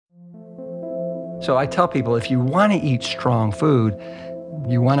So I tell people, if you want to eat strong food,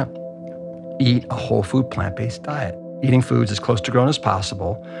 you want to eat a whole food plant-based diet. Eating foods as close to grown as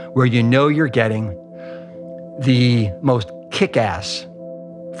possible, where you know you're getting the most kick-ass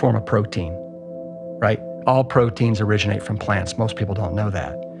form of protein, right? All proteins originate from plants. Most people don't know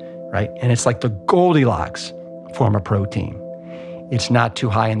that, right? And it's like the Goldilocks form of protein. It's not too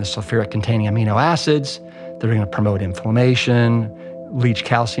high in the sulfuric-containing amino acids that are going to promote inflammation, leach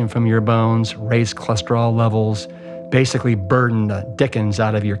calcium from your bones, raise cholesterol levels, basically burden the dickens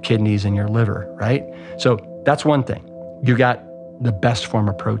out of your kidneys and your liver, right? So that's one thing. You got the best form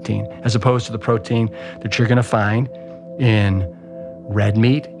of protein, as opposed to the protein that you're going to find in red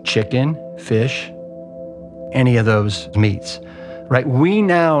meat, chicken, fish, any of those meats, right? We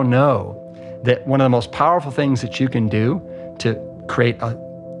now know that one of the most powerful things that you can do to create a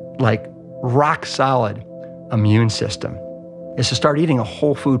rock solid immune system is to start eating a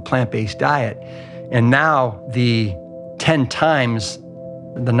whole food plant-based diet. And now the 10 times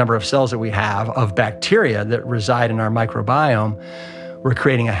the number of cells that we have of bacteria that reside in our microbiome, we're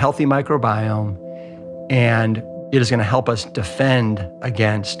creating a healthy microbiome, and it is going to help us defend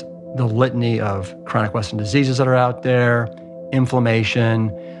against the litany of chronic Western diseases that are out there, inflammation,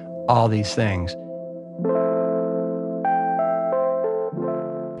 all these things.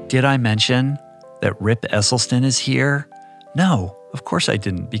 Did I mention that Rip Esselstyn is here? No, of course I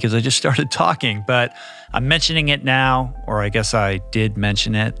didn't, because I just started talking, but I'm mentioning it now, or I guess I did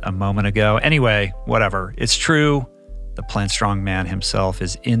mention it a moment ago. Anyway, whatever. It's true. The Plant Strong man himself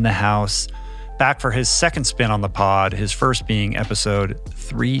is in the house, back for his second spin on the pod, his first being episode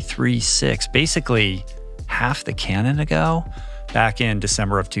 336, basically half the canon ago, back in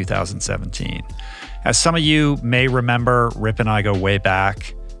December of 2017. As some of you may remember, Rip and I go way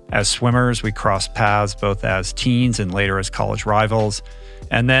back. As swimmers, we crossed paths both as teens and later as college rivals,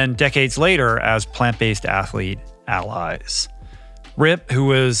 and then decades later as plant-based athlete allies. Rip, who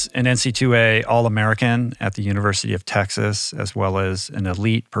was an NC2A All-American at the University of Texas, as well as an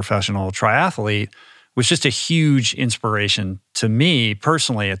elite professional triathlete, was just a huge inspiration to me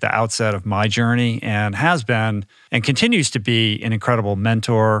personally at the outset of my journey, and has been and continues to be an incredible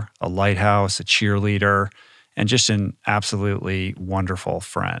mentor, a lighthouse, a cheerleader, and just an absolutely wonderful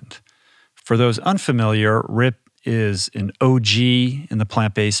friend. For those unfamiliar, Rip is an OG in the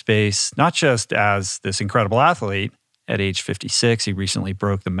plant-based space, not just as this incredible athlete. At age 56, he recently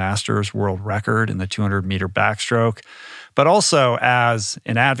broke the Masters world record in the 200-meter backstroke, but also as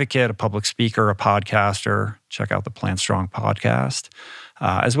an advocate, a public speaker, a podcaster. Check out the Plant Strong podcast,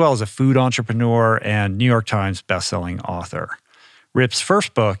 as well as a food entrepreneur and New York Times bestselling author. Rip's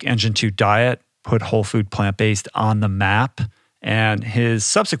first book, Engine 2 Diet, put whole food plant-based on the map, and his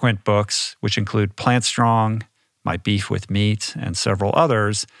subsequent books, which include Plant Strong, My Beef with Meat, and several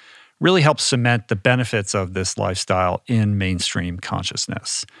others, really helped cement the benefits of this lifestyle in mainstream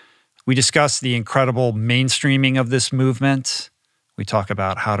consciousness. We discuss the incredible mainstreaming of this movement. We talk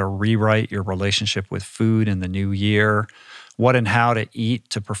about how to rewrite your relationship with food in the new year, what and how to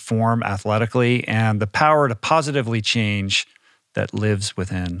eat to perform athletically, and the power to positively change that lives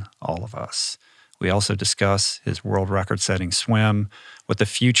within all of us. We also discuss his world record-setting swim, what the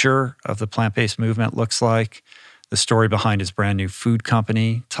future of the plant-based movement looks like, the story behind his brand new food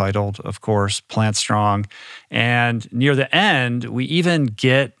company, titled, of course, Plant Strong. And near the end, we even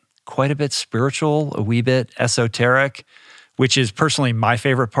get quite a bit spiritual, a wee bit esoteric, which is personally my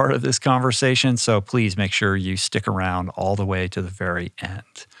favorite part of this conversation. So please make sure you stick around all the way to the very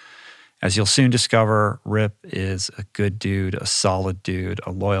end. As you'll soon discover, Rip is a good dude, a solid dude,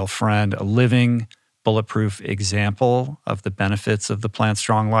 a loyal friend, a living, bulletproof example of the benefits of the Plant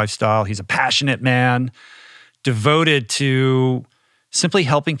Strong lifestyle. He's a passionate man, devoted to simply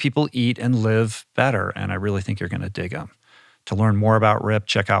helping people eat and live better, and I really think you're going to dig him. To learn more about Rip,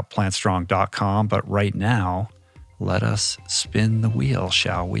 check out plantstrong.com, but right now, let us spin the wheel,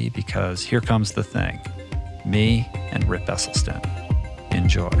 shall we? Because here comes the thing. Me and Rip Esselstyn.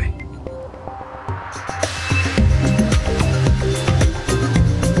 Enjoy.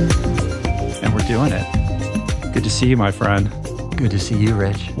 And we're doing it. Good to see you, my friend. Good to see you,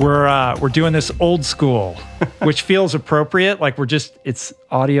 Rich. We're doing this old school, which feels appropriate. Like it's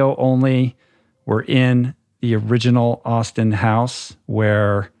audio only. We're in the original Austin house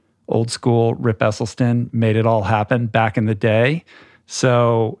where old school Rip Esselstyn made it all happen back in the day.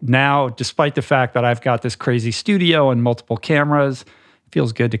 So now, despite the fact that I've got this crazy studio and multiple cameras, it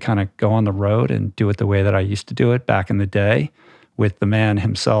feels good to kind of go on the road and do it the way that I used to do it back in the day with the man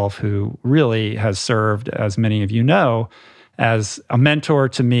himself, who really has served, as many of you know, as a mentor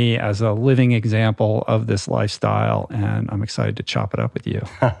to me, as a living example of this lifestyle. And I'm excited to chop it up with you.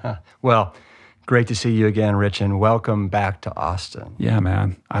 Well, Great to see you again, Rich, and welcome back to Austin. Yeah,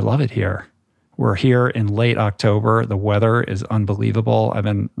 man. I love it here. We're here in late October. The weather is unbelievable. I've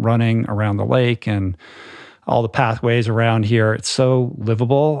been running around the lake and all the pathways around here. It's so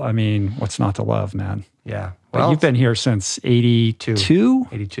livable. I mean, what's not to love, man? Yeah. Well, but you've been here since 82?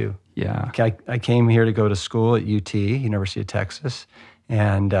 82. Yeah. I came here to go to school at UT, University of Texas,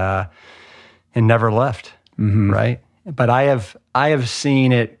 and never left, right? But I have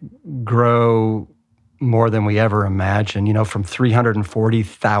seen it grow more than we ever imagined, from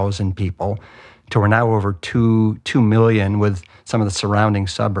 340,000 people to we're now over 2 million with some of the surrounding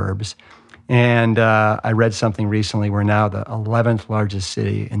suburbs. And I read something recently, we're now the 11th largest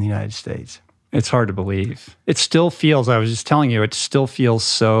city in the United States. It's hard to believe. It still feels, I was just telling you, it still feels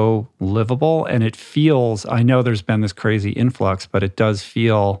so livable. And it feels, I know there's been this crazy influx, but it does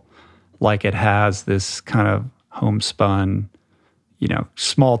feel like it has this kind of homespun,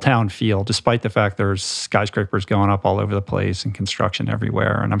 small town feel, despite the fact there's skyscrapers going up all over the place and construction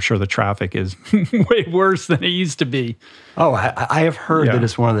everywhere. And I'm sure the traffic is way worse than it used to be. Oh, I have heard that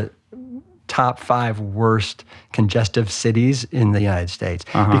it's one of the top 5 worst congestive cities in the United States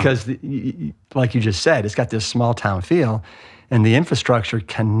because, like you just said, it's got this small town feel, and the infrastructure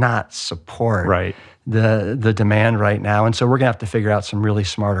cannot support the demand right now. And so we're going to have to figure out some really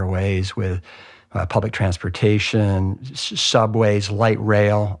smarter ways with public transportation, subways, light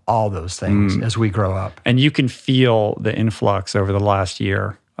rail, all those things as we grow up. And you can feel the influx over the last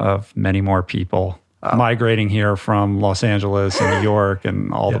year of many more people migrating here from Los Angeles and New York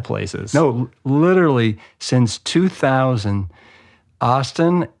and all the places. No, literally since 2000,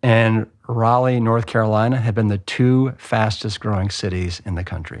 Austin and Raleigh, North Carolina have been the 2 fastest growing cities in the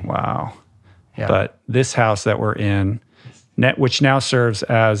country. Wow. Yeah. But this house that we're in, which now serves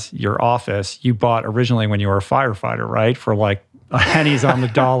as your office, you bought originally when you were a firefighter, right? For like pennies on the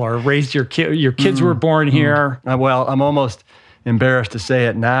dollar. Raised your kids were born here. Well, I'm almost embarrassed to say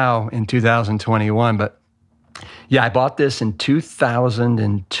it now in 2021, but yeah, I bought this in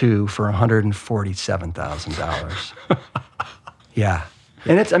 2002 for $147,000. Yeah.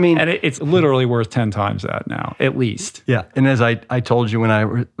 And it's literally worth 10 times that now, at least. Yeah. And as I told you when I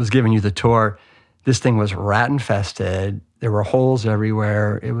was giving you the tour, this thing was rat infested. There were holes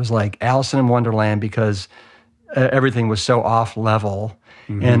everywhere. It was like Alice in Wonderland because everything was so off level.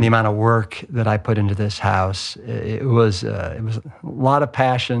 And the amount of work that I put into this house, it was a lot of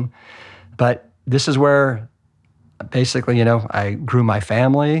passion. But this is where basically, I grew my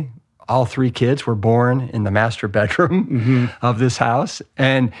family. All 3 kids were born in the master bedroom of this house.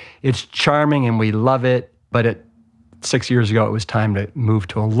 And it's charming and we love it. But 6 years ago, it was time to move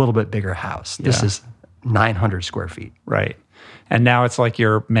to a little bit bigger house. This is 900 square feet. Right. And now it's like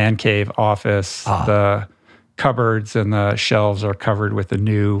your man cave office. The cupboards and the shelves are covered with the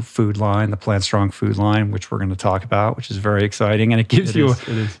new food line, the Plant Strong food line, which we're going to talk about, which is very exciting. And it gives you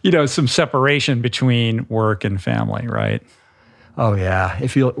some separation between work and family, right? Oh yeah.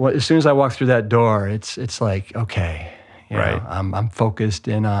 As soon as I walk through that door, it's like, okay, I'm focused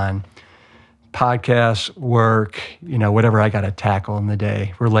in on podcasts, work, whatever I got to tackle in the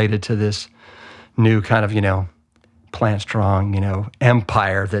day related to this new kind of, Plant Strong,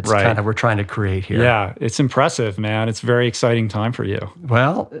 empire that's kind of we're trying to create here. Yeah, it's impressive, man. It's a very exciting time for you.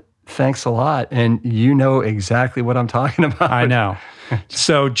 Well, thanks a lot. And you know exactly what I'm talking about. I know.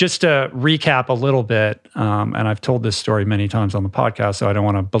 So just to recap a little bit, and I've told this story many times on the podcast, so I don't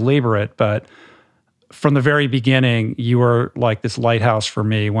want to belabor it, but from the very beginning, you were like this lighthouse for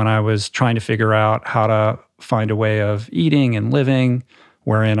me when I was trying to figure out how to find a way of eating and living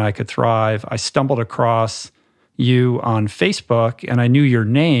wherein I could thrive. I stumbled across you on Facebook, and I knew your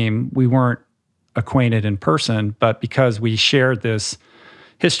name. We weren't acquainted in person, but because we shared this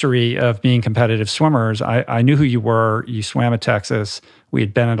history of being competitive swimmers, I knew who you were. You swam at Texas. We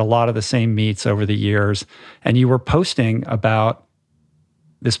had been at a lot of the same meets over the years, and you were posting about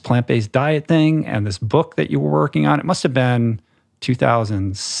this plant-based diet thing and this book that you were working on. It must have been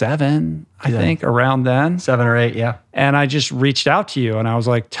 2007, I think, around then. 7 or 8, yeah. And I just reached out to you and I was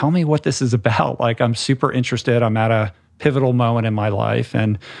like, tell me what this is about. Like, I'm super interested. I'm at a pivotal moment in my life.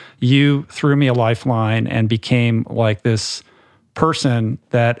 And you threw me a lifeline and became like this person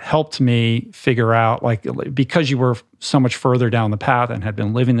that helped me figure out, like, because you were so much further down the path and had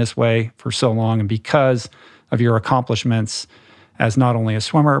been living this way for so long, and because of your accomplishments as not only a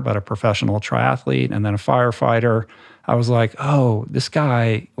swimmer, but a professional triathlete and then a firefighter, I was like, oh, this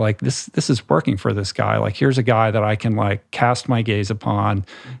guy, like this is working for this guy. Like, here's a guy that I can like cast my gaze upon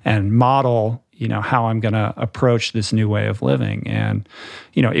and model, how I'm going to approach this new way of living. And,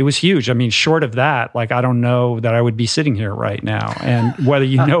 it was huge. I mean, short of that, like, I don't know that I would be sitting here right now. And whether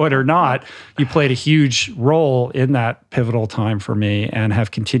you know it or not, you played a huge role in that pivotal time for me and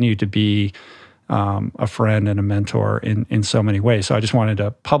have continued to be a friend and a mentor in so many ways. So I just wanted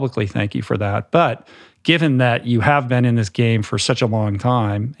to publicly thank you for that. But given that you have been in this game for such a long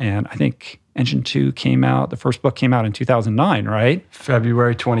time, and I think Engine 2 the first book came out in 2009, right?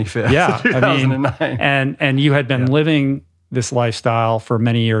 February 25th, yeah, 2009. I mean, and you had been living this lifestyle for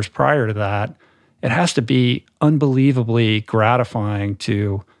many years prior to that. It has to be unbelievably gratifying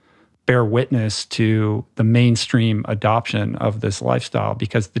to bear witness to the mainstream adoption of this lifestyle,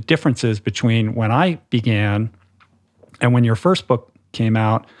 because the differences between when I began and when your first book came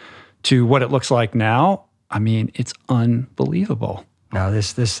out to what it looks like now, I mean, it's unbelievable. Now,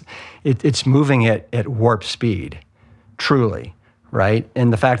 it's moving at warp speed, truly, right?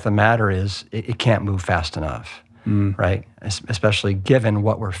 And the fact of the matter is, it can't move fast enough, right? Especially given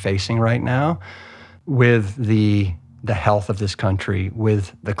what we're facing right now with the health of this country,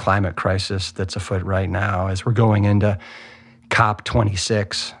 with the climate crisis that's afoot right now, as we're going into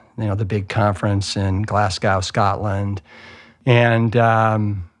COP26, the big conference in Glasgow, Scotland. And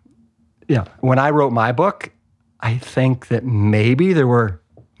when I wrote my book, I think that maybe there were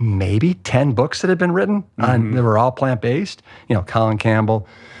 10 books that had been written that were all plant-based. Colin Campbell.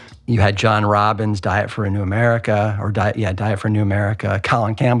 You had John Robbins' Diet for a New America, Diet for a New America.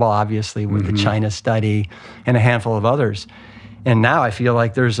 Colin Campbell, obviously, with the China study, and a handful of others. And now I feel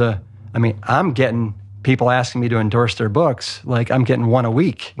like I'm getting people asking me to endorse their books, like I'm getting one a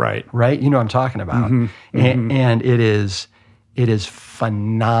week. Right. Right? You know what I'm talking about. And it is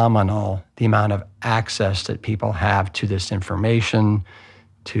phenomenal, the amount of access that people have to this information,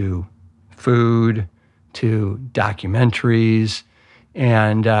 to food, to documentaries.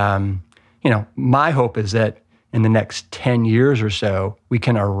 And, my hope is that in the next 10 years or so, we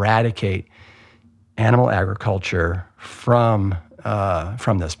can eradicate animal agriculture from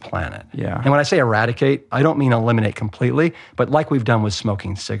this planet. Yeah. And when I say eradicate, I don't mean eliminate completely, but like we've done with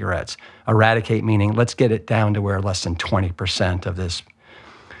smoking cigarettes. Eradicate meaning let's get it down to where less than 20%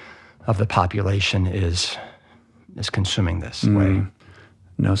 of the population is consuming this way.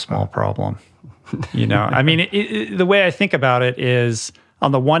 No small problem. I mean, the way I think about it is,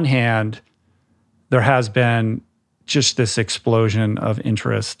 on the one hand, there has been just this explosion of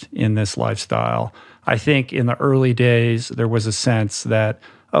interest in this lifestyle. I think in the early days, there was a sense that,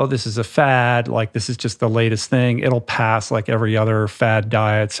 oh, this is a fad, like this is just the latest thing. It'll pass like every other fad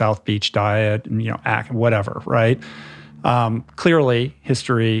diet, South Beach diet, whatever, right? Clearly,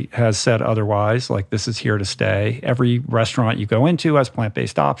 history has said otherwise, like this is here to stay. Every restaurant you go into has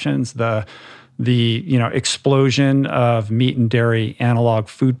plant-based options. The explosion of meat and dairy analog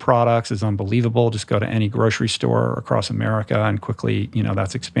food products is unbelievable. Just go to any grocery store across America and quickly,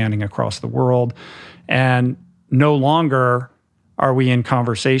 that's expanding across the world. And no longer are we in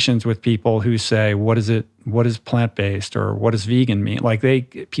conversations with people who say, what is plant-based or what does vegan mean? Like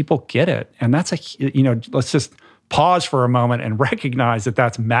people get it. And that's let's just pause for a moment and recognize that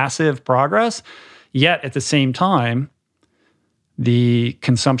that's massive progress. Yet at the same time, the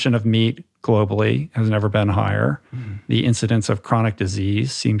consumption of meat globally has never been higher. The incidence of chronic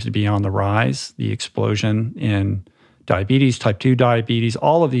disease seems to be on the rise. The explosion in diabetes, type 2 diabetes,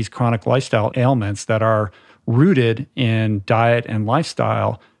 all of these chronic lifestyle ailments that are rooted in diet and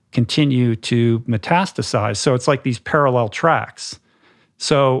lifestyle continue to metastasize. So it's like these parallel tracks.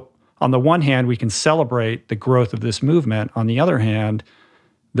 So on the one hand, we can celebrate the growth of this movement. On the other hand,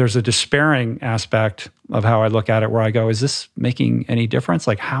 there's a despairing aspect of how I look at it where I go, is this making any difference?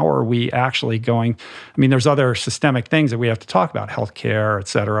 Like, how are we actually going? I mean, there's other systemic things that we have to talk about, healthcare, et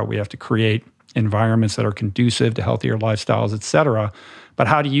cetera. We have to create environments that are conducive to healthier lifestyles, et cetera. But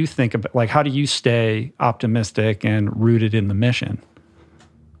how do you think about, like, how do you stay optimistic and rooted in the mission?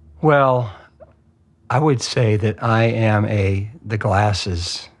 Well, I would say that I am the glass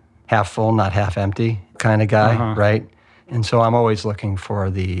is half full, not half empty kind of guy, right? And so I'm always looking for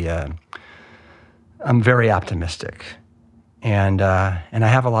I'm very optimistic. And I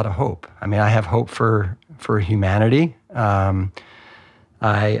have a lot of hope. I mean, I have hope for humanity. I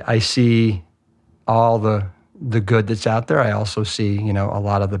see all the good that's out there. I also see, a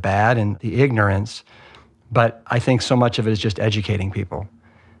lot of the bad and the ignorance. But I think so much of it is just educating people.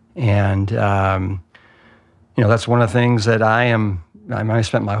 And, that's one of the things that I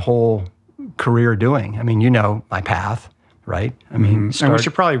spent my whole career doing. I mean, my path. Right? I mean, and we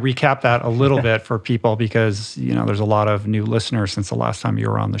should probably recap that a little bit for people because, there's a lot of new listeners since the last time you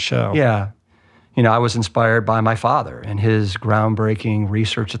were on the show. Yeah. I was inspired by my father and his groundbreaking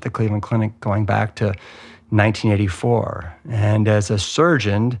research at the Cleveland Clinic going back to 1984. And as a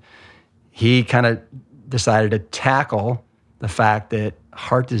surgeon, he kind of decided to tackle the fact that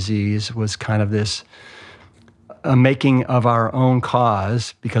heart disease was kind of this a making of our own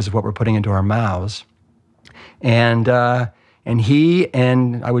cause because of what we're putting into our mouths. And he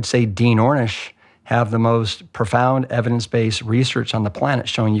and I would say Dean Ornish have the most profound evidence-based research on the planet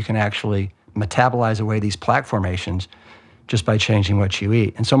showing you can actually metabolize away these plaque formations just by changing what you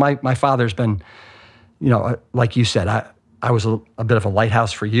eat. And so my father's been, like you said, I was a bit of a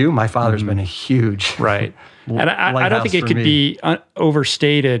lighthouse for you. My father's been a huge right. And I don't think it could be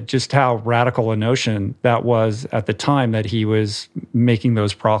overstated just how radical a notion that was at the time that he was making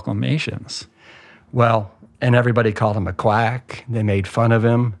those proclamations. Well, and everybody called him a quack. They made fun of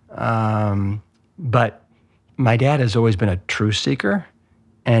him. But my dad has always been a truth seeker,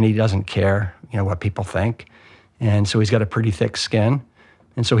 and he doesn't care, what people think. And so he's got a pretty thick skin.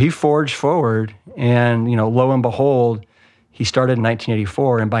 And so he forged forward, and, lo and behold, he started in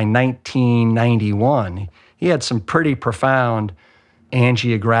 1984, and by 1991, he had some pretty profound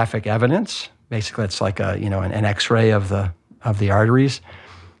angiographic evidence. Basically, it's like an X-ray of the arteries,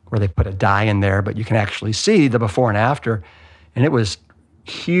 where they put a dye in there, but you can actually see the before and after, and it was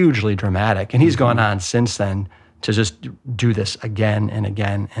hugely dramatic. And he's gone on since then to just do this again and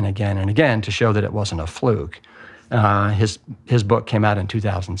again and again and again to show that it wasn't a fluke. His book came out in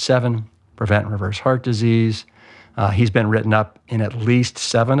 2007, Prevent and Reverse Heart Disease. He's been written up in at least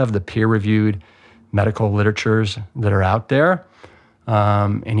 7 of the peer-reviewed medical literatures that are out there.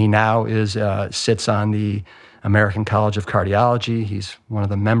 And he now sits on the American College of Cardiology. He's one of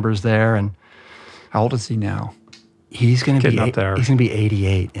the members there. And how old is he now? He's going to be up there. He's going to be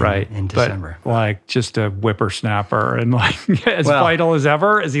 88 in December. But like just a whippersnapper and like as vital as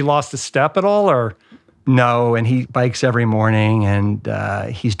ever. Has he lost a step at all, or? No, and he bikes every morning, and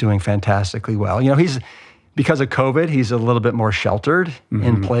he's doing fantastically well. He's because of COVID, he's a little bit more sheltered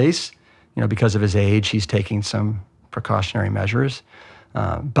in place. Because of his age, he's taking some precautionary measures.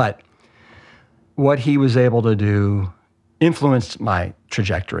 But what he was able to do influenced my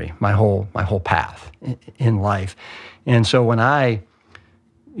trajectory, my whole path in life. And so when I,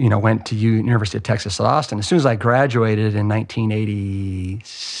 went to University of Texas at Austin, as soon as I graduated in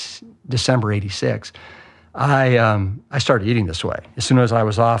December 86, I started eating this way. As soon as I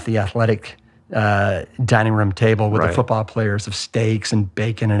was off the athletic dining room table with the football players of steaks and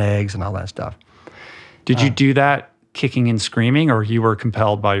bacon and eggs and all that stuff. Did you do that kicking and screaming, or you were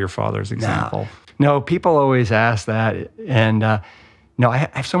compelled by your father's example? No, people always ask that. And I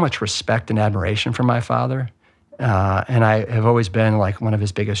have so much respect and admiration for my father. And I have always been like one of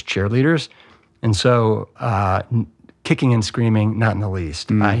his biggest cheerleaders. And so kicking and screaming, not in the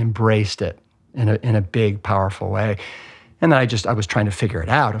least. I embraced it in a big, powerful way. And then I was trying to figure it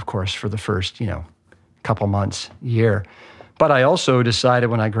out, of course, for the first, couple months, year. But I also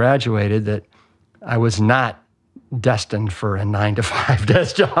decided when I graduated that I was not destined for a 9-to-5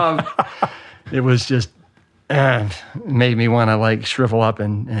 desk job. It was just made me want to like shrivel up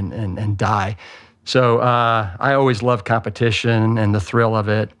and die. So I always loved competition and the thrill of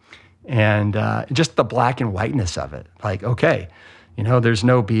it, and just the black and whiteness of it. Like, okay, there's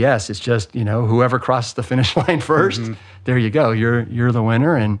no BS. It's just, whoever crosses the finish line first, there you go. You're the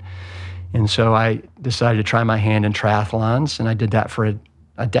winner. And so I decided to try my hand in triathlons, and I did that for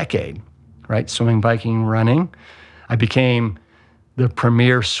a decade, right? Swimming, biking, running. I became the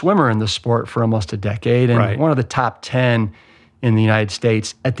premier swimmer in the sport for almost a decade, and one of the top 10 in the United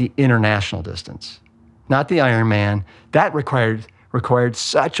States at the international distance. Not the Ironman. That required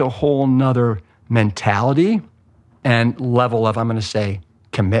such a whole nother mentality and level of, I'm going to say,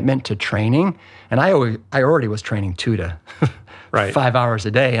 commitment to training. And I already was training 2 to 5 hours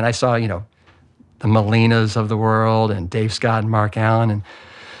a day. And I saw, the Molinas of the world and Dave Scott and Mark Allen. And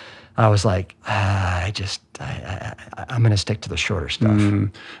I was like, I'm going to stick to the shorter stuff.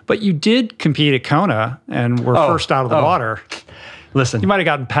 But you did compete at Kona and were first out of the water. Listen, you might have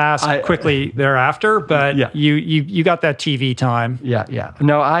gotten past quickly thereafter, but you got that TV time. Yeah.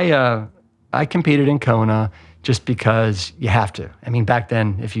 No, I competed in Kona just because you have to. I mean, back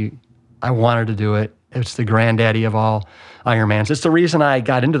then, I wanted to do it. It's the granddaddy of all Ironmans. It's the reason I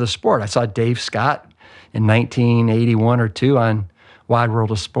got into the sport. I saw Dave Scott in 1981 or 2 on Wide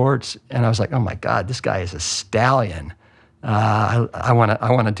World of Sports, and I was like, oh my God, this guy is a stallion. I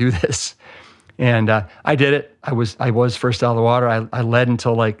want to do this. And I did it. I was first out of the water. I led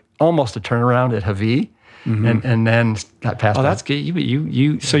until like almost a turnaround at Hawaii. And then got past. Oh, that's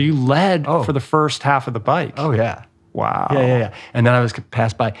good. So you led for the first half of the bike. Oh yeah. Wow. Yeah. And then I was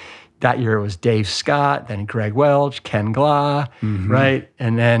passed by, that year it was Dave Scott, then Greg Welch, Ken Glah, right?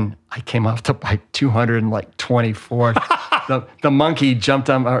 And then I came up to like 224th. The monkey jumped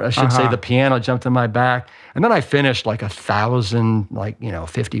on, or I should say the piano jumped on my back. And then I finished like 1,000,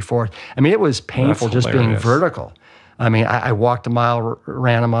 54th. I mean, it was painful just being vertical. I mean, I walked a mile,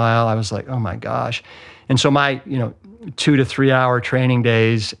 ran a mile. I was like, oh my gosh. And so my, 2 to 3 hour training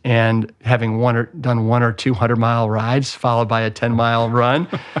days and having done 1 or 2 100-mile rides followed by a 10-mile run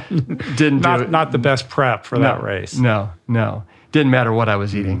didn't do it. Not the best prep for that race. No. Didn't matter what I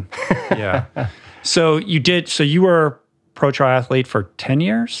was eating. Yeah. So you were a pro triathlete for 10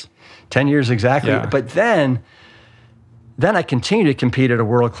 years? 10 years exactly. Yeah. But then I continued to compete at a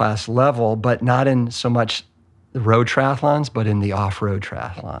world-class level, but not in so much the road triathlons, but in the off-road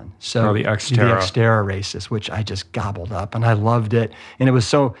triathlon. So the Xterra races, which I just gobbled up, and I loved it. And it was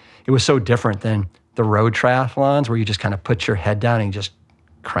so different than the road triathlons where you just kind of put your head down and you just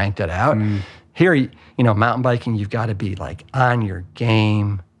cranked it out. Here, mountain biking, you've got to be like on your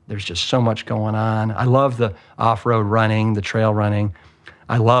game. There's just so much going on. I love the off-road running, the trail running.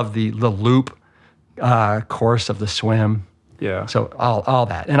 I love the loop course of the swim. Yeah. So all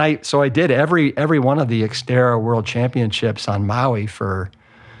that. And I did every one of the Xterra World Championships on Maui from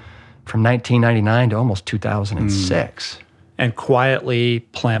 1999 to almost 2006. And quietly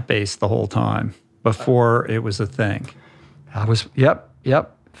plant-based the whole time before it was a thing. I was, yep,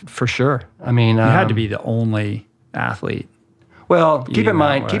 for sure. I mean, you had to be the only athlete. Well, keep in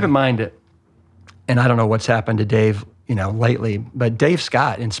mind that, and I don't know what's happened to Dave, lately, but Dave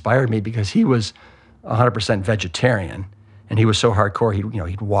Scott inspired me because he was 100% vegetarian. And he was so hardcore,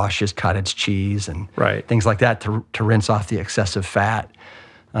 he'd wash his cottage cheese and things like that to rinse off the excessive fat.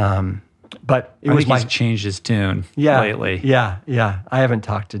 But he's changed his tune lately. Yeah. I haven't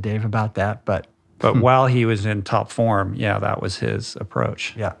talked to Dave about that, but while he was in top form, that was his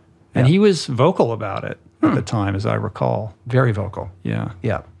approach. Yeah. And he was vocal about it at the time, as I recall. Very vocal. Yeah.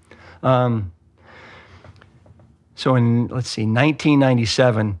 Yeah. So in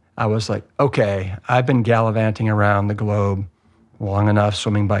 1997. I was like, okay, I've been gallivanting around the globe long enough,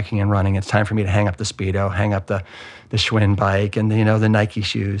 swimming, biking, and running. It's time for me to hang up the Speedo, hang up the Schwinn bike and the Nike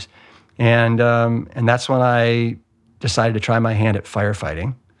shoes. And that's when I decided to try my hand at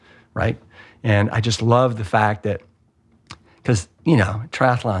firefighting, right? And I just love the fact that, because,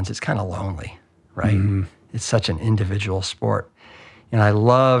 triathlons, it's kind of lonely, right? Mm-hmm. It's such an individual sport. And I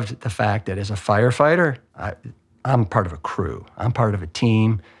loved the fact that as a firefighter, I'm part of a crew. I'm part of a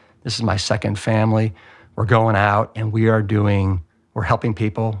team. This is my second family. We're going out and we're helping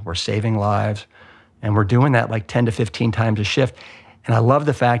people, we're saving lives, and we're doing that like 10 to 15 times a shift. And I love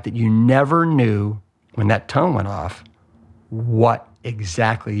the fact that you never knew when that tone went off what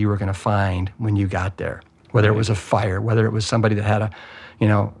exactly you were going to find when you got there, whether it was a fire, whether it was somebody that had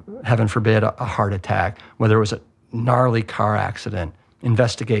heaven forbid, a heart attack, whether it was a gnarly car accident,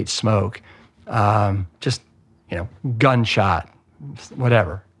 investigate smoke, gunshot,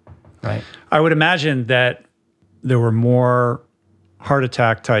 whatever, right? I would imagine that there were more heart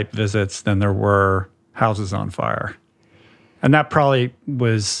attack type visits than there were houses on fire. And that probably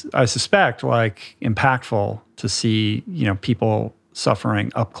was, I suspect, impactful to see, people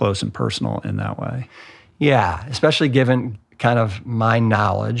suffering up close and personal in that way. Yeah, especially given kind of my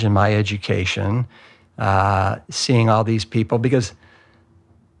knowledge and my education, seeing all these people, because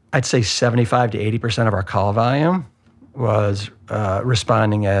I'd say 75 to 80% of our call volume was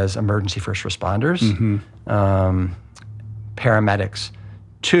responding as emergency first responders, paramedics,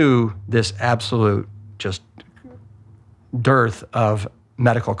 to this absolute just dearth of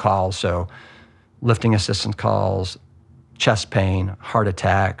medical calls. So lifting assistance calls, chest pain, heart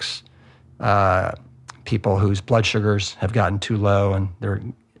attacks, people whose blood sugars have gotten too low and they're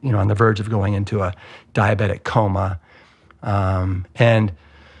on the verge of going into a diabetic coma. And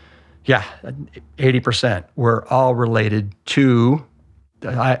yeah, 80% were all related to,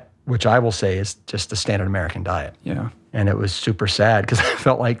 which I will say is just the standard American diet. Yeah. And it was super sad because I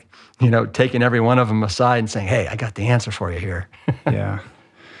felt like, taking every one of them aside and saying, hey, I got the answer for you here. Yeah.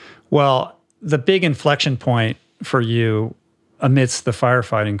 Well, the big inflection point for you amidst the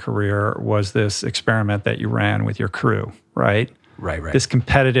firefighting career was this experiment that you ran with your crew, right? Right. This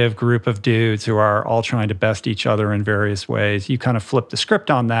competitive group of dudes who are all trying to best each other in various ways. You kind of flipped the script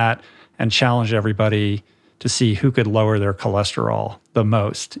on that and challenged everybody to see who could lower their cholesterol the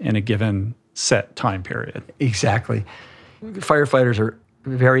most in a given set time period. Exactly. Firefighters are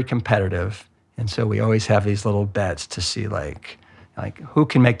very competitive, and so we always have these little bets to see like who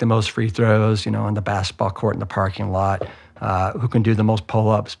can make the most free throws, on the basketball court in the parking lot, who can do the most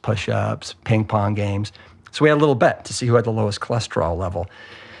pull-ups, push-ups, ping pong games. So we had a little bet to see who had the lowest cholesterol level.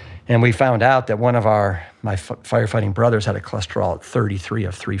 And we found out that one of my firefighting brothers had a cholesterol at 33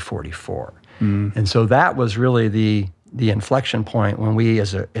 of 344. And so that was really the inflection point when we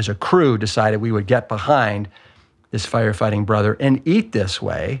as a crew decided we would get behind this firefighting brother and eat this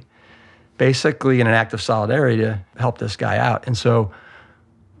way, basically in an act of solidarity to help this guy out. And so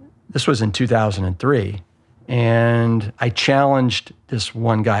this was in 2003. And I challenged this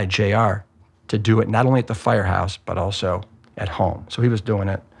one guy, JR, to do it not only at the firehouse, but also at home. So he was doing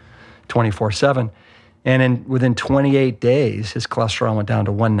it 24/7. And within 28 days, his cholesterol went down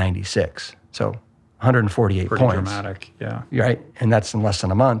to 196. So 148 Pretty points. dramatic, yeah. Right? And that's in less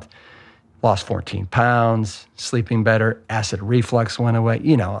than a month. Lost 14 pounds, sleeping better, acid reflux went away,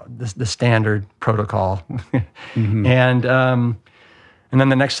 the standard protocol. And then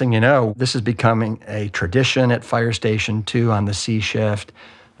the next thing you know, this is becoming a tradition at Fire Station 2 on the C shift.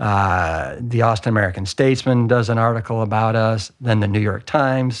 The Austin American Statesman does an article about us. Then the New York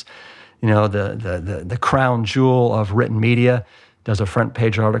Times, the crown jewel of written media, does a front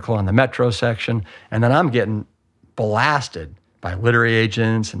page article on the Metro section. And then I'm getting blasted by literary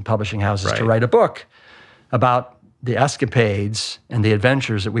agents and publishing houses to write a book about the escapades and the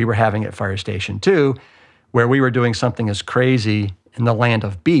adventures that we were having at Fire Station 2, where we were doing something as crazy in the land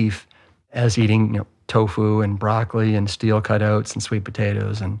of beef as eating tofu and broccoli and steel-cut oats and sweet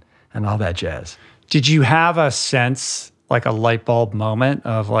potatoes and all that jazz. Did you have a sense, like a light bulb moment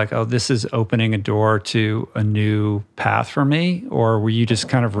of like, oh, this is opening a door to a new path for me? Or were you just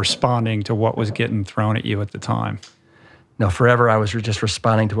kind of responding to what was getting thrown at you at the time? No, forever I was just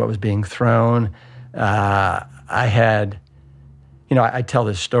responding to what was being thrown. I had, I tell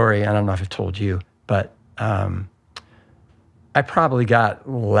this story, I don't know if I've told you, but I probably got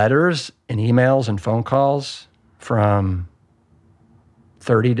letters and emails and phone calls from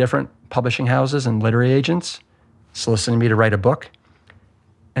 30 different publishing houses and literary agents soliciting me to write a book,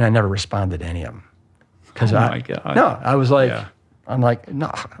 and I never responded to any of them. Oh my God. No, I was like, I'm like, no,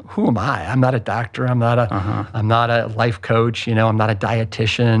 who am I? I'm not a doctor. I'm not a life coach. I'm not a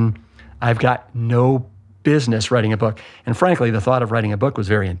dietitian. I've got no business writing a book. And frankly, the thought of writing a book was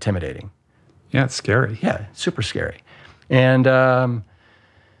very intimidating. Yeah, it's scary. Yeah, super scary. And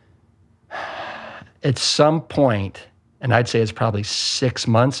at some point, and I'd say it's probably 6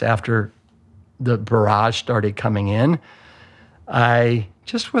 months after the barrage started coming in, I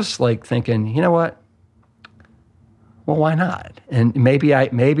just was like thinking, you know what? Well, why not? And maybe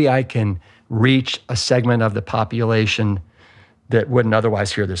I can reach a segment of the population that wouldn't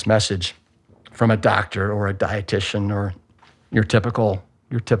otherwise hear this message from a doctor or a dietitian or your typical,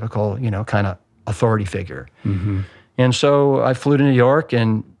 kind of authority figure. Mm-hmm. And so I flew to New York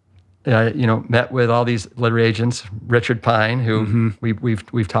and, met with all these literary agents, Richard Pine, who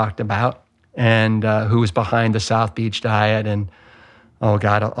we've talked about, and who was behind the South Beach Diet and,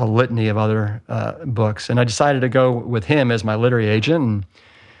 a litany of other books. And I decided to go with him as my literary agent. And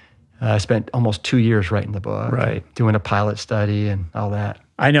I spent almost 2 years writing the book, doing a pilot study and all that.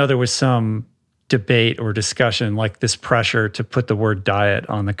 I know there was some debate or discussion, like this pressure to put the word diet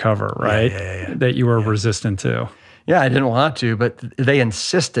on the cover, right? Yeah. That you were resistant to. Yeah, I didn't want to, but they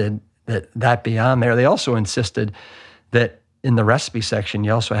insisted that be on there. They also insisted that in the recipe section,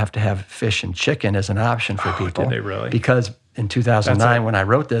 you also have to have fish and chicken as an option for people. Did they really? Because in 2009, when I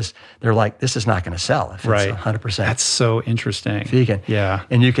wrote this, they're like, this is not going to sell if it's 100%. That's so interesting. Vegan. Yeah.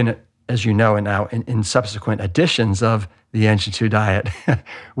 And you can, as you know, and now in subsequent editions of the Engine 2 diet,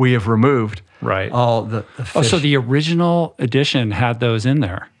 we have removed all the fish. Oh, so the original edition had those in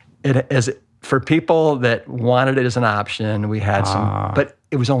there. For people that wanted it as an option, we had some, but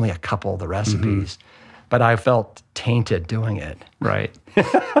it was only a couple of the recipes. But I felt tainted doing it. Right.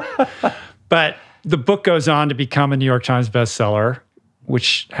 But the book goes on to become a New York Times bestseller,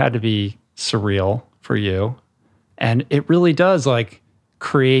 which had to be surreal for you. And it really does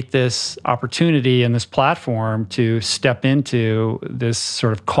create this opportunity and this platform to step into this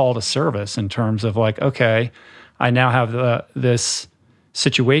sort of call to service in terms of okay, I now have this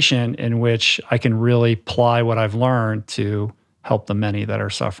situation in which I can really apply what I've learned to help the many that are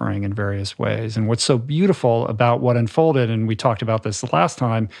suffering in various ways. And what's so beautiful about what unfolded, and we talked about this the last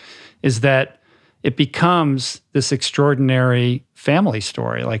time, is that it becomes this extraordinary family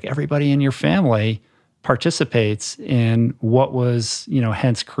story. Like everybody in your family participates in what was,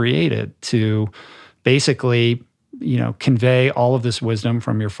 hence created to basically, convey all of this wisdom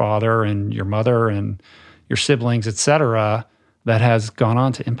from your father and your mother and your siblings, et cetera, that has gone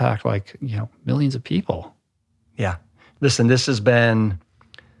on to impact millions of people. Yeah. Listen, this has been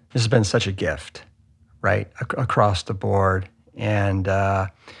such a gift, right? Across the board. And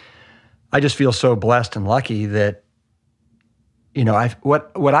I just feel so blessed and lucky that,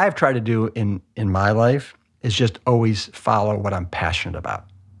 what I've tried to do in my life is just always follow what I'm passionate about.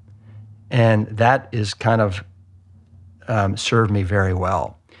 And that is kind of served me very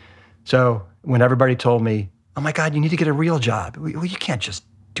well. So when everybody told me, oh my God, you need to get a real job. Well, you can't just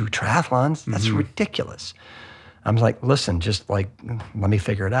do triathlons. That's ridiculous. I was like, listen, just let me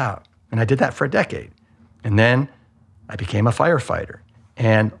figure it out. And I did that for a decade. And then I became a firefighter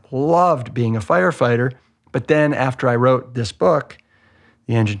and loved being a firefighter. But then after I wrote this book,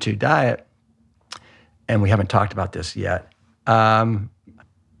 The Engine 2 Diet, and we haven't talked about this yet, the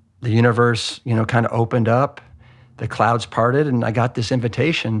universe, kind of opened up, the clouds parted, and I got this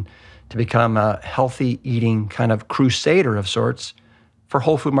invitation to become a healthy eating kind of crusader of sorts for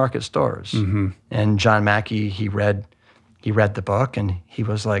Whole Food Market stores. And John Mackey, he read the book, and he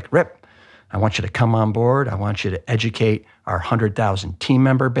was like, Rip, I want you to come on board. I want you to educate our 100,000 team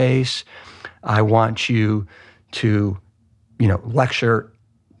member base. I want you to, lecture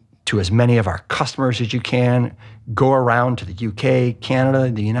to as many of our customers as you can, go around to the UK, Canada,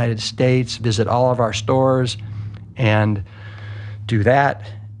 the United States, visit all of our stores and do that.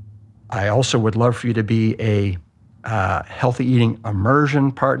 I also would love for you to be a healthy eating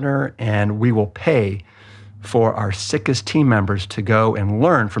immersion partner, and we will pay for our sickest team members to go and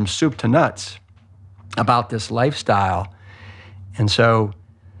learn from soup to nuts about this lifestyle. And so,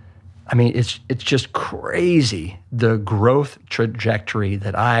 it's just crazy, the growth trajectory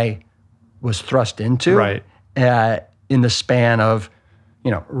that I was thrust into in the span of,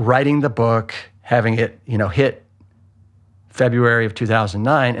 writing the book, having it, hit February of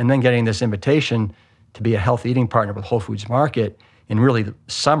 2009, and then getting this invitation to be a health eating partner with Whole Foods Market in really the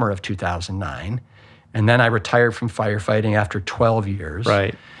summer of 2009. And then I retired from firefighting after 12 years.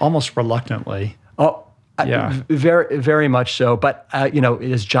 Right. Almost reluctantly. Oh, yeah. Very, very much so. But,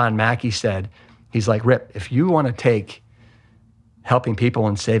 as John Mackey said, he's like, Rip, if you want to take helping people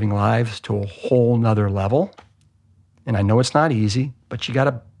and saving lives to a whole nother level, and I know it's not easy, but you got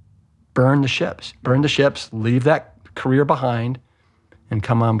to burn the ships, leave that career behind, and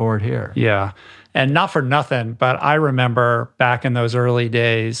come on board here. Yeah. And not for nothing, but I remember back in those early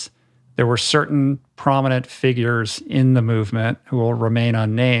days, there were certain prominent figures in the movement who will remain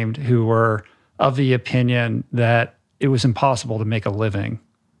unnamed who were of the opinion that it was impossible to make a living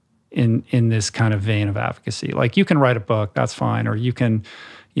in this kind of vein of advocacy. Like, you can write a book, that's fine, or you can,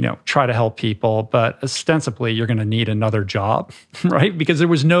 try to help people, but ostensibly you're going to need another job, right? Because there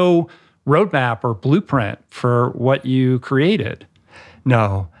was no roadmap or blueprint for what you created.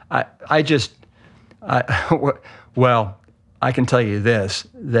 No, I can tell you this,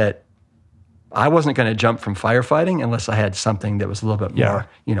 that I wasn't going to jump from firefighting unless I had something that was a little bit more,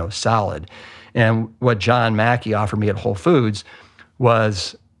 solid. And what John Mackey offered me at Whole Foods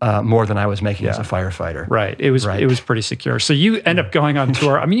was more than I was making as a firefighter. Right. It was pretty secure. So you end up going on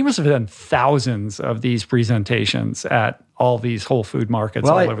tour. You must have done thousands of these presentations at all these Whole Food Markets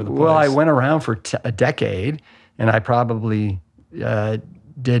all over the place. Well, I went around for a decade, and I probably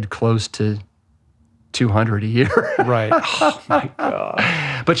did close to 200 a year. Right. Oh, my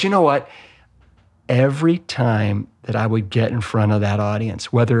God. But you know what? Every time that I would get in front of that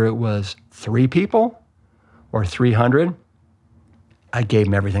audience, whether it was 3 people or 300, I gave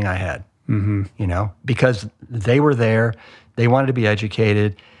them everything I had, because they were there, they wanted to be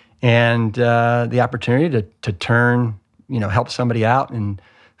educated, and the opportunity to turn, help somebody out and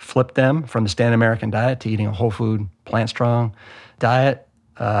flip them from the standard American diet to eating a whole food, plant-strong diet.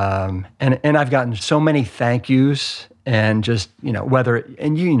 And I've gotten so many thank yous, and just, and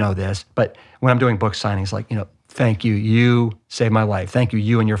this, but when I'm doing book signings, like, thank you, you saved my life. Thank you,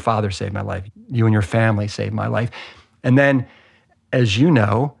 you and your father saved my life. You and your family saved my life. And then, as you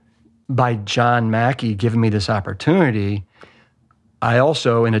know, by John Mackey giving me this opportunity, I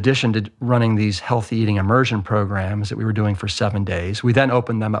also, in addition to running these healthy eating immersion programs that we were doing for 7 days, we then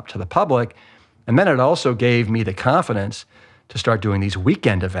opened them up to the public. And then it also gave me the confidence to start doing these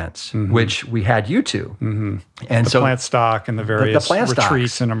weekend events, which we had you to. And the plant stock and the various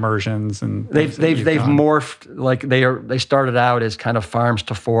retreats and immersions, and they've morphed. Like they started out as kind of farms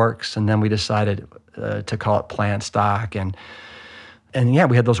to forks, and then we decided to call it plant stock. And yeah,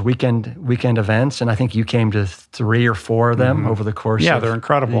 we had those weekend events, and I think you came to 3 or 4 of them over the course of they're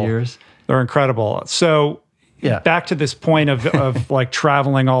incredible. The years. They're incredible. So back to this point of like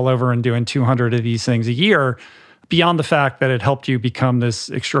traveling all over and doing 200 of these things a year, beyond the fact that it helped you become this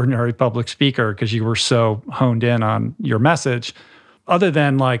extraordinary public speaker because you were so honed in on your message, other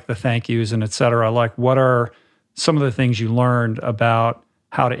than like the thank yous and et cetera, like what are some of the things you learned about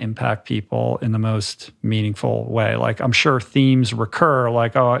how to impact people in the most meaningful way. Like, I'm sure themes recur,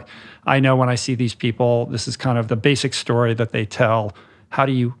 like, oh, I know when I see these people, this is kind of the basic story that they tell. How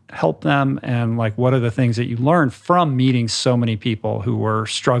do you help them? And like, what are the things that you learned from meeting so many people who were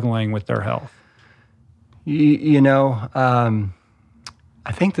struggling with their health?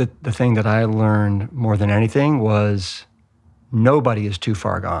 I think that the thing that I learned more than anything was nobody is too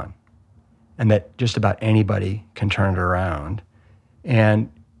far gone, and that just about anybody can turn it around.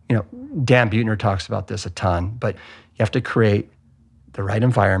 And, Dan Buettner talks about this a ton, but you have to create the right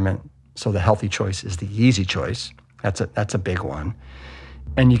environment so the healthy choice is the easy choice. That's a big one.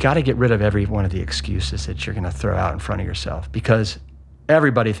 And you got to get rid of every one of the excuses that you're going to throw out in front of yourself, because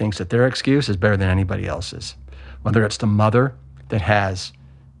everybody thinks that their excuse is better than anybody else's. Whether it's the mother that has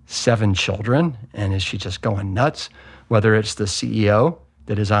 7 children and is she just going nuts, whether it's the CEO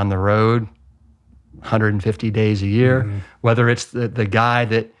that is on the road 150 days a year, whether it's the guy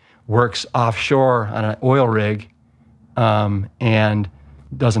that works offshore on an oil rig and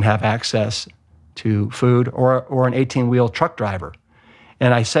doesn't have access to food, or an 18-wheel truck driver.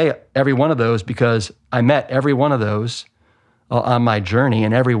 And I say every one of those because I met every one of those on my journey,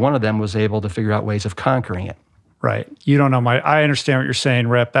 and every one of them was able to figure out ways of conquering it. Right. You don't know I understand what you're saying,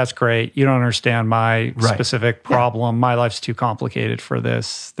 Rip. That's great. You don't understand my specific problem. My life's too complicated for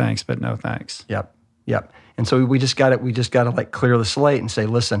this. Thanks, but no thanks. Yep. And so we just got to like clear the slate and say,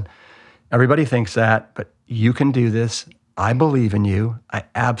 listen, everybody thinks that, but you can do this. I believe in you. I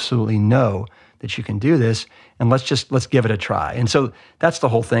absolutely know that you can do this, and let's give it a try. And so that's the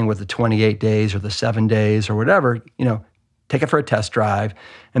whole thing with the 28 days or the 7 days or whatever. Take it for a test drive,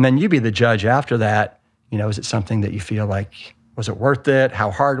 and then you be the judge after that. Is it something that you feel like, was it worth it?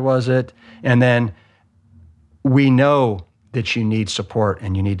 How hard was it? And then we know that you need support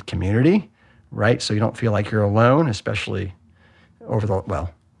and you need community, right? So you don't feel like you're alone, especially when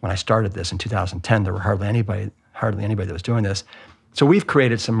I started this in 2010, there were hardly anybody that was doing this. So we've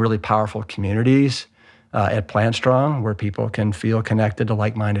created some really powerful communities at Plant Strong where people can feel connected to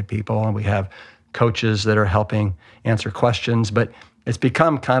like-minded people, and we have coaches that are helping answer questions. But it's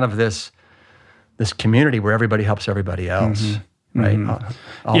become kind of this community where everybody helps everybody else, right?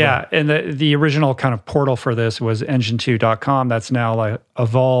 And the original kind of portal for this was engine2.com. That's now like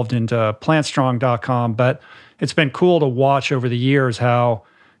evolved into plantstrong.com. But it's been cool to watch over the years how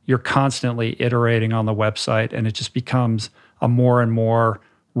you're constantly iterating on the website, and it just becomes a more and more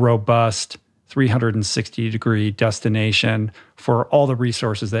robust 360-degree destination for all the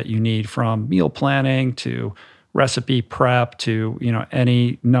resources that you need, from meal planning to recipe prep to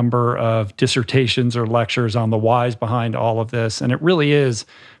any number of dissertations or lectures on the whys behind all of this. And it really is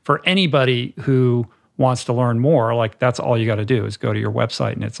for anybody who wants to learn more. Like, that's all you got to do is go to your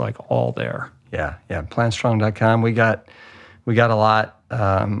website, and it's like all there. Yeah. Plantstrong.com. We got a lot.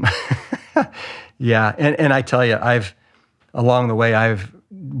 Yeah. And I tell you, along the way, I've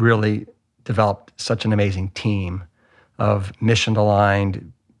really developed such an amazing team of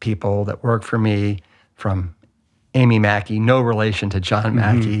mission-aligned people that work for me, from Amy Mackey, no relation to John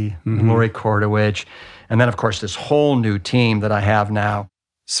Mackey, Lori Kordowich, and then, of course, this whole new team that I have now.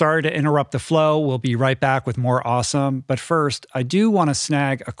 Sorry to interrupt the flow. We'll be right back with more awesome. But first, I do want to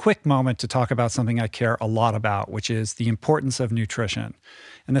snag a quick moment to talk about something I care a lot about, which is the importance of nutrition.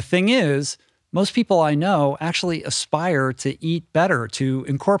 And the thing is, most people I know actually aspire to eat better, to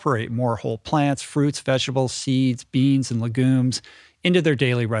incorporate more whole plants, fruits, vegetables, seeds, beans, and legumes into their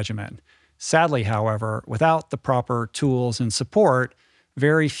daily regimen. Sadly, however, without the proper tools and support,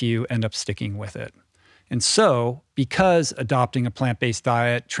 very few end up sticking with it. And so, because adopting a plant-based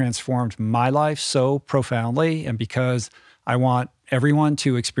diet transformed my life so profoundly, and because I want everyone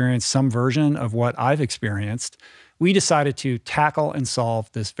to experience some version of what I've experienced, we decided to tackle and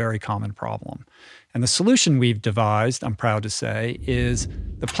solve this very common problem. And the solution we've devised, I'm proud to say, is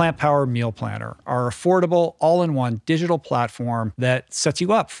the Plant Power Meal Planner, our affordable, all-in-one digital platform that sets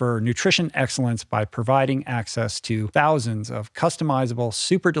you up for nutrition excellence by providing access to thousands of customizable,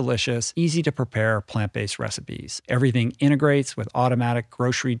 super delicious, easy-to-prepare plant-based recipes. Everything integrates with automatic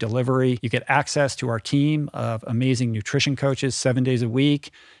grocery delivery. You get access to our team of amazing nutrition coaches 7 days a week,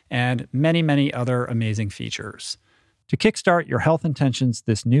 and many, many other amazing features. To kickstart your health intentions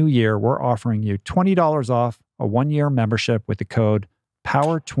this new year, we're offering you $20 off a 1-year membership with the code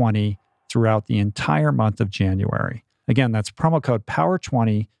POWER20 throughout the entire month of January. Again, that's promo code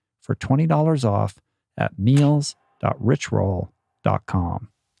POWER20 for $20 off at meals.richroll.com.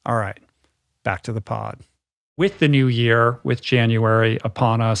 All right, back to the pod. With the new year, with January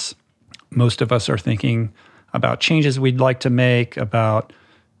upon us, most of us are thinking about changes we'd like to make, about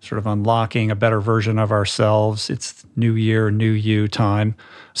sort of unlocking a better version of ourselves. It's new year, new you time.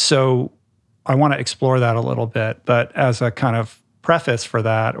 So I want to explore that a little bit, but as a kind of preface for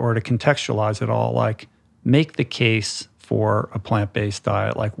that, or to contextualize it all, like make the case for a plant-based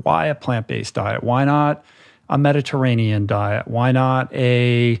diet. Like, why a plant-based diet? Why not a Mediterranean diet? Why not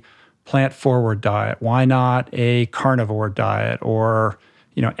a plant-forward diet? Why not a carnivore diet? Or,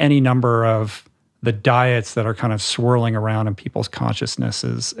 any number of the diets that are kind of swirling around in people's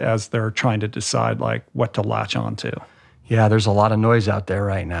consciousnesses as they're trying to decide like what to latch onto. Yeah, there's a lot of noise out there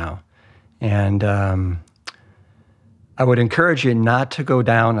right now. And I would encourage you not to go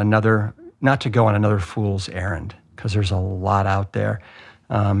on another fool's errand, because there's a lot out there.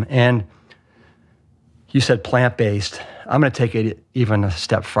 And you said plant-based. I'm going to take it even a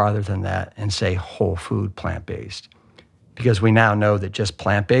step farther than that and say whole food plant-based, because we now know that just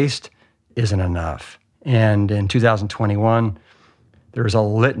plant-based isn't enough. And in 2021, there's a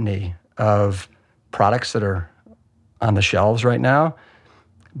litany of products that are on the shelves right now.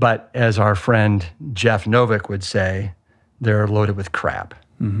 But as our friend Jeff Novick would say, they're loaded with crap,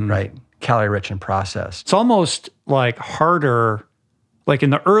 right? Calorie-rich and processed. It's almost like harder. Like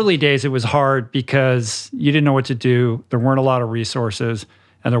in the early days, it was hard because you didn't know what to do. There weren't a lot of resources,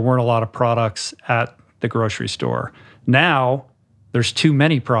 and there weren't a lot of products at the grocery store. Now, there's too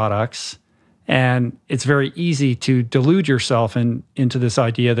many products, and it's very easy to delude yourself into this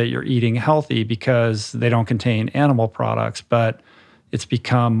idea that you're eating healthy because they don't contain animal products. But it's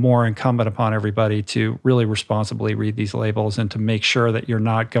become more incumbent upon everybody to really responsibly read these labels and to make sure that you're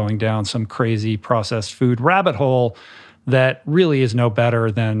not going down some crazy processed food rabbit hole that really is no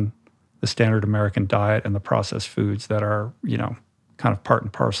better than the standard American diet and the processed foods that are, kind of part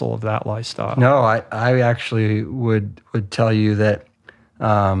and parcel of that lifestyle. No, I actually would tell you that,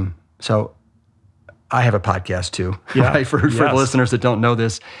 so I have a podcast too, right? For the listeners that don't know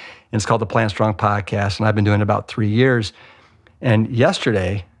this, and it's called the Plant Strong Podcast, and I've been doing it about 3 years. And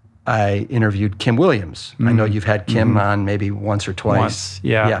yesterday, I interviewed Kim Williams. I know you've had Kim on maybe once or twice.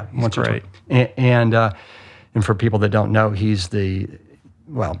 Once or twice. And for people that don't know, he's the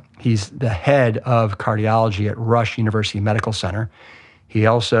head of cardiology at Rush University Medical Center. He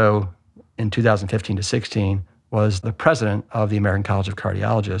also, in 2015 to 16, was the president of the American College of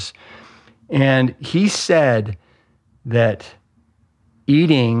Cardiologists. And he said that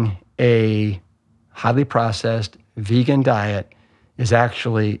eating a highly processed vegan diet is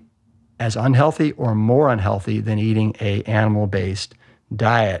actually as unhealthy or more unhealthy than eating a animal-based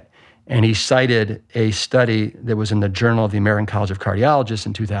diet. And he cited a study that was in the Journal of the American College of Cardiologists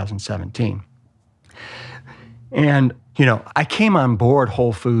in 2017. And, I came on board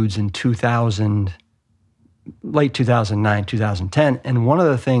Whole Foods in late 2009, 2010. And one of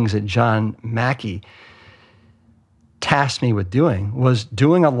the things that John Mackey tasked me with doing was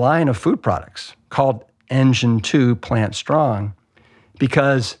doing a line of food products called Engine 2 Plant Strong,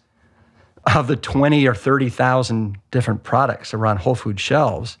 because of the 20 or 30,000 different products around Whole Food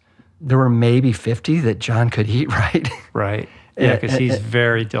shelves, there were maybe 50 that John could eat, right? Right. Yeah, because he's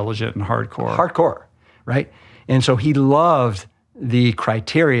very diligent and hardcore. Hardcore, right? And so he loved the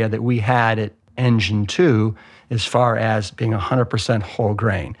criteria that we had at Engine 2 as far as being 100% whole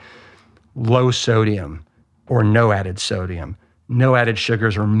grain, low sodium or no added sodium, no added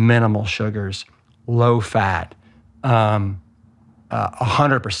sugars or minimal sugars, low fat,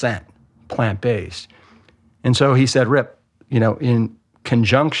 100% plant-based. And so he said, Rip, in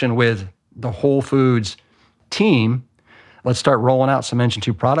conjunction with the Whole Foods team, let's start rolling out some Engine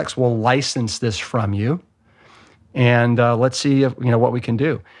 2 products. We'll license this from you, and let's see what we can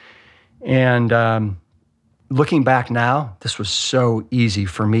do. And looking back now, this was so easy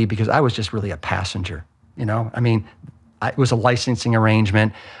for me because I was just really a passenger. It was a licensing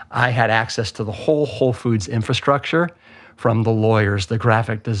arrangement. I had access to the whole Foods infrastructure, from the lawyers, the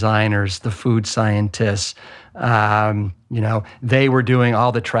graphic designers, the food scientists. They were doing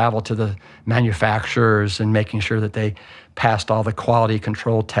all the travel to the manufacturers and making sure that they passed all the quality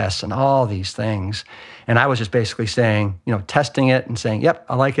control tests and all these things. And I was just basically saying, testing it and saying, yep,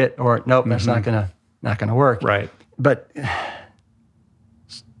 I like it, or nope, that's not gonna work. Right. But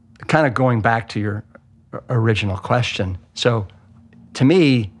kind of going back to your original question. So to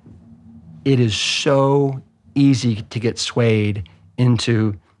me, it is so easy to get swayed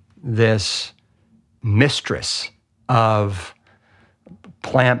into this mistress of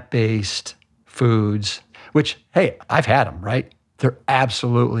plant-based foods, which, hey, I've had them, right? They're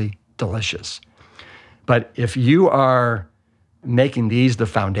absolutely delicious. But if you are making these the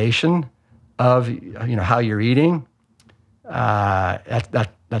foundation of how you're eating, that's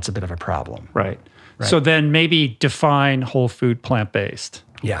a bit of a problem. Right. So then maybe define whole food plant-based.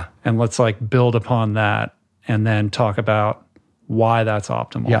 Yeah. And let's like build upon that and then talk about why that's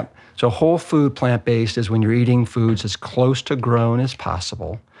optimal. Yeah. So whole food plant-based is when you're eating foods as close to grown as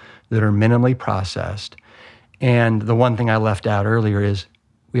possible that are minimally processed. And the one thing I left out earlier is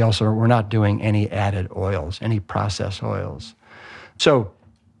we're not doing any added oils, any processed oils. So,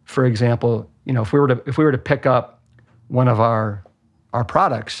 for example, if we were to pick up one of our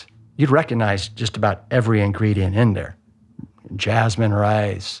products, you'd recognize just about every ingredient in there. Jasmine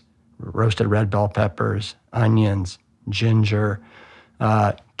rice, roasted red bell peppers, onions, ginger,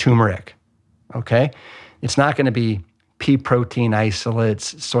 turmeric, okay? It's not going to be pea protein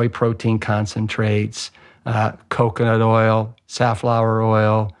isolates, soy protein concentrates, coconut oil, safflower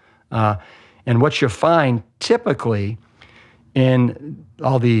oil. And what you'll find typically in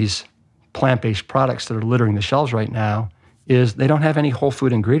all these plant-based products that are littering the shelves right now is they don't have any whole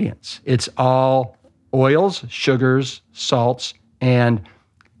food ingredients. It's all oils, sugars, salts, and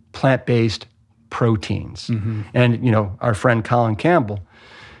plant-based proteins. Mm-hmm. And, our friend Colin Campbell,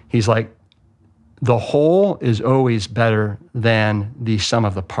 he's like, the whole is always better than the sum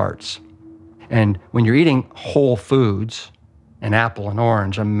of the parts. And when you're eating whole foods, an apple, an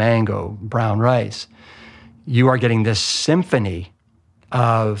orange, a mango, brown rice, you are getting this symphony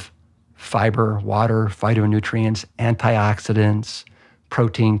of fiber, water, phytonutrients, antioxidants,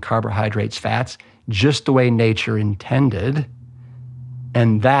 protein, carbohydrates, fats, just the way nature intended.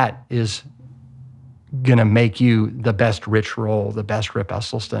 And that is going to make you the best Rich Roll, the best Rip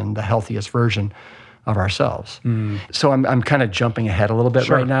Esselstyn, the healthiest version of ourselves. Mm. So I'm kind of jumping ahead a little bit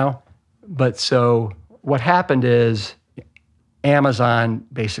right now. But so what happened is Amazon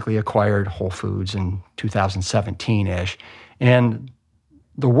basically acquired Whole Foods in 2017-ish. And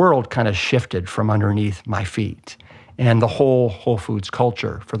the world kind of shifted from underneath my feet and the whole Whole Foods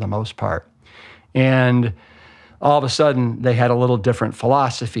culture for the most part. And all of a sudden, they had a little different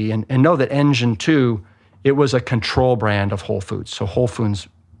philosophy. And know that Engine 2, it was a control brand of Whole Foods. So Whole Foods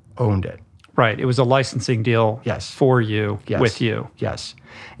owned it. Right. It was a licensing deal for you, with you. Yes.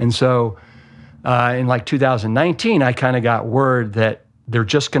 And so in like 2019, I kind of got word that they're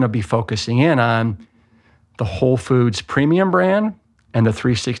just going to be focusing in on the Whole Foods premium brand and the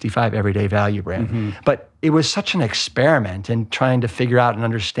 365 everyday value brand. Mm-hmm. But it was such an experiment in trying to figure out and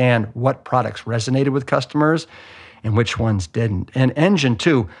understand what products resonated with customers and which ones didn't. And Engine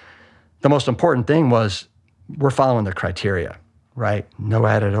 2, the most important thing was we're following the criteria, right? No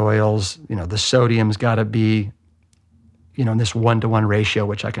added oils, the sodium's got to be, in this 1-to-1 ratio,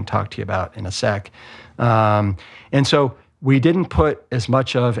 which I can talk to you about in a sec. And so we didn't put as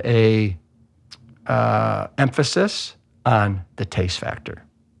much of a emphasis on the taste factor.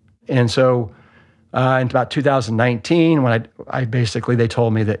 And so in about 2019, when I basically, they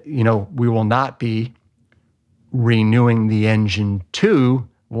told me that, we will not be renewing the Engine 2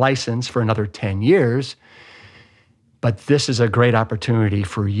 license for another 10 years, but this is a great opportunity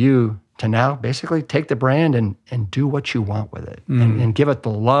for you to now basically take the brand and do what you want with it and give it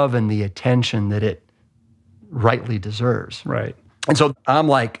the love and the attention that it rightly deserves. Right. And so I'm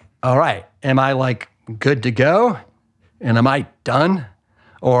like, all right, am I like good to go? And am I done?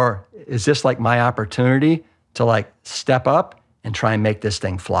 Or is this like my opportunity to like step up and try and make this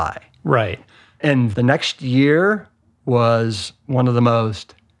thing fly? Right. And the next year was one of the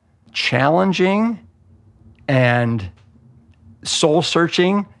most challenging and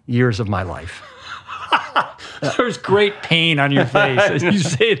soul-searching years of my life. There's great pain on your face as you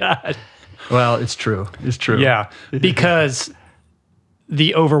say that. Well, it's true. It's true. Yeah, because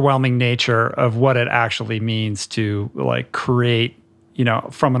the overwhelming nature of what it actually means to like create,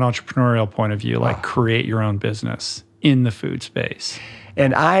 from an entrepreneurial point of view, like create your own business in the food space.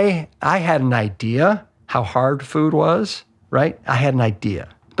 And I had an idea how hard food was, right? I had an idea.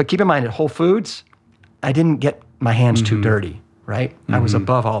 But keep in mind, at Whole Foods, I didn't get my hands too dirty, right? I was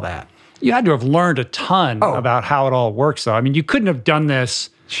above all that. You had to have learned a ton about how it all works, though. I mean, you couldn't have done this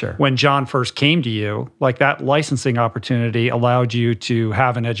when John first came to you. Like that licensing opportunity allowed you to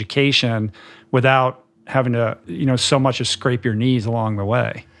have an education without having to, so much as scrape your knees along the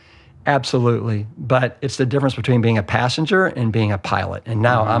way. Absolutely. But it's the difference between being a passenger and being a pilot. And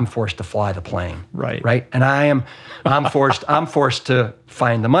now I'm forced to fly the plane. Right. Right. And I'm forced to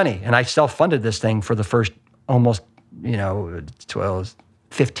find the money. And I self-funded this thing for the first almost,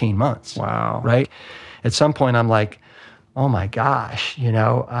 15 months. Wow. Right. At some point I'm like, oh my gosh,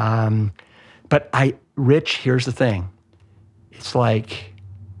 but Rich, here's the thing. It's like,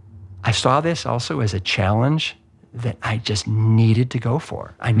 I saw this also as a challenge that I just needed to go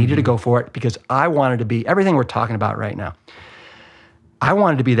for. I needed to go for it because I wanted to be, everything we're talking about right now, I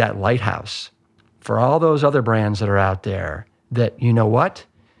wanted to be that lighthouse for all those other brands that are out there that, you know what?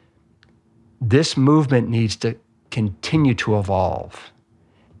 this movement needs to continue to evolve.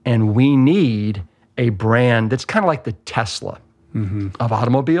 And we need a brand that's kind of like the Tesla of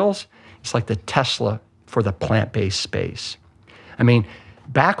automobiles. It's like the Tesla for the plant-based space. I mean,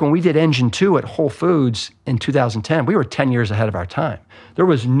 back when we did Engine 2 at Whole Foods in 2010, we were 10 years ahead of our time. There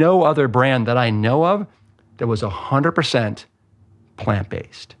was no other brand that I know of that was 100%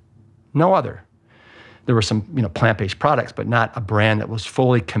 plant-based. No other. There were some, plant-based products, but not a brand that was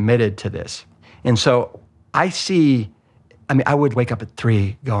fully committed to this. And so I would wake up at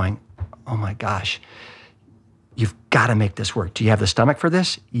 3 going, oh my gosh, you've got to make this work. Do you have the stomach for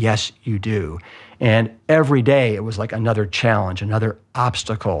this? Yes, you do. And every day it was like another challenge, another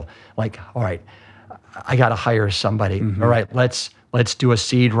obstacle. Like, all right, I got to hire somebody. All right, let's do a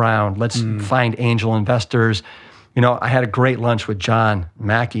seed round. Let's find angel investors. I had a great lunch with John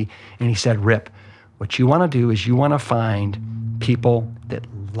Mackey, and he said, Rip, what you want to do is you want to find people that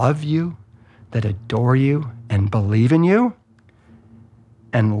love you, that adore you, and believe in you,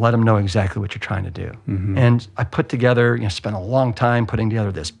 and let them know exactly what you're trying to do. And I put together, spent a long time putting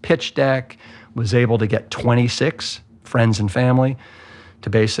together this pitch deck, was able to get 26 friends and family to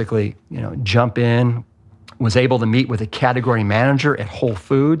basically, jump in, was able to meet with a category manager at Whole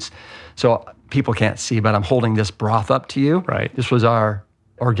Foods. So people can't see, but I'm holding this broth up to you. Right. This was our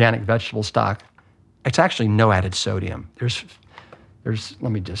organic vegetable stock. It's actually no added sodium. There's,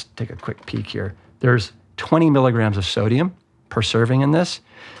 let me just take a quick peek here. There's 20 milligrams of sodium per serving in this.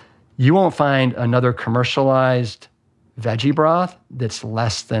 You won't find another commercialized veggie broth that's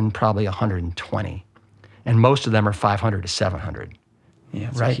less than probably 120. And most of them are 500 to 700. Yeah,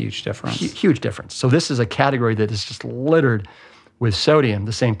 it's right? a huge difference. Huge difference. So this is a category that is just littered with sodium.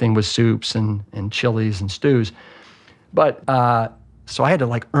 The same thing with soups and chilies and stews. But so I had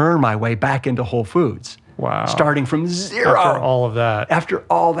to earn my way back into Whole Foods. Wow. Starting from zero. After all of that. After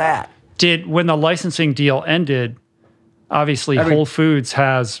all that. When the licensing deal ended, obviously Whole Foods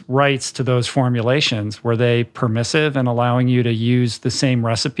has rights to those formulations. Were they permissive in allowing you to use the same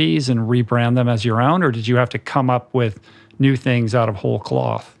recipes and rebrand them as your own, or did you have to come up with new things out of whole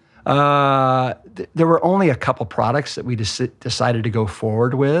cloth? There were only a couple products that we decided to go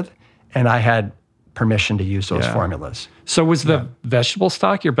forward with, and I had permission to use those formulas. So was the vegetable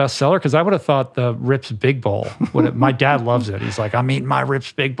stock your best seller? Because I would have thought the Rips Big Bowl. My dad loves it. He's like, I'm eating my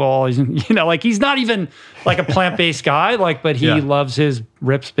Rips Big Bowl. He's, he's not even like a plant-based guy, but he loves his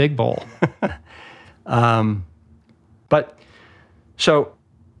Rips Big Bowl. But so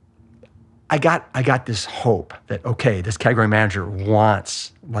I got this hope that, okay, this category manager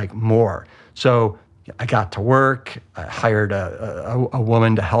wants more. So I got to work. I hired a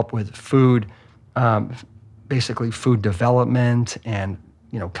woman to help with food, basically food development, and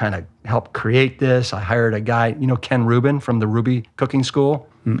kind of help create this. I hired a guy, Ken Rubin from the Ruby Cooking School.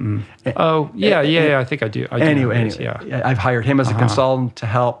 Oh yeah, I think I do. Anyway, I've hired him as a consultant to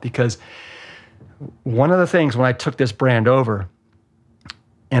help, because one of the things when I took this brand over,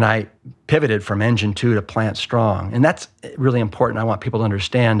 and I pivoted from Engine 2 to Plant Strong, and that's really important. I want people to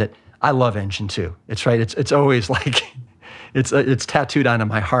understand that I love Engine 2. It's right. It's always it's tattooed onto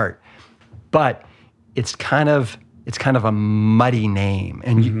my heart, but it's kind of a muddy name,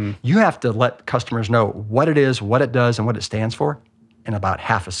 and you have to let customers know what it is, what it does, and what it stands for in about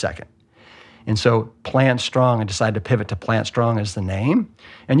half a second. And so Plant Strong, I decided to pivot to Plant Strong as the name,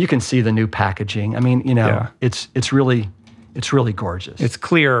 and you can see the new packaging. I mean, it's really gorgeous. It's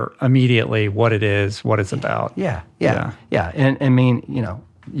clear immediately what it is, what it's about. Yeah. And I mean,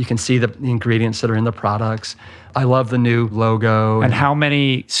 you can see the ingredients that are in the products. I love the new logo. And how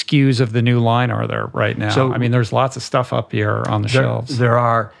many SKUs of the new line are there right now? So, I mean, there's lots of stuff up here on the shelves. There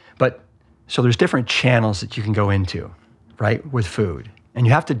are, so there's different channels that you can go into, right, with food. And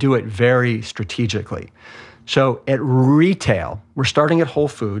you have to do it very strategically. So at retail, we're starting at Whole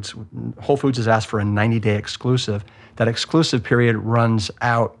Foods. Whole Foods has asked for a 90-day exclusive. That exclusive period runs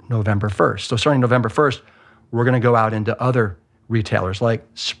out November 1st. So starting November 1st, we're going to go out into other retailers like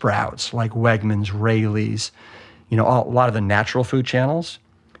Sprouts, like Wegmans, Rayleigh's, a lot of the natural food channels.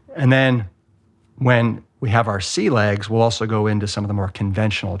 And then when we have our sea legs, we'll also go into some of the more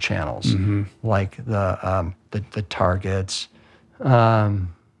conventional channels, like the Targets.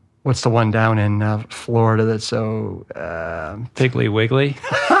 What's the one down in Florida that's so... Piggly Wiggly?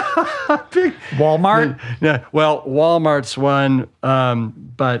 Walmart? Yeah, well, Walmart's one,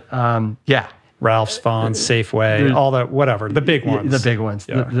 but yeah. Ralph's, Vons, Safeway, all the whatever, the big ones. The big ones,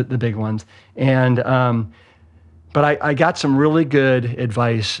 the big ones. And, but I got some really good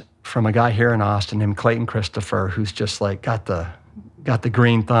advice from a guy here in Austin named Clayton Christopher, who's just got the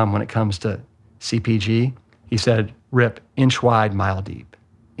green thumb when it comes to CPG. He said, Rip, inch wide, mile deep.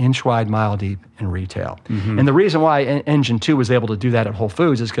 inch wide, mile deep in retail. And the reason why Engine 2 was able to do that at Whole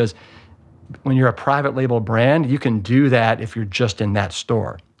Foods is because when you're a private label brand, you can do that if you're just in that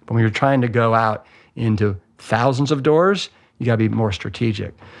store. But when you're trying to go out into thousands of doors, you got to be more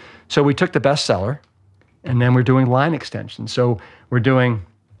strategic. So we took the bestseller, and then we're doing line extensions. So we're doing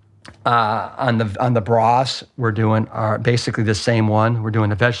on the broths, we're doing basically the same one. We're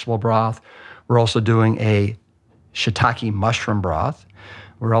doing a vegetable broth. We're also doing a shiitake mushroom broth.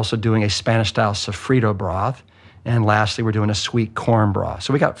 We're also doing a Spanish-style sofrito broth. And lastly, we're doing a sweet corn broth.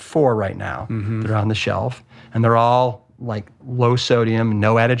 So we got 4 right now that are on the shelf. And they're all like low sodium,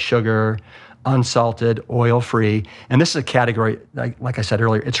 no added sugar, unsalted, oil-free. And this is a category, like I said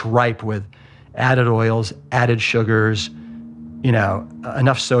earlier, it's ripe with added oils, added sugars,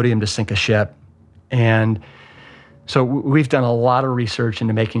 enough sodium to sink a ship. And so we've done a lot of research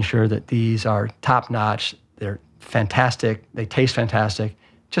into making sure that these are top-notch, they're fantastic, they taste fantastic,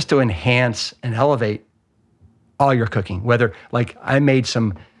 just to enhance and elevate all your cooking. Whether, like I made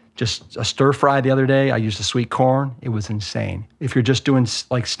just a stir fry the other day, I used the sweet corn, it was insane. If you're just doing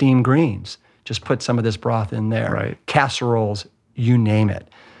like steamed greens, just put some of this broth in there. Right. Casseroles, you name it.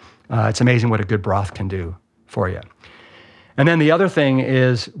 It's amazing what a good broth can do for you. And then the other thing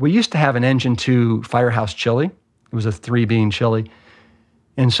is, we used to have an Engine 2 Firehouse chili. It was a 3-bean chili.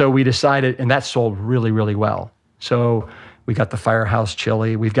 And so we decided, and that sold really, really well. So we got the Firehouse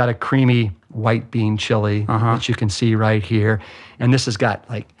chili. We've got a creamy white bean chili that you can see right here. And this has got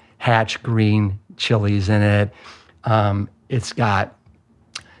like Hatch green chilies in it. It's got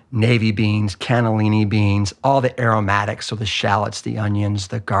navy beans, cannellini beans, all the aromatics, so the shallots, the onions,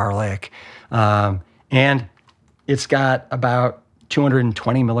 the garlic. And it's got about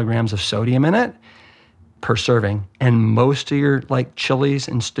 220 milligrams of sodium in it per serving. And most of your like chilies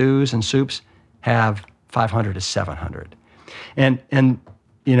and stews and soups have 500 to 700. And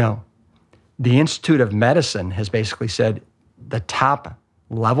the Institute of Medicine has basically said the top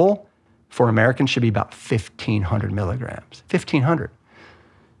level for Americans should be about 1,500 milligrams. 1,500.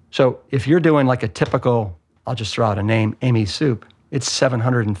 So if you're doing like a typical, I'll just throw out a name, Amy soup, it's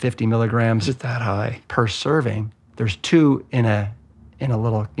 750 milligrams. Is it that high? Per serving. There's 2 in a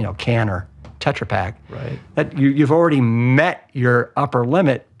little can or Tetra Pak. Right. That you've already met your upper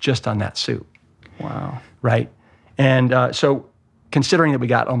limit just on that soup. Wow. Right. And so considering that we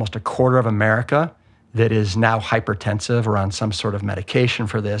got almost a quarter of America that is now hypertensive or on some sort of medication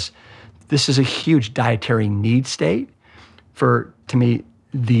for this is a huge dietary need state for, to me,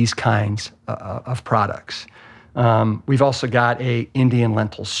 these kinds of products. We've also got a Indian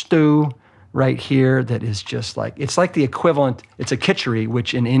lentil stew right here that is just like, it's like the equivalent, it's a khichdi,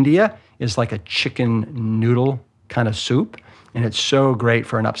 which in India is like a chicken noodle kind of soup. And it's so great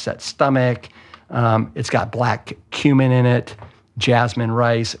for an upset stomach. It's got black cumin in it, jasmine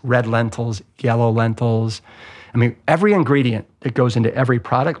rice, red lentils, yellow lentils. I mean, every ingredient that goes into every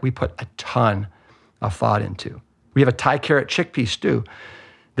product, we put a ton of thought into. We have a Thai carrot chickpea stew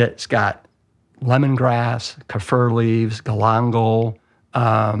that's got lemongrass, kaffir leaves, galangal,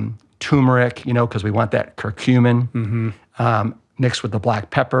 turmeric, because we want that curcumin, mixed with the black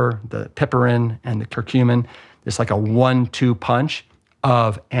pepper, the piperin, and the curcumin. It's like a 1-2 punch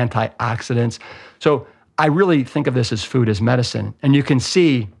of antioxidants. So I really think of this as food as medicine. And you can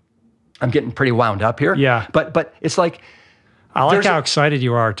see I'm getting pretty wound up here. Yeah. But it's like... I like how excited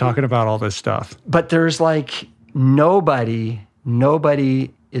you are talking about all this stuff. But there's like nobody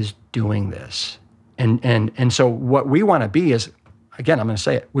is doing this. And so what we want to be is, again, I'm going to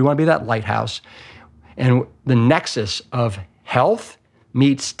say it, we want to be that lighthouse. And the nexus of health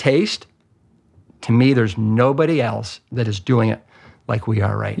meets taste, to me, there's nobody else that is doing it like we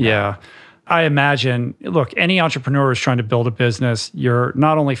are right now. Yeah. I imagine, look, any entrepreneur is trying to build a business. You're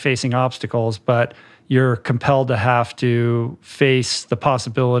not only facing obstacles, but you're compelled to have to face the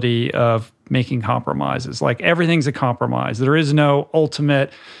possibility of making compromises. Like everything's a compromise. There is no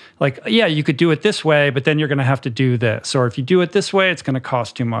ultimate, like, yeah, you could do it this way, but then you're going to have to do this. Or if you do it this way, it's going to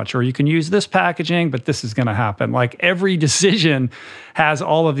cost too much. Or you can use this packaging, but this is going to happen. Like every decision has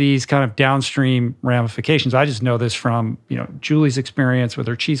all of these kind of downstream ramifications. I just know this from, Julie's experience with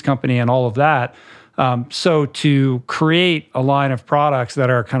her cheese company and all of that. So to create a line of products that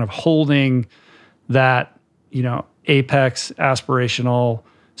are kind of holding that, apex aspirational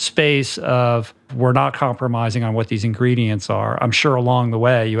space of we're not compromising on what these ingredients are. I'm sure along the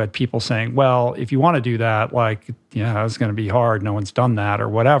way you had people saying, well, if you want to do that, it's going to be hard. No one's done that or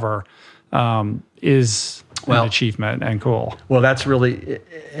whatever, is an achievement and cool. Well, that's really,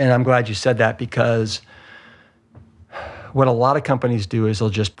 and I'm glad you said that, because what a lot of companies do is they'll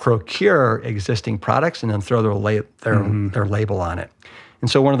just procure existing products and then throw their label on it. And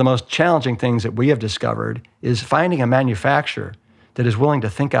so one of the most challenging things that we have discovered is finding a manufacturer that is willing to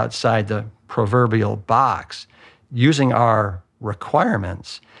think outside the proverbial box using our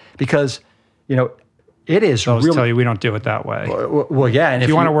requirements, because, it is I'll really... tell you, we don't do it that way. Well, yeah. And if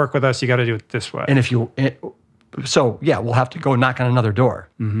you want to work with us, you got to do it this way. And we'll have to go knock on another door.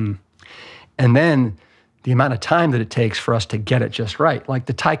 Mm-hmm. And then the amount of time that it takes for us to get it just right, like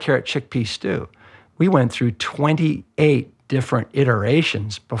the Thai carrot chickpea stew, we went through 28 different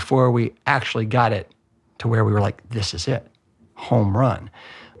iterations before we actually got it to where we were like, this is it, home run.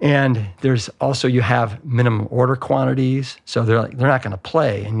 And there's also, you have minimum order quantities, so they're not going to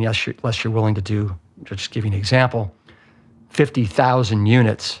play unless you're willing to do, just give you an example, 50,000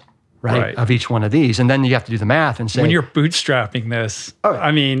 units, right, of each one of these. And then you have to do the math and say... When you're bootstrapping this,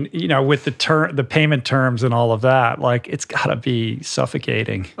 I mean, with the payment terms and all of that, like, it's got to be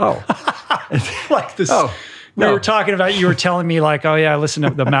suffocating. Oh. Like this... Oh. We were talking about, you were telling me like, oh yeah, I listened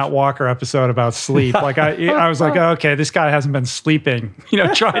to the Matt Walker episode about sleep. Like I was like, oh, okay, this guy hasn't been sleeping,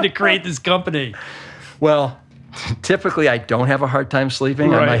 trying to create this company. Well, typically I don't have a hard time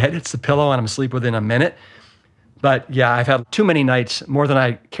sleeping. Right. My head hits the pillow and I'm asleep within a minute. But yeah, I've had too many nights, more than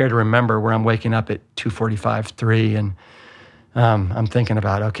I care to remember, where I'm waking up at 2:45, 3, and I'm thinking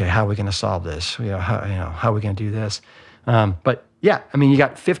about, okay, how are we going to solve this? How are we going to do this? But yeah, I mean, you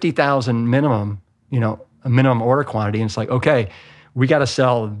got 50,000 minimum, a minimum order quantity, and it's like, okay, we got to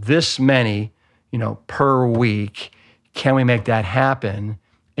sell this many, per week. Can we make that happen?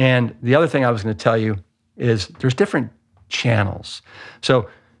 And the other thing I was going to tell you is there's different channels. So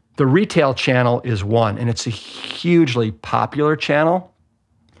the retail channel is one, and it's a hugely popular channel,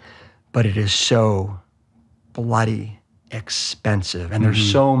 but it is so bloody expensive, and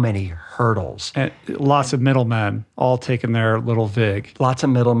there's so many hurdles. And lots of middlemen all taking their little vig. Lots of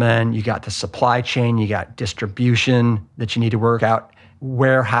middlemen. You got the supply chain, you got distribution that you need to work out,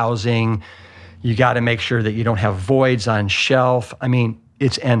 warehousing. You got to make sure that you don't have voids on shelf. I mean,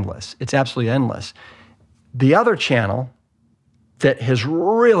 it's endless. It's absolutely endless. The other channel that has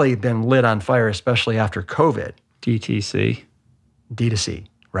really been lit on fire, especially after COVID. D2C,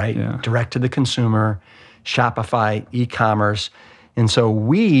 right? Yeah. Direct to the consumer, Shopify, e-commerce. And so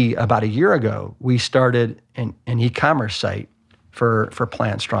we, about a year ago, we started an e-commerce site for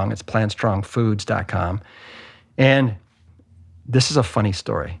Plant Strong. It's plantstrongfoods.com. And this is a funny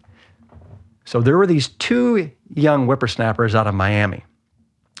story. So there were these two young whippersnappers out of Miami.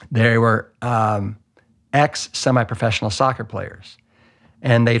 They were ex-semi-professional soccer players.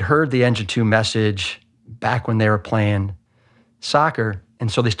 And they'd heard the Engine 2 message back when they were playing soccer.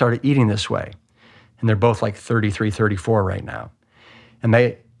 And so they started eating this way. And they're both like 33, 34 right now. And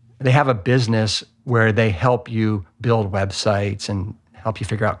they have a business where they help you build websites and help you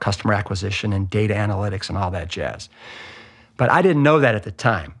figure out customer acquisition and data analytics and all that jazz. But I didn't know that at the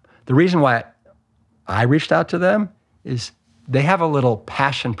time. The reason why I reached out to them is they have a little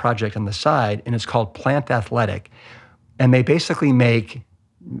passion project on the side, and it's called Plant Athletic. And they basically make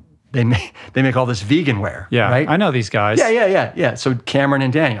all this vegan wear. Yeah, right? I know these guys. Yeah. So Cameron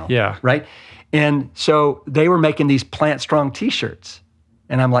and Daniel. Yeah. Right? And so they were making these Plant Strong t-shirts.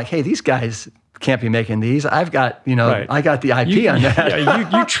 And I'm like, hey, these guys can't be making these. I've got, I got the IP on that. Yeah,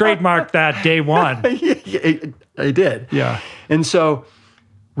 you trademarked that day one. I did. Yeah. And so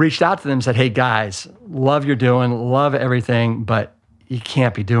reached out to them and said, hey guys, love you're doing, love everything, but you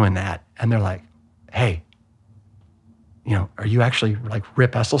can't be doing that. And they're like, hey, are you actually like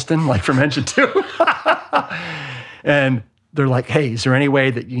Rip Esselstyn, like from Engine 2? And they're like, hey, is there any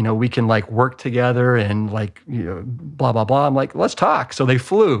way that, we can like work together and like, blah, blah, blah. I'm like, let's talk. So they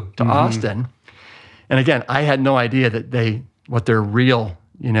flew to Austin. And again, I had no idea that what their real,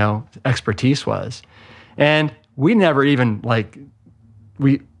 expertise was. And we never even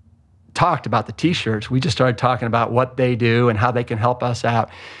we talked about the t-shirts. We just started talking about what they do and how they can help us out.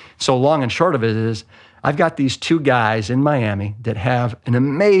 So long and short of it is, I've got these two guys in Miami that have an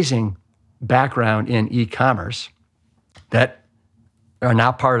amazing background in e-commerce that are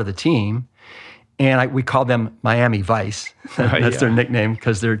now part of the team. And we call them Miami Vice. That's their nickname,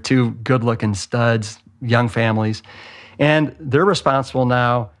 because they're two good-looking studs, young families. And they're responsible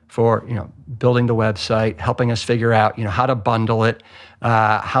now for, building the website, helping us figure out, how to bundle it,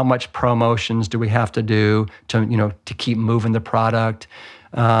 how much promotions do we have to do to keep moving the product.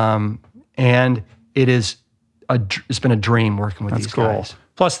 And it's been a dream working with these guys.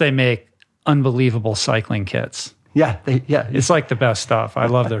 Plus they make unbelievable cycling kits. Yeah, it's like the best stuff. I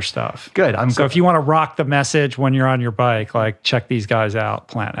love their stuff. Good. So if you want to rock the message when you're on your bike, check these guys out,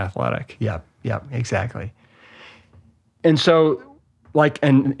 Plant Athletic. Yeah, exactly. And so,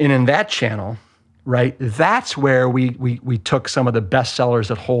 and in that channel, right? That's where we took some of the best sellers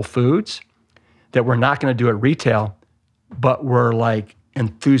at Whole Foods that we're not going to do at retail, but we're like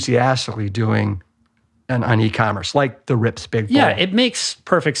enthusiastically doing on e-commerce, like the Rips Big Bowl. Yeah, it makes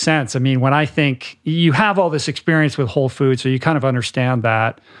perfect sense. I mean, when I think you have all this experience with Whole Foods, so you kind of understand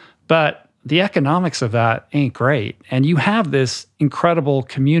that, but the economics of that ain't great. And you have this incredible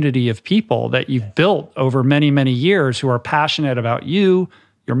community of people that you've built over many, many years who are passionate about you,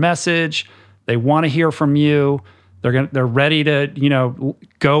 your message. They want to hear from you. They're ready to,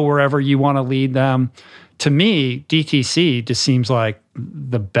 go wherever you want to lead them. To me, DTC just seems like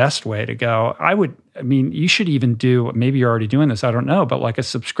the best way to go. You should even do, maybe you're already doing this, I don't know, but like a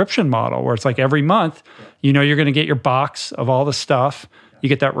subscription model where it's like every month, you're going to get your box of all the stuff. You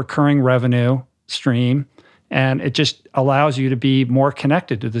get that recurring revenue stream, and it just allows you to be more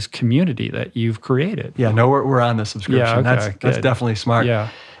connected to this community that you've created. Yeah, no, we're on the subscription. Yeah, okay, that's definitely smart. Yeah.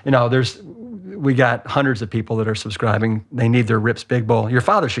 We got hundreds of people that are subscribing. They need their Rips Big Bowl. Your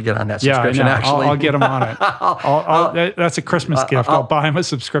father should get on that subscription, yeah, actually. I'll get him on it. That's a Christmas gift. I'll buy him a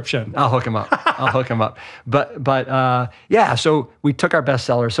subscription. I'll hook him up. But so we took our best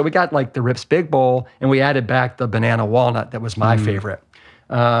sellers. So we got like the Rips Big Bowl, and we added back the banana walnut. That was my favorite.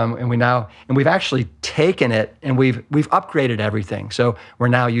 And we've actually taken it and we've upgraded everything. So we're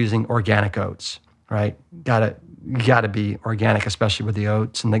now using organic oats, right? You gotta be organic, especially with the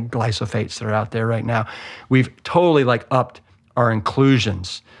oats and the glyphosates that are out there right now. We've totally upped our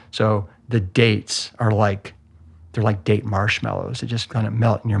inclusions. So the dates are they're like date marshmallows. They just kind of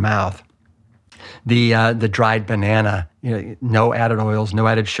melt in your mouth. The dried banana, no added oils, no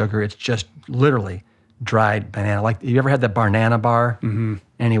added sugar. It's just literally dried banana. Like, you ever had the banana bar? Mm-hmm.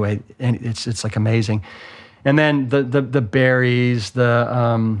 Anyway, and it's like amazing. And then the berries,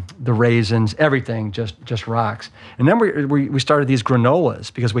 the raisins, everything just rocks. And then we started these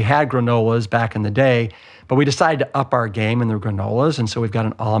granolas because we had granolas back in the day, but we decided to up our game in the granolas. And so we've got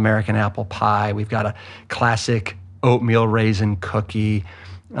an all-American apple pie. We've got a classic oatmeal raisin cookie.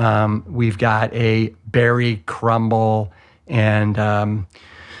 We've got a berry crumble, and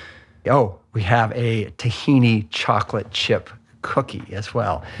we have a tahini chocolate chip cookie as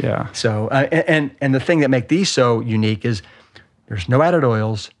well. Yeah. So, and the thing that make these so unique is there's no added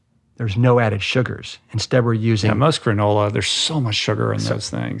oils, there's no added sugars. Instead, we're using most granola. There's so much sugar in those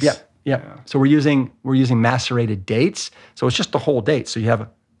things. Yeah. So we're using macerated dates. So it's just the whole date. So you have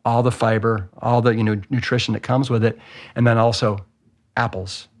all the fiber, all the nutrition that comes with it, and then also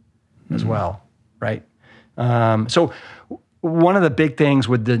apples as well, right? So one of the big things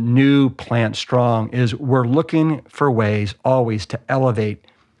with the new Plant Strong is we're looking for ways always to elevate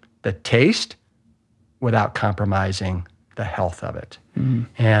the taste without compromising the health of it. Mm-hmm.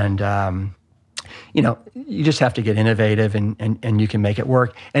 And, you just have to get innovative and you can make it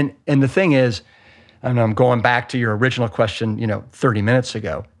work. And the thing is, and I'm going back to your original question, 30 minutes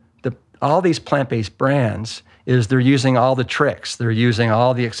ago, all these plant-based brands is they're using all the tricks. They're using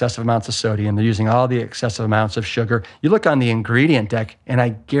all the excessive amounts of sodium. They're using all the excessive amounts of sugar. You look on the ingredient deck, and I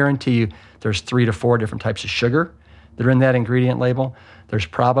guarantee you there's 3 to 4 different types of sugar that are in that ingredient label. There's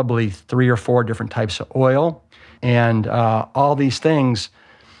probably 3 or 4 different types of oil. And all these things,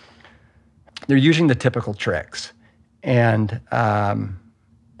 they're using the typical tricks and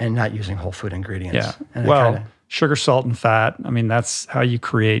not using whole food ingredients. Yeah. And sugar, salt, and fat, that's how you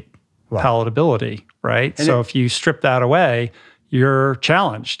create palatability, right? And so if you strip that away, you're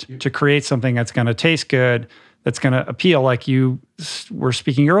challenged to create something that's going to taste good, that's going to appeal, like you were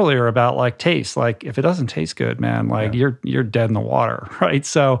speaking earlier about, like taste. Like, if it doesn't taste good, man, you're dead in the water, right?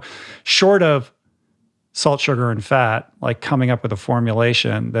 So short of salt, sugar, and fat, like coming up with a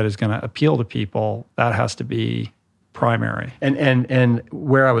formulation that is going to appeal to people, that has to be primary. And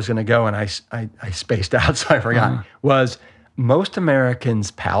where I was going to go, and I spaced out, so I forgot, was most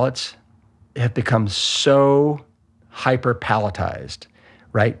Americans' palates have become so hyper-palatized,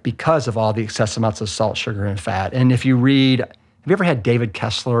 right? Because of all the excessive amounts of salt, sugar, and fat. And if you read, have you ever had David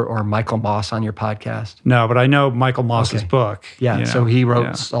Kessler or Michael Moss on your podcast? No, but I know Michael Moss's book. Yeah, so he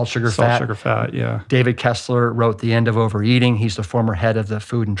wrote Salt, Sugar, Fat. Salt, Sugar, Fat, yeah. David Kessler wrote The End of Overeating. He's the former head of the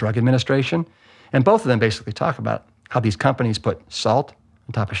Food and Drug Administration. And both of them basically talk about how these companies put salt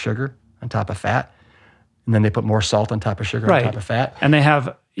on top of sugar, on top of fat, and then they put more salt on top of sugar, on top of fat. And they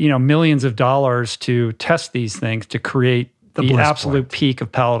have millions of dollars to test these things to create the absolute peak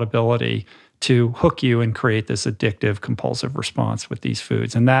of palatability to hook you and create this addictive, compulsive response with these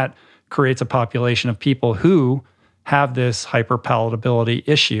foods. And that creates a population of people who have this hyperpalatability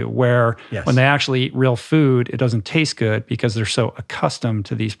issue where when they actually eat real food, it doesn't taste good because they're so accustomed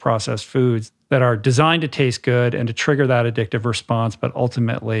to these processed foods that are designed to taste good and to trigger that addictive response, but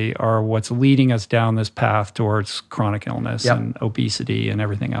ultimately are what's leading us down this path towards chronic illness and obesity and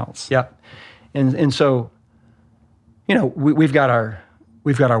everything else. Yep. And so, you know, we've got our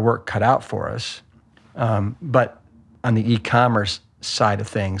work cut out for us. But on the e-commerce side of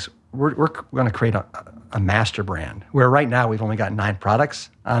things, we're going to create a master brand where right now we've only got 9 products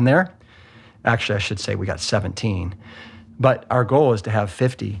on there. Actually, I should say we got 17. But our goal is to have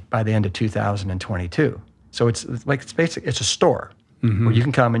 50 by the end of 2022. So it's a store where you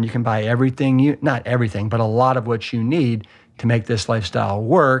can come and you can buy everything not everything, but a lot of what you need to make this lifestyle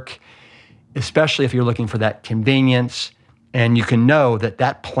work, especially if you're looking for that convenience. And you can know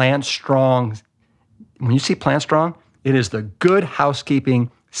that Plant Strong, when you see Plant Strong, it is the good housekeeping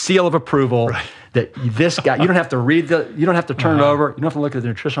seal of approval that this guy, you don't have to you don't have to turn it over, you don't have to look at the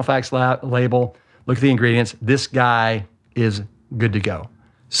nutritional facts label, look at the ingredients. This guy is good to go.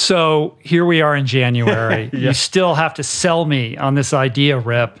 So here we are in January. You still have to sell me on this idea,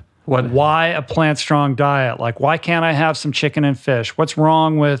 Rip. Why a Plant Strong diet? Like, why can't I have some chicken and fish? What's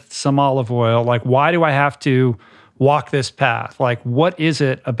wrong with some olive oil? Like, why do I have to walk this path? Like, what is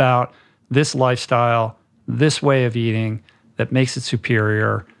it about this lifestyle, this way of eating that makes it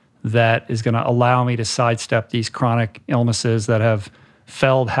superior, that is going to allow me to sidestep these chronic illnesses that have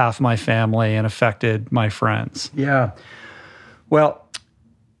felled half my family and affected my friends? Yeah. Well,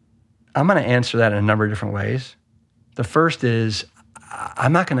 I'm going to answer that in a number of different ways. The first is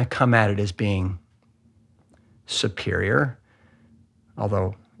I'm not going to come at it as being superior,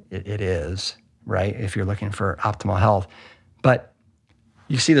 although it is, right, if you're looking for optimal health. But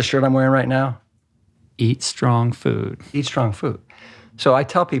you see the shirt I'm wearing right now? Eat strong food. Eat strong food. So I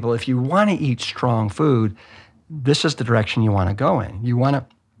tell people, if you want to eat strong food, this is the direction you want to go in. You want to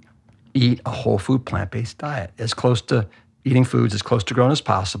eat a whole food plant-based diet, as close to eating foods as close to grown as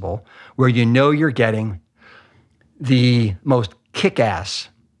possible, where you know you're getting the most kick-ass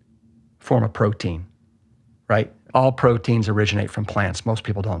form of protein, right? All proteins originate from plants. Most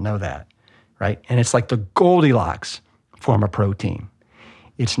people don't know that, right? And it's like the Goldilocks form of protein.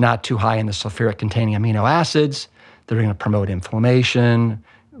 It's not too high in the sulfuric-containing amino acids that are going to promote inflammation,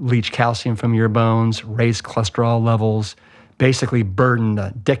 leach calcium from your bones, raise cholesterol levels, basically burden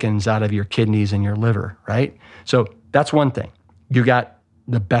the dickens out of your kidneys and your liver, right? So that's one thing. You got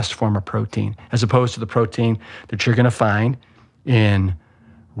the best form of protein, as opposed to the protein that you're going to find in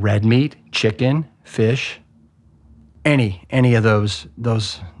red meat, chicken, fish, any of those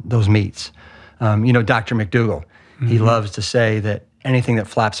meats. You know, Dr. McDougall, he loves to say that anything that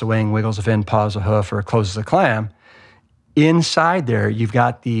flaps a wing, wiggles a fin, paws a hoof, or closes a clam, inside there you've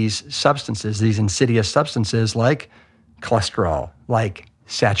got these substances, these insidious substances like cholesterol, like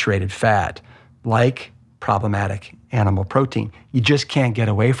saturated fat, like problematic animal protein. You just can't get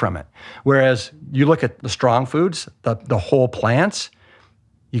away from it. Whereas you look at the strong foods, the whole plants,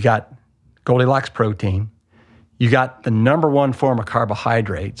 you got Goldilocks protein, you got the number one form of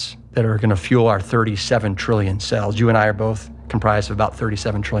carbohydrates that are going to fuel our 37 trillion cells. You and I are both comprised of about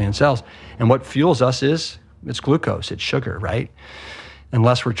 37 trillion cells. And what fuels us it's glucose, it's sugar, right?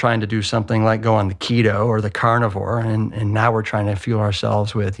 Unless we're trying to do something like go on the keto or the carnivore, and now we're trying to fuel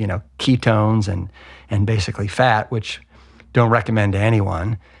ourselves with, you know, ketones and basically fat, which don't recommend to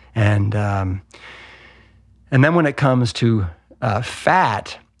anyone. And then when it comes to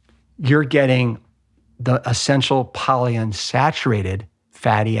fat, you're getting the essential polyunsaturated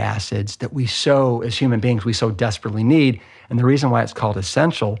fatty acids that as human beings, we so desperately need. And the reason why it's called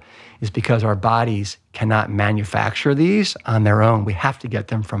essential is because our bodies cannot manufacture these on their own. We have to get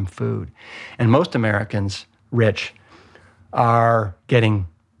them from food. And most Americans, Rich, are getting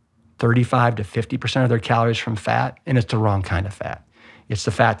 35 to 50% of their calories from fat, and it's the wrong kind of fat. It's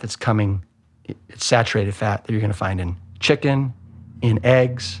the fat it's saturated fat that you're going to find in chicken, in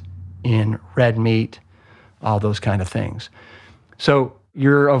eggs, in red meat, all those kind of things. So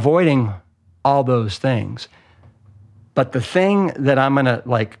you're avoiding all those things. But the thing that I'm going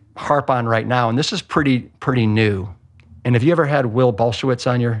to harp on right now, and this is pretty new. And have you ever had Will Bulsiewicz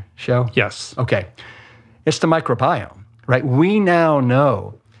on your show? Yes. Okay. It's the microbiome, right? We now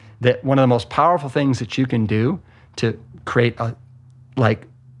know that one of the most powerful things that you can do to create a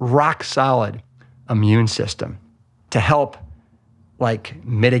rock solid immune system to help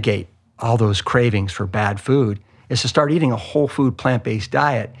mitigate all those cravings for bad food is to start eating a whole food plant-based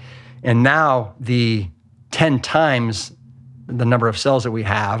diet. And now the 10 times the number of cells that we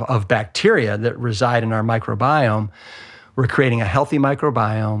have of bacteria that reside in our microbiome, we're creating a healthy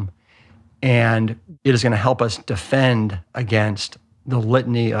microbiome, and it is going to help us defend against the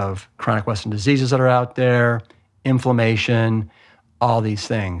litany of chronic Western diseases that are out there, inflammation, all these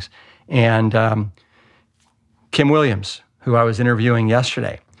things. And Kim Williams, who I was interviewing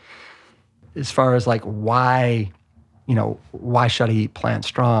yesterday, as far as like why should I eat plant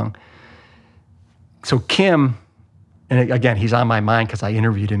strong? So Kim, and again, he's on my mind because I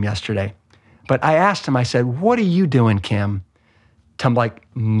interviewed him yesterday, but I asked him, I said, what are you doing, Kim, to like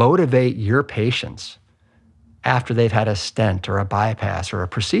motivate your patients after they've had a stent or a bypass or a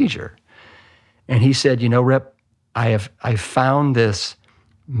procedure? And he said, Rip, I found this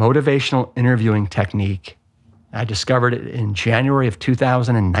motivational interviewing technique. I discovered it in January of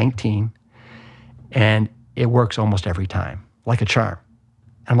 2019, and it works almost every time, like a charm.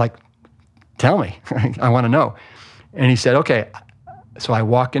 I'm like, tell me, I want to know. And he said, okay. So I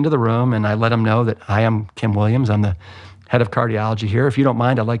walk into the room and I let him know that I am Kim Williams. I'm the head of cardiology here. If you don't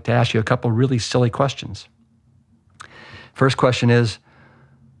mind, I'd like to ask you a couple really silly questions. First question is,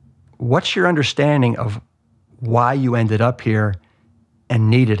 what's your understanding of why you ended up here and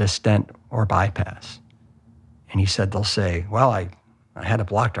needed a stent or bypass? And he said, they'll say, well, I had a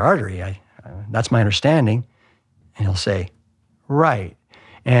blocked artery. That's my understanding. And he'll say, right.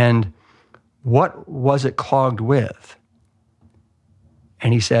 And what was it clogged with?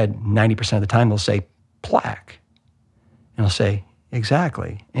 And he said, 90% of the time they'll say plaque. And he'll say,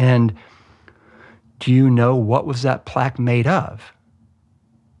 exactly. And do you know what was that plaque made of?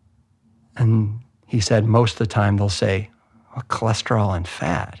 And he said, most of the time they'll say, well, cholesterol and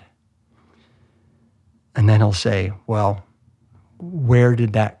fat. And then he'll say, well, where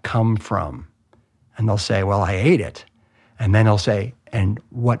did that come from? And they'll say, well, I ate it. And then he'll say, and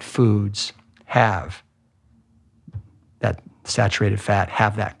what foods have that saturated fat,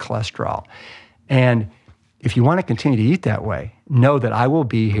 have that cholesterol? And if you want to continue to eat that way, know that I will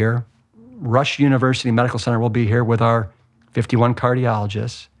be here. Rush University Medical Center will be here with our 51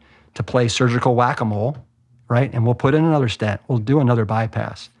 cardiologists to play surgical whack-a-mole, right? And we'll put in another stent. We'll do another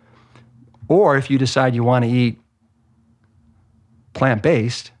bypass. Or if you decide you want to eat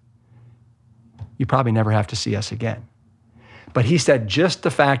plant-based, you probably never have to see us again. But he said just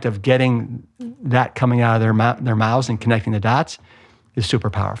the fact of getting that coming out of their mouths and connecting the dots is super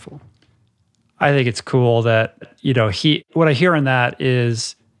powerful. I think it's cool that, what I hear in that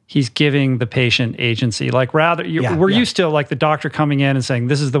is he's giving the patient agency. Like we're used to like the doctor coming in and saying,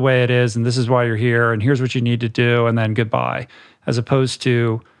 this is the way it is, and this is why you're here, and here's what you need to do, and then goodbye, as opposed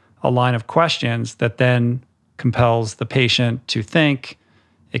to a line of questions that then compels the patient to think.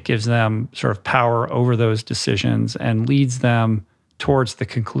 It gives them sort of power over those decisions and leads them towards the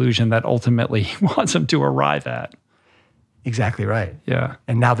conclusion that ultimately he wants them to arrive at. Exactly right. Yeah.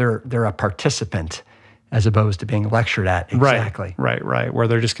 And now they're a participant as opposed to being lectured at. Exactly. Right. Where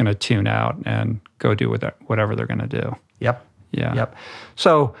they're just going to tune out and go do whatever they're going to do. Yep. Yeah. Yep.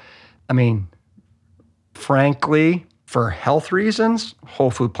 So, I mean, frankly, for health reasons,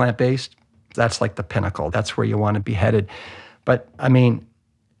 whole food, plant-based, that's like the pinnacle. That's where you want to be headed. But I mean,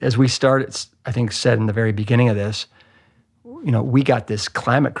 as we started, I think said in the very beginning of this, we got this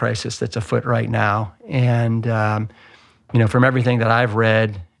climate crisis that's afoot right now. And, from everything that I've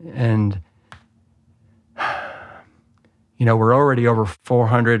read, and, we're already over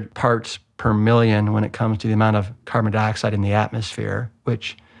 400 parts per million when it comes to the amount of carbon dioxide in the atmosphere,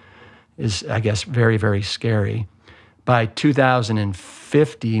 which is, I guess, very, very scary. By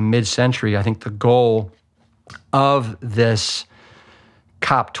 2050, mid-century, I think the goal of this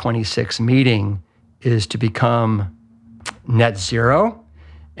COP26 meeting is to become net zero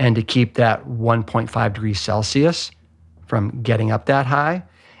and to keep that 1.5 degrees Celsius from getting up that high.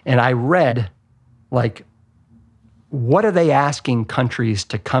 And I read, what are they asking countries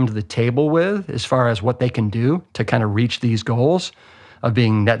to come to the table with as far as what they can do to kind of reach these goals of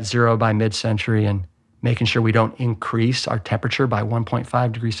being net zero by mid-century and making sure we don't increase our temperature by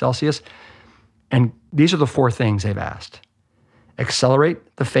 1.5 degrees Celsius? And these are the 4 things they've asked.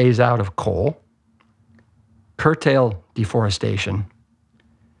 Accelerate the phase out of coal, curtail deforestation,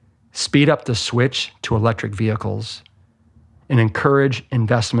 speed up the switch to electric vehicles, and encourage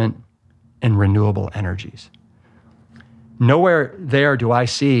investment in renewable energies. Nowhere there do I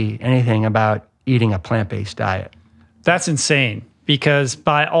see anything about eating a plant-based diet. That's insane, because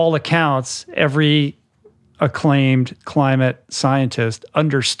by all accounts, every acclaimed climate scientist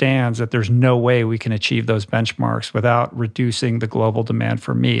understands that there's no way we can achieve those benchmarks without reducing the global demand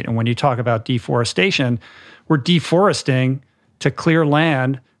for meat. And when you talk about deforestation, we're deforesting to clear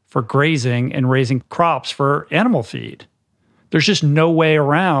land for grazing and raising crops for animal feed. There's just no way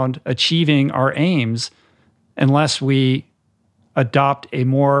around achieving our aims unless we adopt a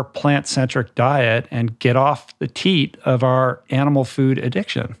more plant-centric diet and get off the teat of our animal food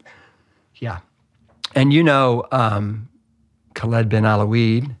addiction. Yeah. And because Khaled bin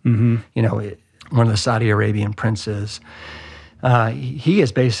Alaouid, one of the Saudi Arabian princes. He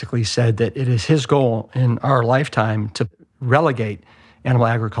has basically said that it is his goal in our lifetime to relegate animal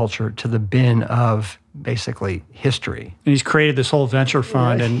agriculture to the bin of basically history. And he's created this whole venture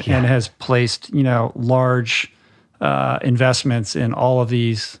fund and has placed, large investments in all of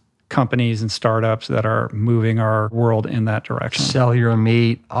these companies and startups that are moving our world in that direction. Cellular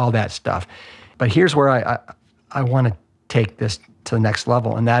meat, all that stuff. But here's where I want to take this to the next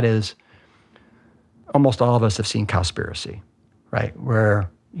level, and that is almost all of us have seen Cowspiracy, right? Where,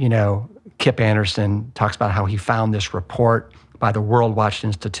 Kip Anderson talks about how he found this report by the World Watch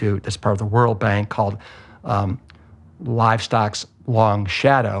Institute that's part of the World Bank called Livestock's Long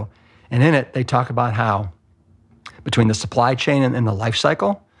Shadow. And in it, they talk about how between the supply chain and the life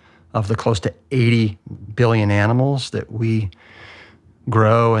cycle of the close to 80 billion animals that we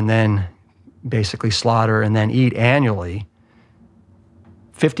grow and then basically slaughter and then eat annually,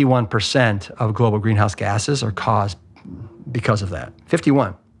 51% of global greenhouse gases are caused because of that.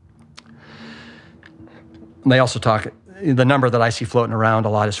 51. And they also talk, the number that I see floating around a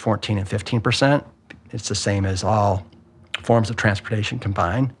lot is 14 and 15%. It's the same as all forms of transportation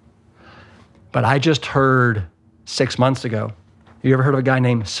combined. But I just heard 6 months ago, you ever heard of a guy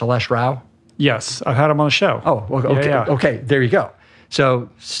named Salesh Rao? Yes, I've had him on the show. Oh, okay, okay, there you go. So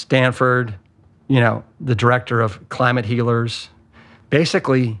Stanford, the director of Climate Healers,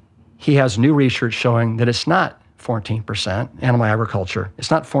 basically he has new research showing that it's not 14% animal agriculture. It's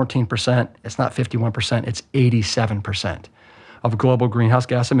not 14%, it's not 51%, it's 87% of global greenhouse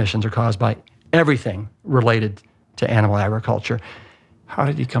gas emissions are caused by everything related to animal agriculture. How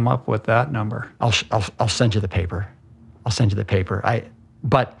did you come up with that number? I'll send you the paper. I'll send you the paper.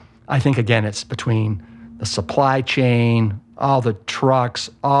 But I think, again, it's between the supply chain, all the trucks,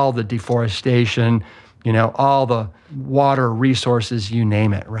 all the deforestation, all the water resources, you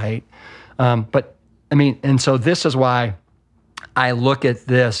name it, right? And so this is why I look at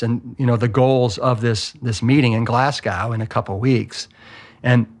this and, the goals of this meeting in Glasgow in a couple of weeks,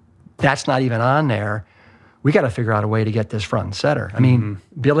 and that's not even on there. We got to figure out a way to get this front and center. I mean,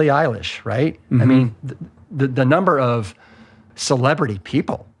 Billie Eilish, right? I mean, the number of celebrity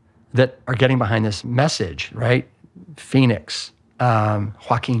people that are getting behind this message, right?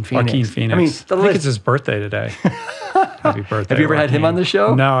 Joaquin Phoenix. I think it's his birthday today. Happy birthday. Have you ever had him on the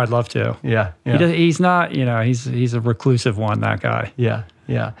show? No, I'd love to. Yeah. He's not, he's a reclusive one, that guy. Yeah.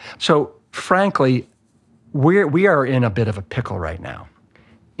 So frankly, we are in a bit of a pickle right now.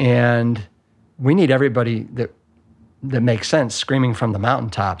 And we need everybody that makes sense screaming from the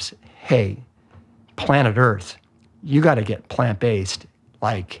mountaintops, hey, planet Earth, you got to get plant-based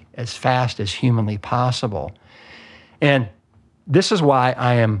like as fast as humanly possible. And this is why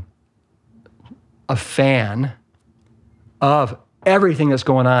I am a fan of everything that's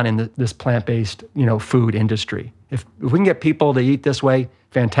going on in this plant-based, food industry. If we can get people to eat this way,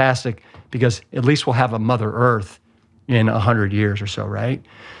 fantastic, because at least we'll have a Mother Earth in 100 years or so, right?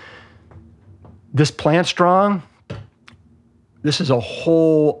 This Plant Strong, this is a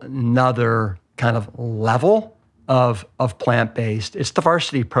whole nother kind of level of plant-based. It's the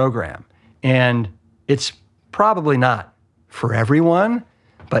varsity program, and it's probably not for everyone,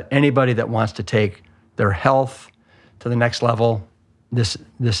 but anybody that wants to take their health to the next level, this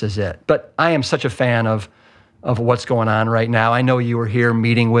is it. But I am such a fan of what's going on right now. I know you were here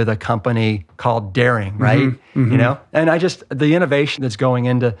meeting with a company called Daring, right? And the innovation that's going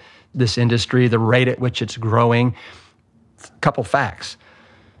into this industry, the rate at which it's growing. Couple facts.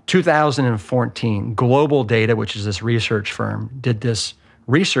 2014, Global Data, which is this research firm, did this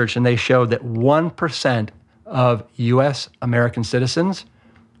research, and they showed that 1% of U.S. American citizens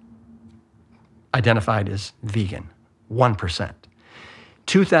identified as vegan. 1%.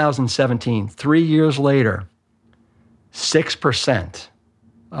 2017, 3 years later, 6%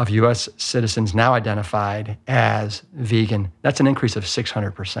 of U.S. citizens now identified as vegan. That's an increase of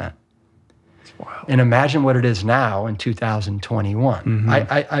 600%. Wow. And imagine what it is now in 2021.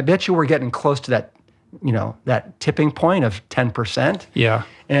 I bet you we're getting close to that, that tipping point of 10%. Yeah.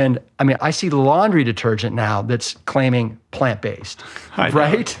 And I mean, I see laundry detergent now that's claiming plant-based,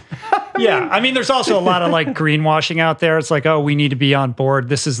 right? Yeah. I mean, there's also a lot of like greenwashing out there. It's like, oh, we need to be on board.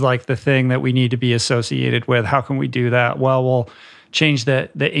 This is like the thing that we need to be associated with. How can we do that? Well, we'll change the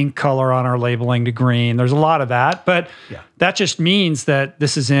ink color on our labeling to green. There's a lot of that, but that just means that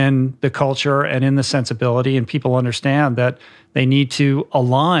this is in the culture and in the sensibility, and people understand that they need to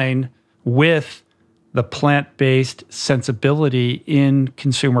align with the plant-based sensibility in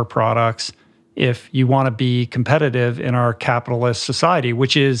consumer products if you want to be competitive in our capitalist society,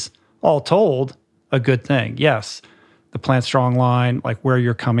 which is all told a good thing. Yes, the Plant Strong line, like where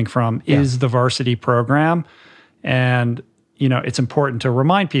you're coming from, is the varsity program. And, you know, it's important to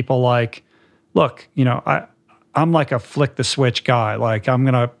remind people like, look, you know, I'm like a flick the switch guy. Like I'm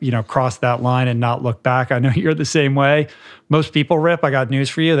going to, you know, cross that line and not look back. I know you're the same way. Most people, Rip, I got news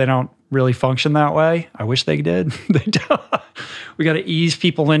for you. They don't really function that way. I wish they did. They don't. We got to ease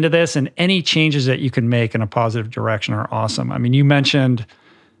people into this, and any changes that you can make in a positive direction are awesome. I mean, you mentioned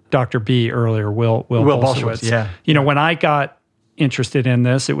Dr. B earlier, Will Bolshewitz. Yeah. You know, when I got interested in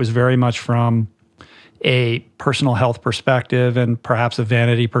this, it was very much from a personal health perspective and perhaps a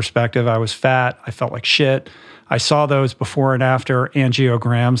vanity perspective. I was fat. I felt like shit. I saw those before and after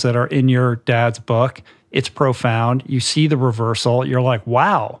angiograms that are in your dad's book. It's profound. You see the reversal. You're like,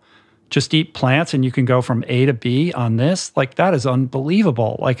 wow, just eat plants and you can go from A to B on this. Like, that is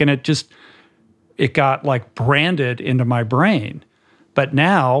unbelievable. Like, and it got like branded into my brain. But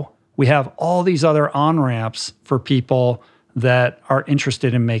now we have all these other on-ramps for people that are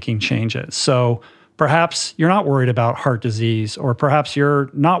interested in making changes. So perhaps you're not worried about heart disease, or perhaps you're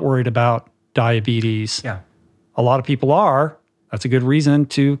not worried about diabetes. Yeah. A lot of people are. That's a good reason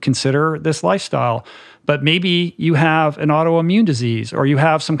to consider this lifestyle. But maybe you have an autoimmune disease, or you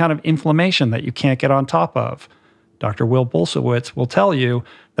have some kind of inflammation that you can't get on top of. Dr. Will Bolshewitz will tell you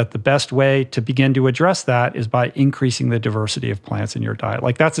that the best way to begin to address that is by increasing the diversity of plants in your diet.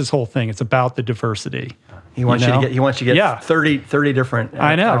 Like, that's his whole thing. It's about the diversity. He wants you to get 30 different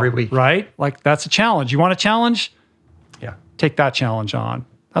I know, every week. Right? Like, that's a challenge. You want a challenge? Yeah. Take that challenge on.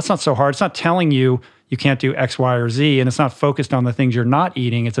 That's not so hard. It's not telling you you can't do X, Y, or Z, and it's not focused on the things you're not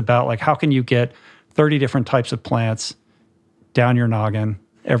eating. It's about, like, how can you get 30 different types of plants down your noggin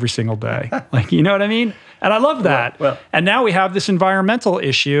every single day? Like, you know what I mean? And I love that. Well, and now we have this environmental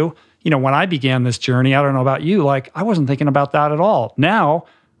issue. You know, when I began this journey, I don't know about you, like, I wasn't thinking about that at all. Now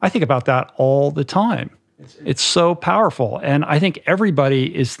I think about that all the time. It's so powerful. And I think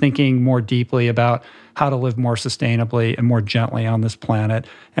everybody is thinking more deeply about how to live more sustainably and more gently on this planet.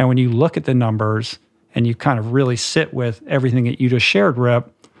 And when you look at the numbers and you kind of really sit with everything that you just shared,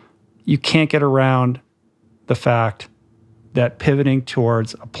 Rip, you can't get around the fact that pivoting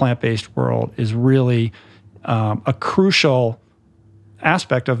towards a plant-based world is really a crucial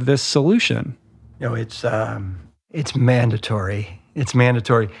aspect of this solution. You know, it's mandatory. It's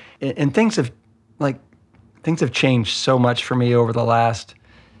mandatory. And things have changed so much for me over the last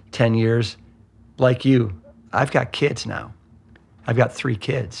 10 years. Like you, I've got kids now. I've got 3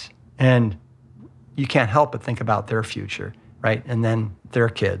 kids. And you can't help but think about their future, right? And then their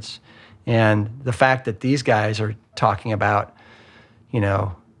kids. And the fact that these guys are talking about, you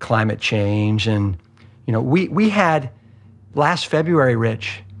know, climate change. And, you know, we had last February,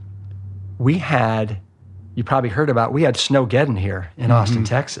 Rich, you probably heard about, we had Snowgeddon here in Austin,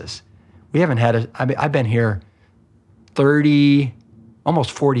 Texas. We haven't had I've been here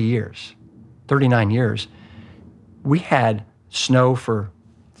almost 40 years, 39 years. We had snow for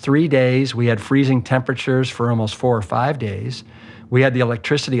 3 days. We had freezing temperatures for almost 4 or 5 days. We had the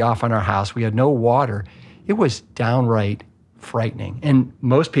electricity off on our house. We had no water. It was downright frightening. And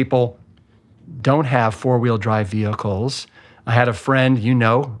most people don't have 4-wheel drive vehicles. I had a friend, you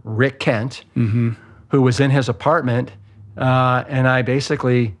know, Rick Kent, who was in his apartment, and I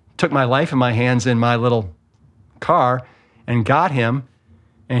basically took my life in my hands in my little car and got him,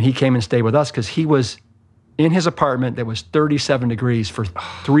 and he came and stayed with us because he was in his apartment that was 37 degrees for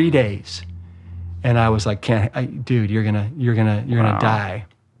 3 days. And I was like, dude, you're gonna die.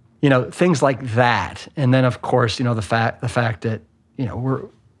 You know, things like that. And then of course, you know, the fact that, you know,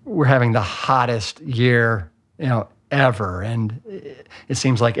 we're having the hottest year, you know, ever. And it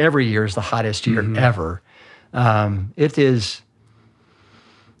seems like every year is the hottest year ever.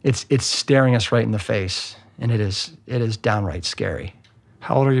 It's staring us right in the face, and it is downright scary.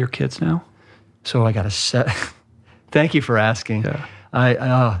 How old are your kids now? So I got a set. Thank you for asking. Yeah.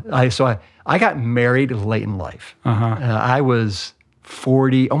 I got married late in life. I was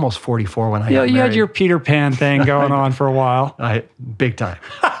 40, almost 44 when I got married. You had your Peter Pan thing going on for a while. Big time,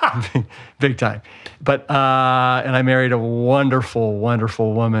 big time. But and I married a wonderful,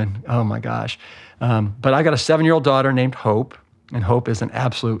 wonderful woman. Oh my gosh. But I got a 7-year-old daughter named Hope, and Hope is an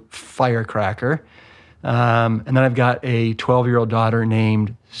absolute firecracker. And then I've got a 12-year-old daughter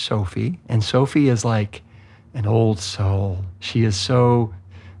named Sophie, and Sophie is like an old soul. She is so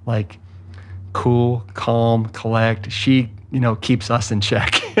like cool, calm, collect. She, you know, keeps us in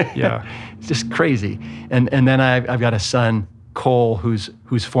check. Yeah. It's just crazy. And then I've got a son, Cole, who's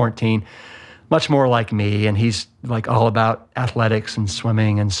 14, much more like me, and he's like all about athletics and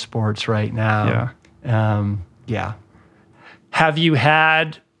swimming and sports right now. Yeah. Have you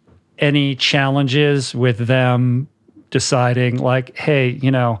had any challenges with them deciding like, hey,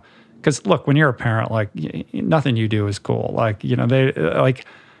 you know, because look, when you're a parent, like nothing you do is cool. Like, you know, they like,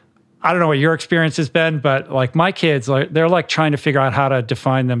 I don't know what your experience has been, but like my kids, like they're like trying to figure out how to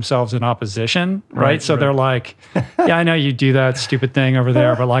define themselves in opposition, right? So they're like, yeah, I know you do that stupid thing over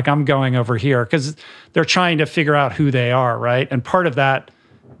there, but like I'm going over here, because they're trying to figure out who they are, right? And part of that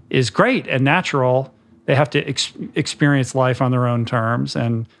is great and natural. They have to experience life on their own terms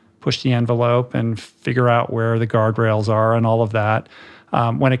and push the envelope and figure out where the guardrails are and all of that.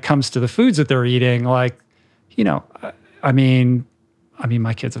 When it comes to the foods that they're eating, like, you know, I mean,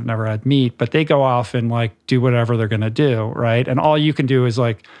 my kids have never had meat, but they go off and like do whatever they're going to do, right? And all you can do is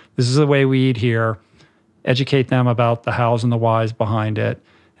like, this is the way we eat here. Educate them about the hows and the whys behind it.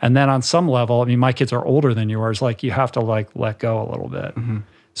 And then on some level, I mean, my kids are older than yours. Like you have to like let go a little bit. Mm-hmm.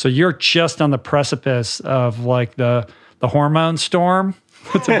 So you're just on the precipice of like the hormone storm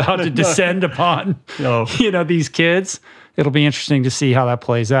that's about to descend upon, you know, these kids. It'll be interesting to see how that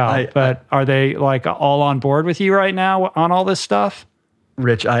plays out. But are they like all on board with you right now on all this stuff?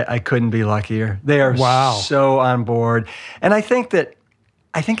 Rich, I couldn't be luckier. They are so on board. And I think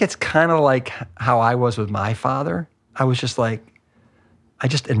it's kind of like how I was with my father. I was just like, I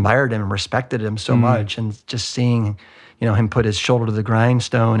just admired him and respected him so much. And just seeing, you know, him put his shoulder to the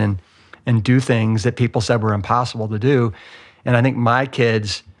grindstone and do things that people said were impossible to do. And I think my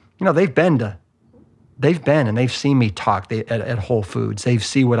kids, you know, they've been and they've seen me talk at Whole Foods. They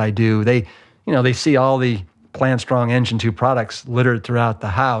see what I do. They, you know, they see all the Plant Strong Engine 2 products littered throughout the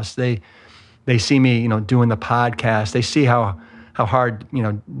house. They see me, you know, doing the podcast. They see how hard, you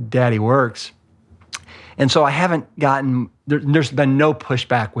know, Daddy works. And so I haven't gotten, there's been no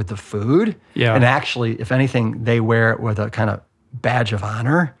pushback with the food. Yeah. And actually, if anything, they wear it with a kind of badge of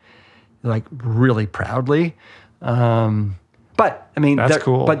honor, like really proudly. But I mean, that's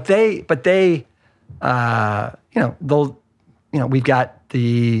cool. But they, you know, they'll, you know, we've got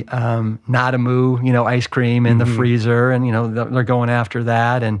the Nadamu, you know, ice cream in the freezer, and you know they're going after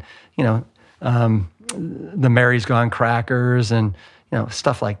that, and you know, the Mary's Gone crackers, and you know,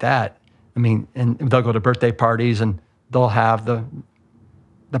 stuff like that. I mean, and they'll go to birthday parties, and they'll have the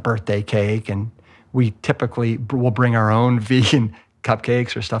birthday cake, and we typically will bring our own vegan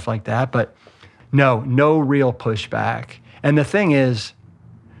cupcakes or stuff like that. But no real pushback. And the thing is,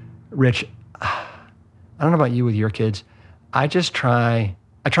 Rich, I don't know about you with your kids. I try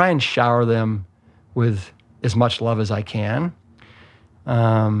and shower them with as much love as I can.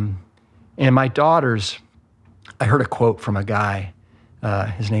 And my daughters, I heard a quote from a guy,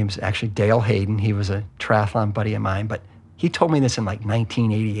 his name's actually Dale Hayden. He was a triathlon buddy of mine, but he told me this in like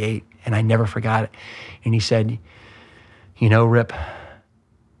 1988, and I never forgot it. And he said, you know, Rip,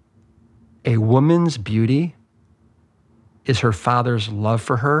 a woman's beauty is her father's love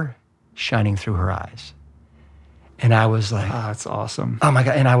for her shining through her eyes. And I was like, oh, that's awesome. Oh my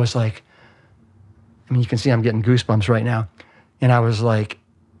God. And I was like, I mean, you can see I'm getting goosebumps right now. And I was like,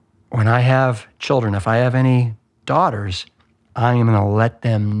 when I have children, if I have any daughters, I am going to let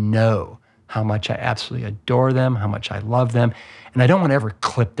them know how much I absolutely adore them, how much I love them. And I don't want to ever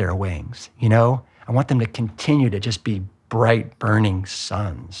clip their wings, you know? I want them to continue to just be bright, burning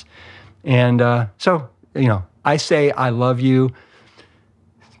suns. And so, you know, I say I love you.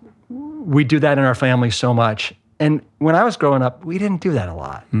 We do that in our family so much. And when I was growing up, we didn't do that a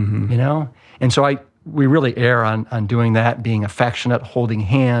lot, you know? And so we really err on doing that, being affectionate, holding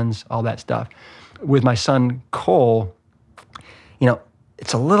hands, all that stuff. With my son, Cole, you know,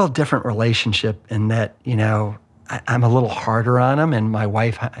 it's a little different relationship in that, you know, I'm a little harder on him, and my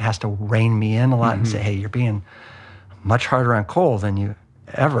wife has to rein me in a lot and say, hey, you're being much harder on Cole than you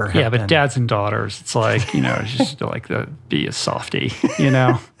ever have but been. Dads and daughters, it's like, you know, just like be a softie, you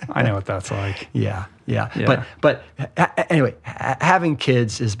know? I know what that's like. Yeah. But anyway, having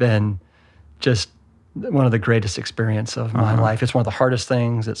kids has been just one of the greatest experiences of my life. It's one of the hardest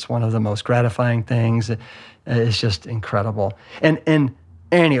things. It's one of the most gratifying things. It's just incredible. And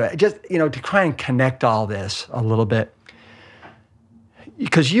anyway, just, you know, to try and connect all this a little bit,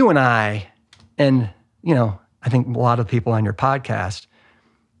 because you and I, and, you know, I think a lot of people on your podcast,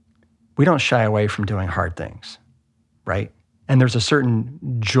 we don't shy away from doing hard things, right? And there's a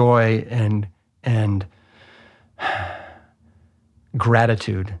certain joy and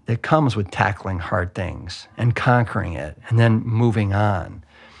gratitude that comes with tackling hard things and conquering it and then moving on.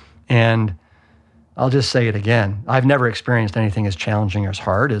 And I'll just say it again. I've never experienced anything as challenging or as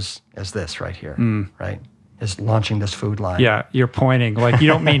hard as this right here, right? Is launching this food line. Yeah, you're pointing. Like, you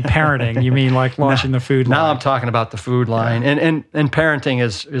don't mean parenting. You mean like launching the food line. Now I'm talking about the food line. Yeah. And parenting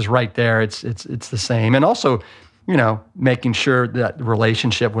is right there. It's the same. And also, you know, making sure that the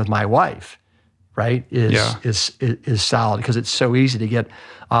relationship with my wife, right, is solid because it's so easy to get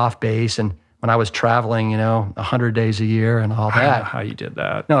off base. And when I was traveling, 100 days a year and all I don't know that. how you did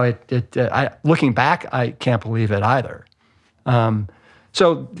that. No, looking back, I can't believe it either.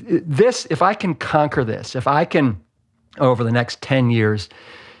 So this, if I can conquer this, if I can, over the next 10 years,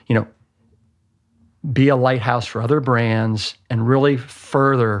 be a lighthouse for other brands and really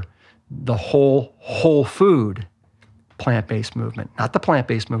further the whole food plant-based movement, not the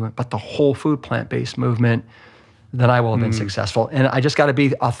plant-based movement, but the whole food plant-based movement, then I will have been successful. And I just got to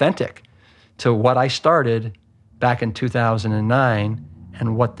be authentic to what I started back in 2009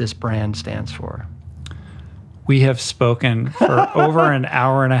 and what this brand stands for. We have spoken for over an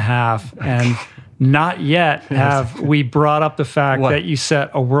hour and a half, and not yet have we brought up the fact that you set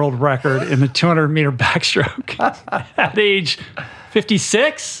a world record in the 200-meter backstroke at age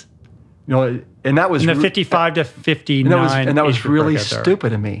 56? And that was in the 55 to 59. And that was really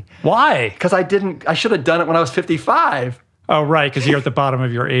stupid of me. Why? Because I should have done it when I was 55. Oh, right, because you're at the bottom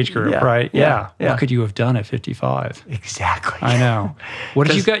of your age group, right? Yeah. What could you have done at 55? Exactly. I know. What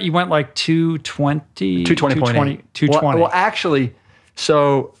did you got? You went like 220? 220. Well, actually,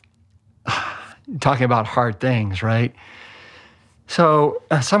 so talking about hard things, right? So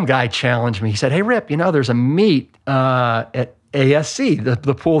some guy challenged me. He said, "Hey, Rip, there's a meet at ASC,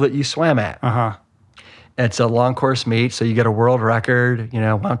 the pool that you swam at. It's a long course meet, so you get a world record.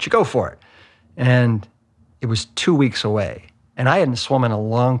 Why don't you go for it?" And it was 2 weeks away, and I hadn't swum in a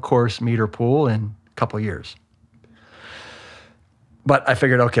long course meter pool in a couple of years. But I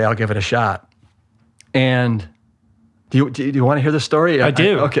figured, okay, I'll give it a shot. And do you want to hear the story? I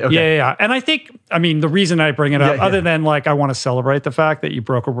do. Okay. Yeah. And I think, the reason I bring it up, other than I want to celebrate the fact that you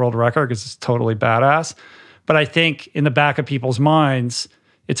broke a world record because it's totally badass. But I think in the back of people's minds,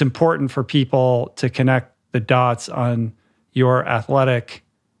 it's important for people to connect the dots on your athletic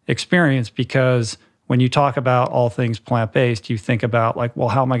experience, because when you talk about all things plant-based, you think about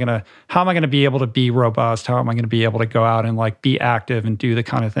how am I going to be able to be robust? How am I going to be able to go out and be active and do the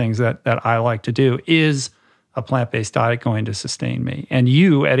kind of things that I like to do? Is a plant-based diet going to sustain me? And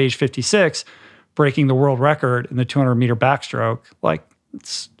you, at age 56, breaking the world record in the 200-meter backstroke,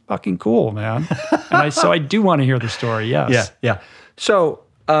 it's fucking cool, man. And so I do want to hear the story. Yes. Yeah. So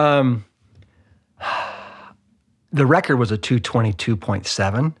the record was a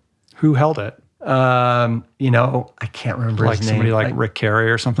 222.7. Who held it? I can't remember his name. Somebody like Rick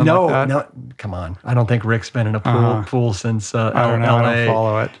Carey or something like that? No, come on. I don't think Rick's been in a pool since I don't know. LA. I don't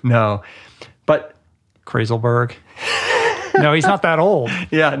follow it. No. But Krazelberg. No, he's not that old.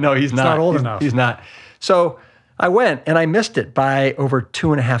 Yeah, no, he's not. Not old enough. He's not. So I went and I missed it by over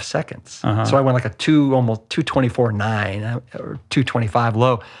 2.5 seconds. So I went almost 224.9 or 225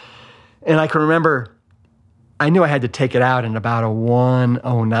 low. And I can remember, I knew I had to take it out in about a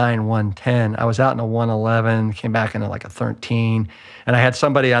 109, 110. I was out in a 111, came back into a 13. And I had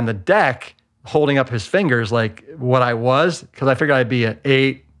somebody on the deck holding up his fingers like what I was, because I figured I'd be an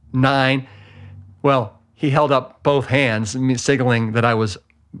 8, 9. Well, he held up both hands, signaling that I was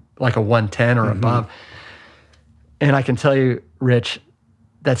like a 110 or above. And I can tell you, Rich,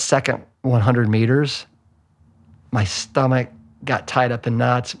 that second 100 meters, my stomach got tied up in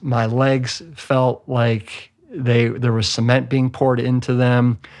knots. My legs felt like there was cement being poured into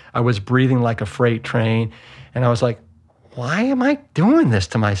them. I was breathing like a freight train. And I was like, why am I doing this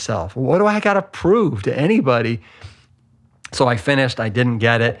to myself? What do I got to prove to anybody? So I finished. I didn't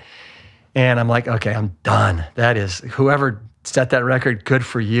get it. And I'm like, okay, I'm done. That is, whoever set that record, good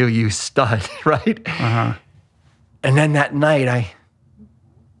for you, you stud, right? And then that night, I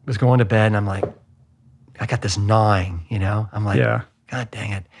was going to bed, and I'm like, I got this gnawing, I'm like, God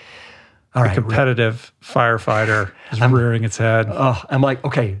dang it. All right. Competitive firefighter is rearing its head. I'm like,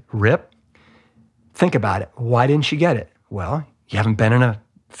 okay, Rip, think about it. Why didn't you get it? Well, you haven't been in a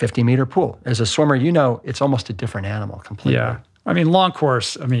 50-meter pool. As a swimmer, it's almost a different animal completely. Yeah. Long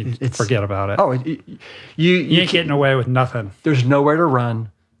course, forget about it. Oh, you ain't getting away with nothing. There's nowhere to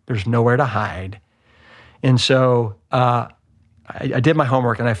run. There's nowhere to hide. And so I did my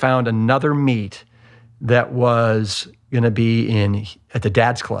homework, and I found another meet that was going to be at the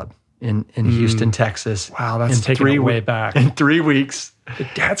Dad's Club in Houston, Texas. Wow, that's taking it way back. In 3 weeks. The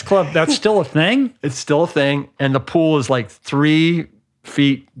Dad's Club, that's still a thing? It's still a thing. And the pool is 3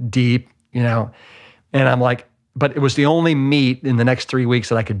 feet deep, And I'm like, but it was the only meet in the next 3 weeks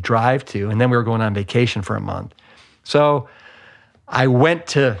that I could drive to. And then we were going on vacation for a month. So I went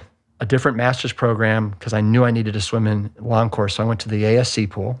to a different master's program because I knew I needed to swim in long course. So I went to the ASC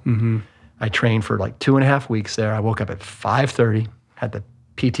pool. I trained for 2.5 weeks there. I woke up at 5:30, had the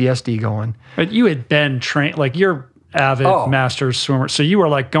PTSD going. But you had been trained, avid masters swimmer. So you were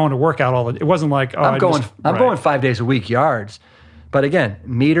like going to work out all the, it wasn't like, I'm going 5 days a week yards. But again,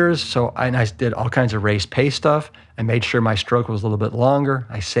 meters, so I did all kinds of race pace stuff. I made sure my stroke was a little bit longer.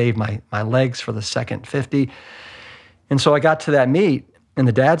 I saved my legs for the second 50. And so I got to that meet in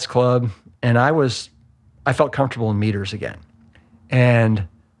the dad's club, and I felt comfortable in meters again. And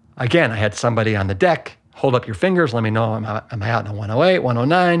again, I had somebody on the deck, hold up your fingers, let me know, am I out in a 108,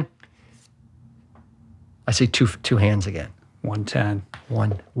 109? I see two hands again. 110.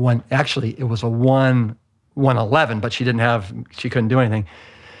 Actually, it was a 111, but she couldn't do anything.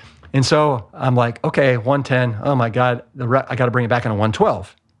 And so I'm like, okay, 110. Oh my God, I got to bring it back in a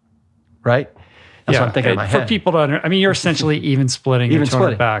 112, right? That's what I'm thinking in my head. For people to you're essentially even splitting your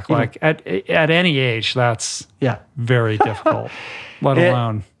 200 back. Like at any age, that's very difficult, let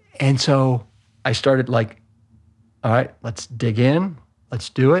alone. And so I started like, all right, let's dig in, let's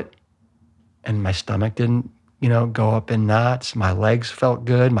do it. And my stomach didn't, go up in knots. My legs felt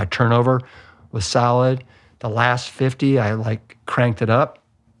good. My turnover was solid. The last 50, I like cranked it up.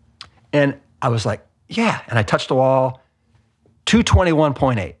 And I was like, yeah. And I touched the wall,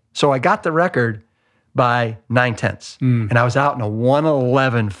 221.8. So I got the record by 9/10. And I was out in a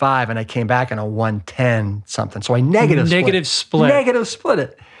 111.5, and I came back in a 110 something. So I negative split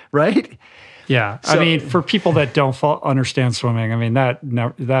it, right? Yeah. So, I mean, for people that don't understand swimming, I mean,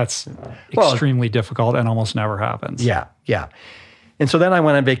 that's extremely difficult and almost never happens. Yeah. And so then I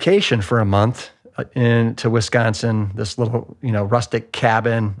went on vacation for a month into Wisconsin, this little, rustic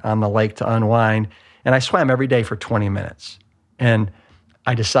cabin on the lake to unwind. And I swam every day for 20 minutes. And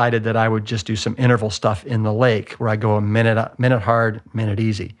I decided that I would just do some interval stuff in the lake where I go a minute hard, minute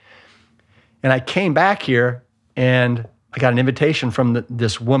easy. And I came back here and I got an invitation from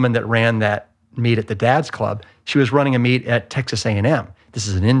this woman that ran that meet at the dad's club. She was running a meet at Texas A&M. This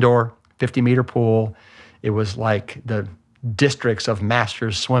is an indoor 50-meter pool. It was like the districts of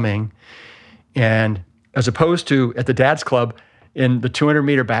masters swimming. And as opposed to at the dad's club in the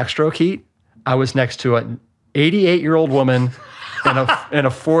 200-meter backstroke heat, I was next to an 88-year-old woman and a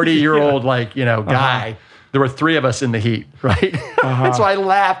 40-year-old guy. There were three of us in the heat, right? And so I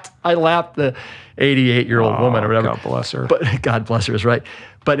lapped the 88-year-old woman or whatever. God bless her. But God bless her is right.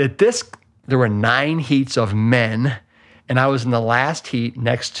 But at this, there were 9 heats of men, and I was in the last heat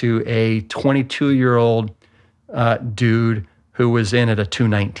next to a 22-year-old dude who was in at a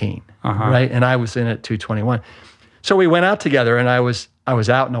 219, right? And I was in at 221. So we went out together, and I was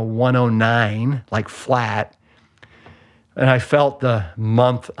out in a 109, like flat. And I felt the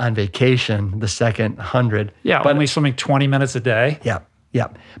month on vacation, the second 100. Yeah, but only swimming 20 minutes a day. Yeah.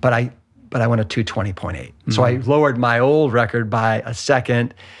 But I went a 220.8. So I lowered my old record by a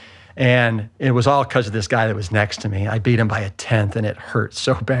second, and it was all because of this guy that was next to me. I beat him by a 10th, and it hurt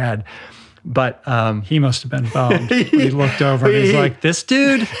so bad. But he must have been bummed. He looked over and he's like, "This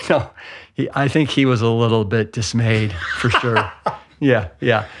dude?" No, I think he was a little bit dismayed for sure.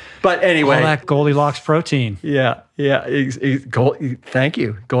 Yeah. But anyway, all that Goldilocks protein. Yeah. Thank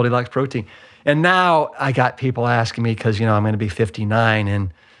you, Goldilocks protein. And now I got people asking me because I'm going to be 59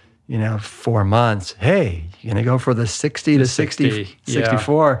 in 4 months. Hey, you going to go for the 60 to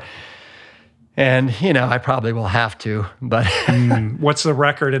 64? Yeah. And I probably will have to. But what's the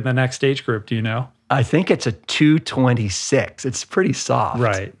record in the next age group? Do you know? I think it's a 226. It's pretty soft.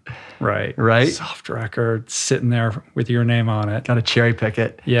 Right. Soft record sitting there with your name on it. Got to cherry pick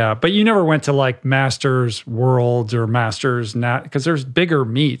it. Yeah, but you never went to like Masters Worlds or Masters because there's bigger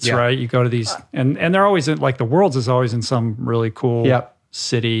meets, right? You go to these, and they're always in, like the Worlds is always in some really cool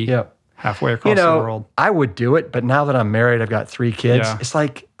city halfway across the world. I would do it, but now that I'm married, I've got 3 kids. It's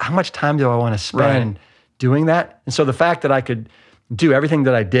like, how much time do I want to spend doing that? And so the fact that I could do everything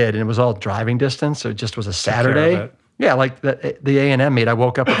that I did, and it was all driving distance, so it just was a Saturday. Yeah, like the A&M meet, I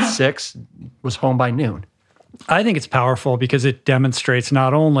woke up at 6, was home by noon. I think it's powerful because it demonstrates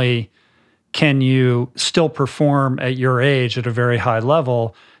not only can you still perform at your age at a very high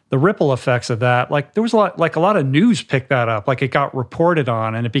level, the ripple effects of that, like there was a lot of news picked that up, like it got reported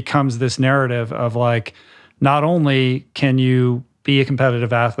on, and it becomes this narrative of like, not only can you be a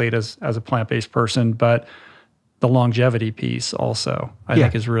competitive athlete as a plant-based person, but the longevity piece also, I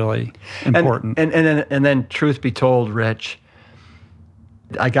think, is really important. And then truth be told, Rich,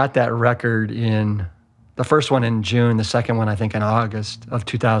 I got that record in the first one in June, the second one I think in August of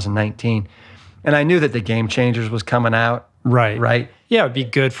 2019. And I knew that the Game Changers was coming out. Right. Yeah, it'd be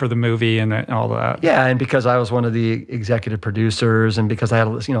good for the movie and all that. Yeah, and because I was one of the executive producers and because I had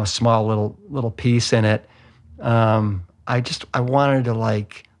a small little piece in it, I wanted to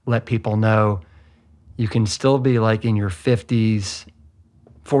like let people know you can still be like in your 50s,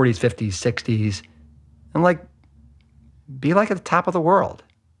 40s, 50s, 60s, and like be like at the top of the world,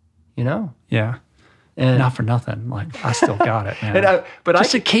 you know? Yeah. And Not for nothing. Like, I still got it, man.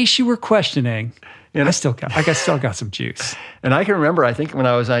 Just in case you were questioning, I still got some juice. And I can remember, I think when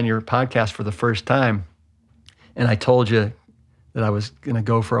I was on your podcast for the first time, and I told you that I was going to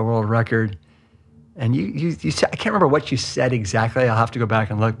go for a world record, and you said, I can't remember what you said exactly. I'll have to go back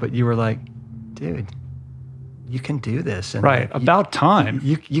and look, but you were like, dude, you can do this. And right. About time.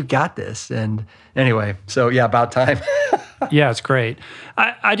 You got this. And anyway, so yeah, about time. Yeah, it's great.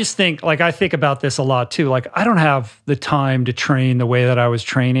 I just think, like, I think about this a lot too. Like, I don't have the time to train the way that I was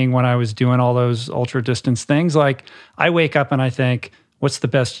training when I was doing all those ultra distance things. Like, I wake up and I think, what's the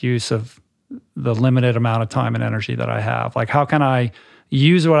best use of the limited amount of time and energy that I have? Like, how can I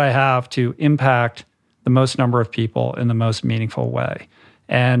use what I have to impact the most number of people in the most meaningful way?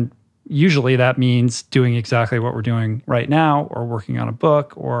 And usually that means doing exactly what we're doing right now, or working on a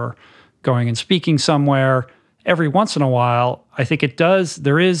book, or going and speaking somewhere. Every once in a while, I think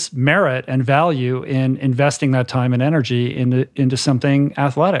there is merit and value in investing that time and energy into something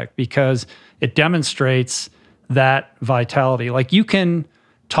athletic, because it demonstrates that vitality. Like, you can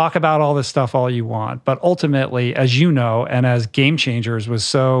talk about all this stuff all you want, but ultimately, as you know, and as Game Changers was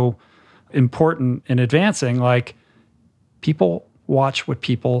so important in advancing, like, people watch what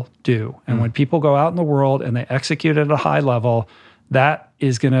people do. And when people go out in the world and they execute at a high level, that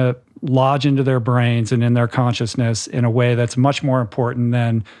is going to lodge into their brains and in their consciousness in a way that's much more important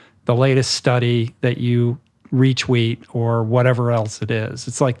than the latest study that you retweet or whatever else it is.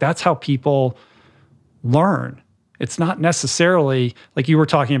 It's like, that's how people learn. It's not necessarily, like you were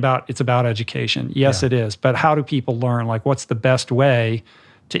talking about, it's about education. Yes, it is. But how do people learn? Like, what's the best way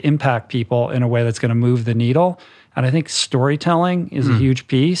to impact people in a way that's going to move the needle? And I think storytelling is a huge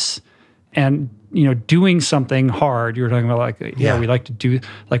piece. And, you know, doing something hard, you were talking about, like, we like to do,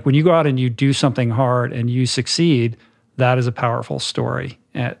 like, when you go out and you do something hard and you succeed, that is a powerful story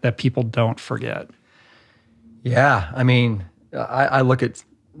that people don't forget. Yeah. I mean, I look at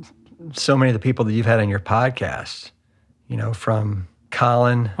so many of the people that you've had on your podcast, you know, from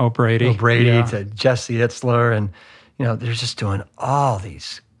Colin O'Brady to Jesse Itzler, and, you know, they're just doing all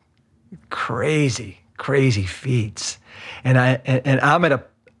these crazy feats. And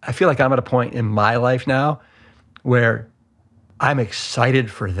I feel like I'm at a point in my life now where I'm excited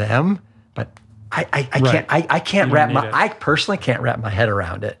for them, but I personally can't wrap my head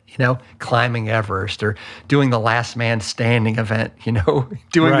around it, you know, climbing Everest or doing the last man standing event, you know,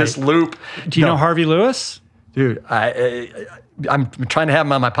 doing this loop. Do you know Harvey Lewis? Dude, I'm trying to have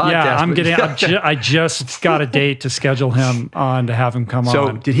him on my podcast. Yeah, I just got a date to schedule him on to have him come on.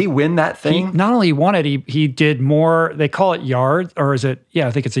 So did he win that thing? Not only won it, he did more. They call it yard, or is it? Yeah,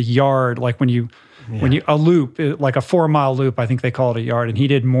 I think it's a yard. Like when you a loop, like a 4-mile loop, I think they call it a yard. And he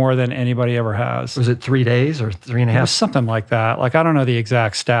did more than anybody ever has. Was it 3 days or 3.5? It was something like that. Like, I don't know the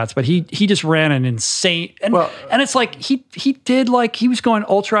exact stats, but he just ran an insane, and it's like he did, like, he was going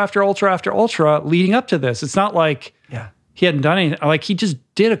ultra after ultra after ultra leading up to this. It's not like he hadn't done anything. Like, he just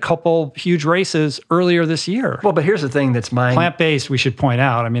did a couple huge races earlier this year. Well, but here's the thing that's plant-based, we should point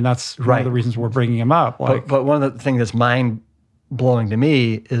out. I mean, that's one of the reasons we're bringing him up. Like, but one of the things that's mind-blowing to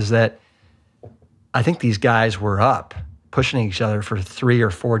me is that I think these guys were up pushing each other for 3 or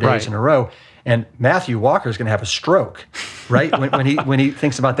 4 days in a row. And Matthew Walker is going to have a stroke, right? when he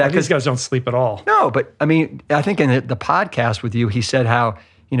thinks about that. These guys don't sleep at all. No, but I mean, I think in the podcast with you, he said how,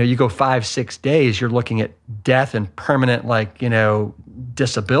 you know, you go 5-6 days, you're looking at death and permanent, like, you know,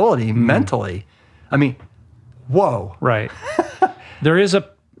 disability mentally. I mean, whoa. Right. There is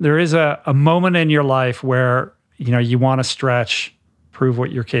a moment in your life where, you know, you want to stretch, prove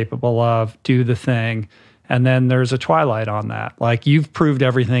what you're capable of, do the thing. And then there's a twilight on that. Like, you've proved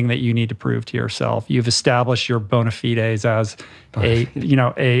everything that you need to prove to yourself. You've established your bona fides as a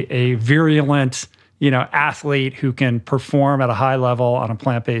virulent, you know, athlete who can perform at a high level on a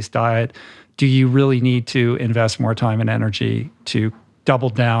plant-based diet. Do you really need to invest more time and energy to double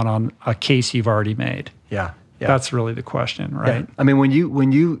down on a case you've already made? Yeah. That's really the question, right? Yeah. I mean,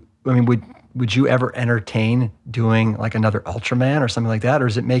 would you ever entertain doing like another Ultraman or something like that? Or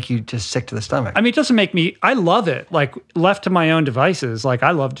does it make you just sick to the stomach? I mean, it doesn't make me, I love it. Like, left to my own devices, like,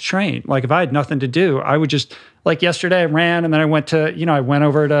 I love to train. Like, if I had nothing to do, I would just, like, yesterday I ran, and then I went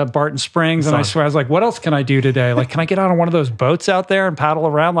over to Barton Springs, and I was like, what else can I do today? Like, can I get out on one of those boats out there and paddle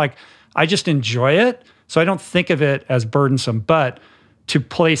around? Like, I just enjoy it. So I don't think of it as burdensome, but to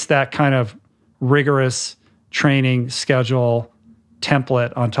place that kind of rigorous training schedule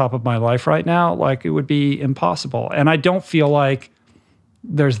template on top of my life right now, like, it would be impossible. And I don't feel like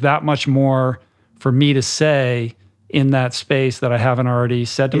there's that much more for me to say in that space that I haven't already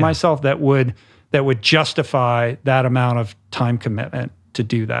said to myself that would that would justify that amount of time commitment to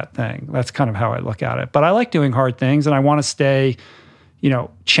do that thing. That's kind of how I look at it. But I like doing hard things, and I want to stay,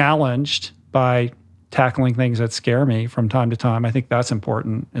 challenged by tackling things that scare me from time to time. I think that's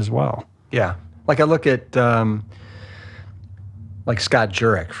important as well. Yeah. Like I look at like Scott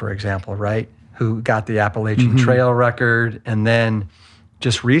Jurek, for example, right? Who got the Appalachian Trail record. And then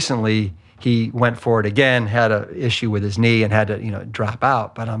just recently he went for it again, had an issue with his knee and had to, drop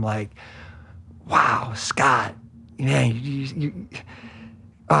out. But I'm like, wow, Scott, man,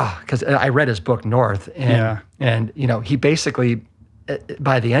 because I read his book North, and he basically,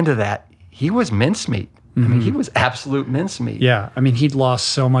 by the end of that, he was mincemeat. I mean, he was absolute mincemeat. Yeah, I mean, he'd lost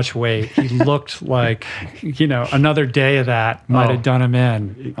so much weight. He looked like, another day of that might have done him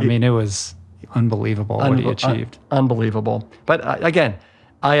in. I mean, it was unbelievable what he achieved. Unbelievable. But again,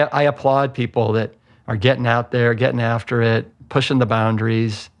 I applaud people that are getting out there, getting after it, pushing the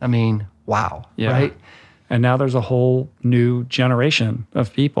boundaries. I mean, wow, right? And now there's a whole new generation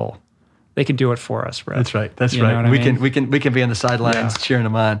of people. They can do it for us, Brett. That's right. That's right. We can be on the sidelines cheering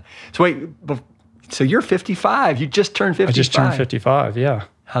them on. So wait, so you're 55. You just turned 55. I just turned 55. Yeah.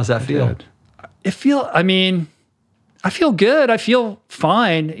 How's that feel? I feel good. I feel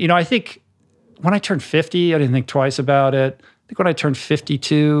fine. I think when I turned 50, I didn't think twice about it. I think when I turned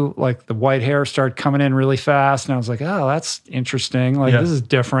 52, like the white hair started coming in really fast, and I was like, oh, that's interesting. Like this is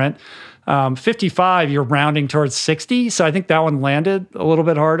different. 55, you're rounding towards 60. So I think that one landed a little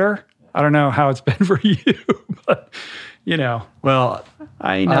bit harder. I don't know how it's been for you, but well,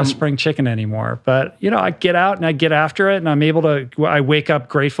 I ain't no spring chicken anymore, but I get out and I get after it, and I'm able to, I wake up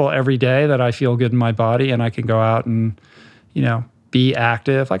grateful every day that I feel good in my body and I can go out and, be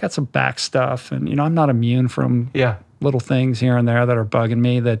active. I got some back stuff, and, I'm not immune from little things here and there that are bugging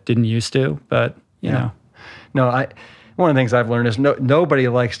me that didn't used to, but you know. No, one of the things I've learned is nobody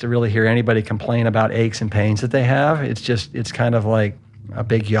likes to really hear anybody complain about aches and pains that they have. It's kind of like a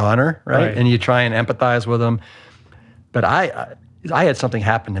big yawner, right? And you try and empathize with them. But I had something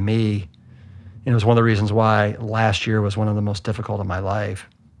happen to me, and it was one of the reasons why last year was one of the most difficult of my life.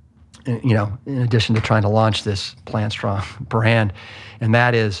 And, in addition to trying to launch this Plant Strong brand, and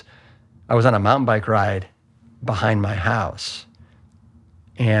that is, I was on a mountain bike ride behind my house.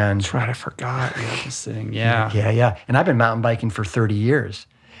 And that's right, I forgot you had this thing. Yeah. Yeah. And I've been mountain biking for 30 years.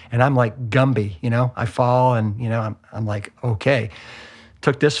 And I'm like Gumby, I fall and, I'm like, okay.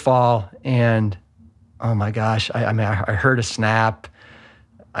 Took this fall and, oh my gosh, I heard a snap.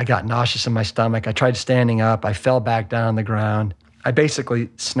 I got nauseous in my stomach. I tried standing up. I fell back down on the ground. I basically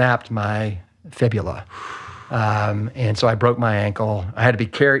snapped my fibula. And so I broke my ankle. I had to be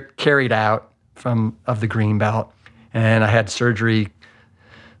carried out of the green belt. And I had surgery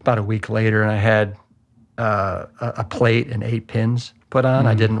about a week later, and I had a plate and 8 pins put on.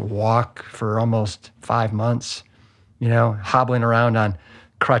 I didn't walk for almost 5 months, hobbling around on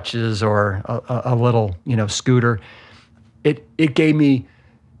crutches or a little, with It gave me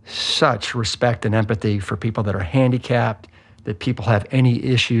such respect and empathy for people that are handicapped, that people have any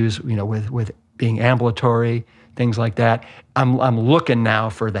issues, with being ambulatory, things like that. I'm looking now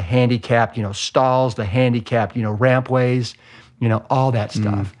for the handicapped, stalls, the handicapped, rampways, all that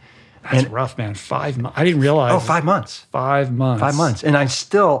stuff. That's rough, man. 5 months. I didn't realize. Oh, 5 months. 5 months. 5 months. And I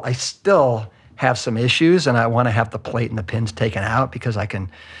still have some issues, and I want to have the plate and the pins taken out because it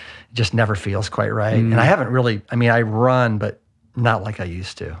just never feels quite right. And I haven't really, I run, but not like I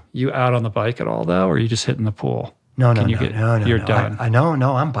used to. You out on the bike at all, though, or are you just hitting the pool? No. You're done.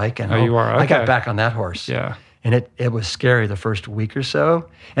 No, I'm biking. Oh, you are? Okay. I got back on that horse. Yeah. And it was scary the first week or so.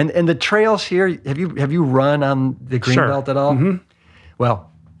 And the trails here, have you run on the Greenbelt at all? Mm-hmm. Well,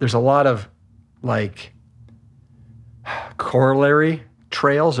 there's a lot of like corollary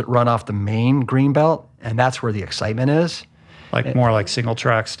trails that run off the main Greenbelt, and that's where the excitement is. More like single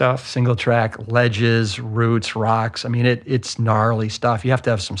track stuff? Single track, ledges, roots, rocks. It's gnarly stuff. You have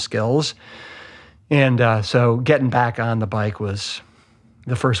to have some skills. And so getting back on the bike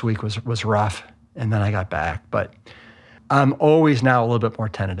the first week was rough, and then I got back. But I'm always now a little bit more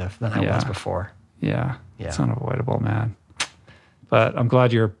tentative than I was before. Yeah. It's unavoidable, man. But I'm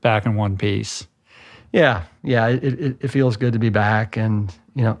glad you're back in one piece. Yeah. It feels good to be back. And,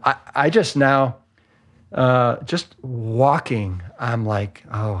 I just now, just walking, I'm like,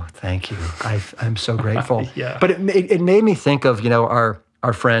 oh, thank you. I'm so grateful. Yeah. But it made me think of,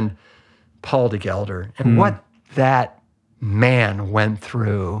 our friend Paul de Gelder and what that man went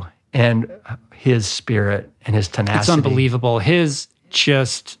through and his spirit and his tenacity. It's unbelievable.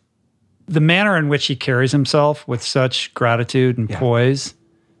 The manner in which he carries himself with such gratitude and poise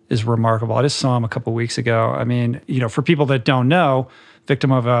is remarkable. I just saw him a couple of weeks ago. For people that don't know,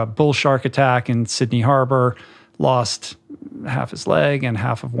 victim of a bull shark attack in Sydney Harbor, lost half his leg and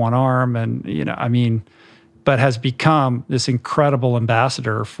half of one arm. And, but has become this incredible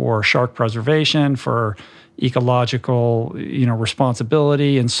ambassador for shark preservation, for ecological,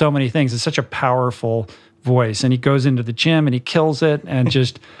 responsibility, and so many things. It's such a powerful voice. And he goes into the gym and he kills it, and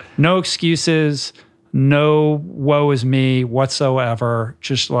just no excuses, no woe is me whatsoever,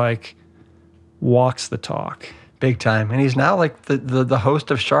 just like walks the talk. Big time. And he's now like the host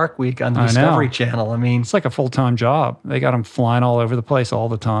of Shark Week on the Discovery Channel. I mean, it's like a full-time job. They got him flying all over the place all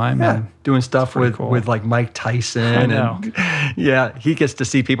the time. Yeah, and doing stuff with like Mike Tyson. I know. And yeah, he gets to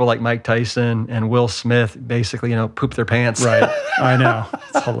see people like Mike Tyson and Will Smith basically, poop their pants. Right. I know.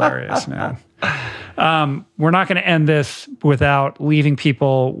 It's hilarious, man. We're not going to end this without leaving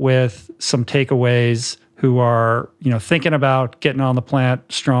people with some takeaways who are, thinking about getting on the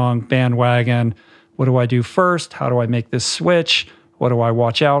Plant Strong bandwagon. What do I do first? How do I make this switch? What do I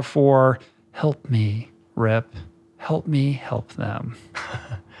watch out for? Help me, Rip. Help me help them.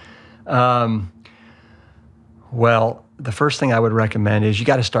 Well, the first thing I would recommend is you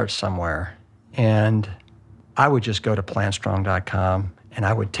got to start somewhere. And I would just go to plantstrong.com and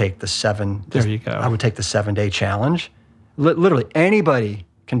I would take the 7-day challenge. Literally anybody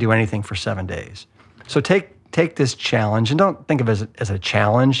can do anything for 7 days. So take this challenge, and don't think of it as a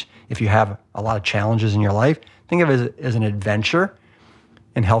challenge. If you have a lot of challenges in your life, think of it as an adventure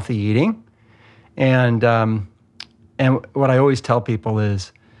in healthy eating. And what I always tell people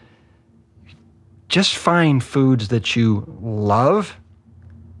is just find foods that you love,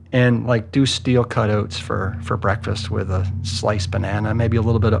 and like do steel cut oats for breakfast with a sliced banana, maybe a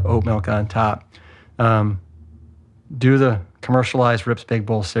little bit of oat milk on top. Do the commercialized Rip's Big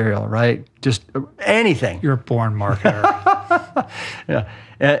Bowl cereal, right? Just anything. You're a born marketer. Yeah.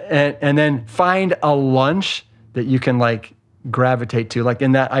 And then find a lunch that you can like gravitate to. Like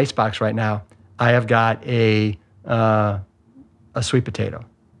in that icebox right now, I have got a sweet potato,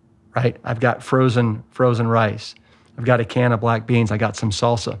 right? I've got frozen rice. I've got a can of black beans. I got some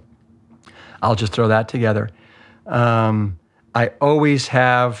salsa. I'll just throw that together. I always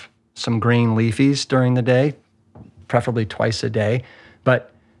have some green leafies during the day, preferably twice a day.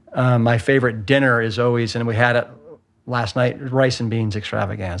 But my favorite dinner is always, and we had it last night, rice and beans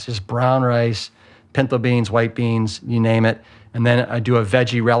extravaganza. Just brown rice, pinto beans, white beans, you name it. And then I do a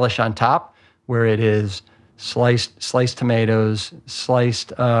veggie relish on top where it is sliced tomatoes,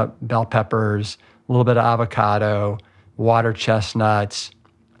 sliced bell peppers, a little bit of avocado, water chestnuts,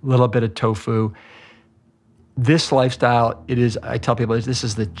 a little bit of tofu. This lifestyle, I tell people, this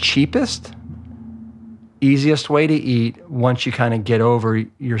is the cheapest, easiest way to eat once you kind of get over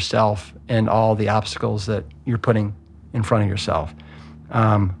yourself and all the obstacles that you're putting in front of yourself.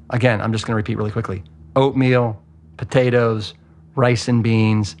 Again, I'm just going to repeat really quickly. Oatmeal, potatoes, rice and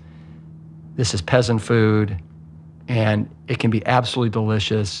beans. This is peasant food, and it can be absolutely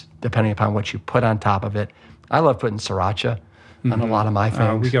delicious depending upon what you put on top of it. I love putting sriracha on a lot of my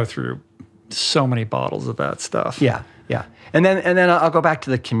things. We go through so many bottles of that stuff. Yeah. And then I'll go back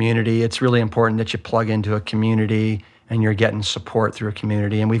to the community. It's really important that you plug into a community and you're getting support through a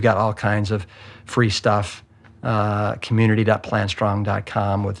community. And we've got all kinds of free stuff,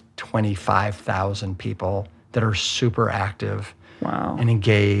 community.plantstrong.com with 25,000 people that are super active and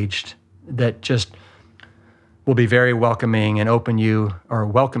engaged, that just will be very welcoming and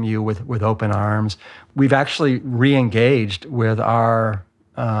welcome you with open arms. We've actually re-engaged with our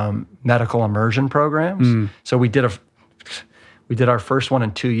medical immersion programs. So we did our first one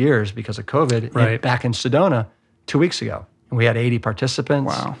in 2 years because of COVID back in Sedona 2 weeks ago. And we had 80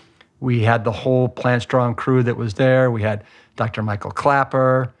 participants. Wow. We had the whole Plant Strong crew that was there. We had Dr. Michael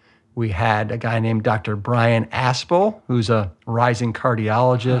Clapper. We had a guy named Dr. Brian Aspel, who's a rising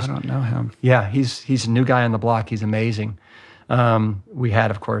cardiologist. I don't know him. Yeah, he's a new guy on the block. He's amazing. We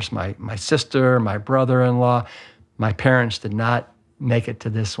had, of course, my sister, my brother-in-law. My parents did not make it to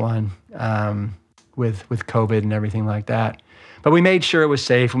this one with COVID and everything like that. But we made sure it was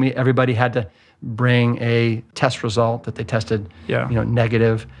safe. Everybody had to bring a test result that they tested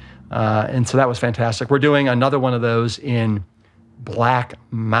negative. And so that was fantastic. We're doing another one of those in Black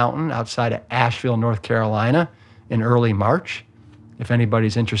Mountain outside of Asheville, North Carolina in early March. If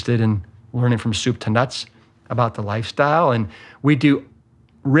anybody's interested in learning from soup to nuts about the lifestyle. And we do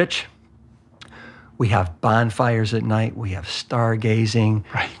we have bonfires at night. We have stargazing.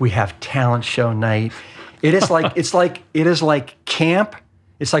 Right. We have talent show night. It is like it is like camp.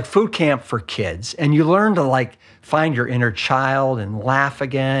 It's like food camp for kids, and you learn to like find your inner child and laugh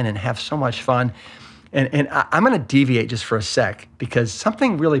again and have so much fun. And I'm going to deviate just for a sec because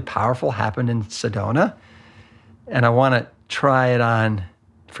something really powerful happened in Sedona, and I want to try it on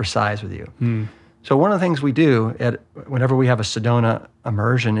for size with you. So one of the things we do whenever we have a Sedona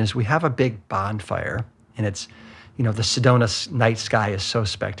immersion is we have a big bonfire, and it's, the Sedona night sky is so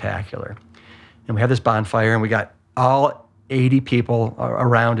spectacular. And we have this bonfire, and we got all 80 people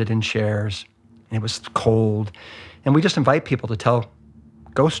around it in chairs, and it was cold. And we just invite people to tell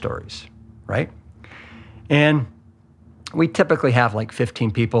ghost stories, right? And we typically have like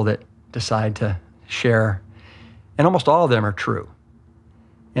 15 people that decide to share, and almost all of them are true.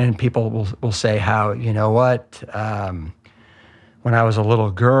 And people will say how, you know what, when I was a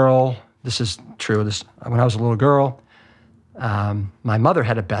little girl, this is true, when I was a little girl, my mother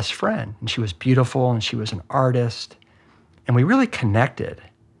had a best friend, and she was beautiful, and she was an artist, and we really connected.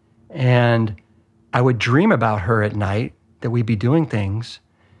 And I would dream about her at night, that we'd be doing things,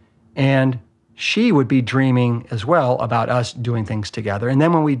 and she would be dreaming as well about us doing things together. And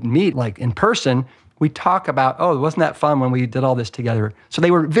then when we'd meet, like in person, we'd talk about, oh, wasn't that fun when we did all this together? So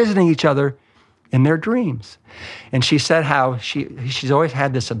they were visiting each other in their dreams. And she said how she's always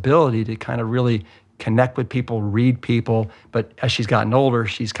had this ability to kind of really connect with people, read people, but as she's gotten older,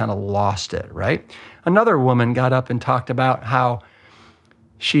 she's kind of lost it, right? Another woman got up and talked about how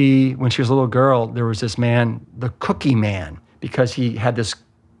when she was a little girl, there was this man, the cookie man, because he had this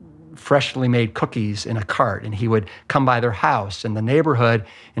freshly made cookies in a cart, and he would come by their house in the neighborhood,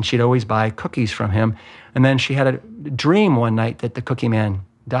 and she'd always buy cookies from him. And then she had a dream one night that the cookie man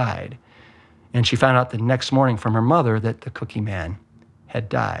died. And she found out the next morning from her mother that the cookie man had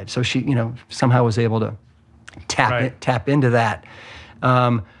died. So she, somehow was able to tap into that.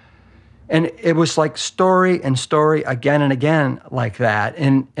 And it was like story and story again and again like that.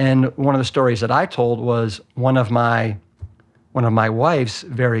 And one of the stories that I told was one of my wife's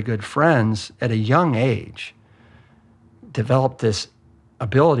very good friends at a young age developed this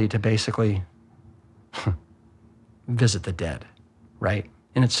ability to basically visit the dead, right?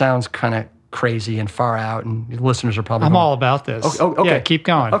 And it sounds kind of crazy and far out, and the listeners are probably I'm all about this. Okay. Yeah, keep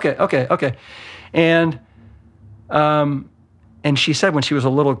going. Okay. And she said when she was a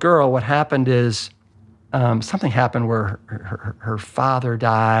little girl, what happened is something happened where her father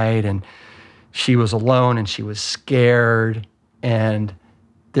died, and she was alone, and she was scared. And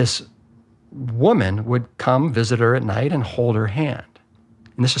this woman would come visit her at night and hold her hand.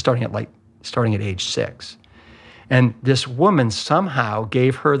 And this is starting at age 6. And this woman somehow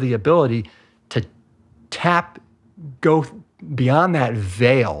gave her the ability to go beyond that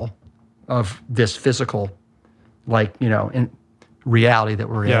veil of this physical, in reality that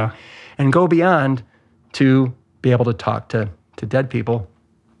we're in, and go beyond to be able to talk to dead people.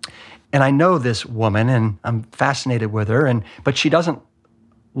 And I know this woman, and I'm fascinated with her, but she doesn't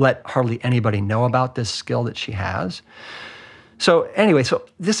let hardly anybody know about this skill that she has. So anyway,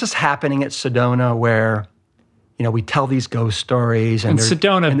 this is happening at Sedona, where, we tell these ghost stories. And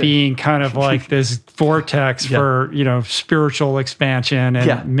Sedona being kind of like this vortex for, spiritual expansion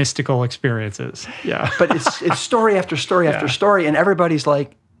and mystical experiences. Yeah. But it's story after story after story, and everybody's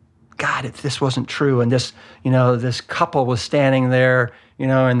like, God, if this wasn't true, and this, this couple was standing there,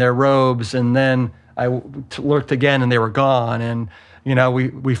 in their robes, and then I looked again and they were gone. And,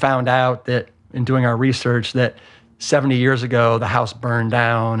 we found out that in doing our research that 70 years ago, the house burned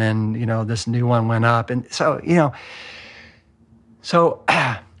down, and, this new one went up. And so,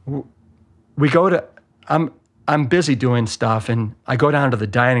 we go to, I'm busy doing stuff, and I go down to the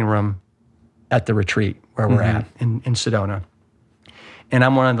dining room at the retreat where we're at in Sedona. And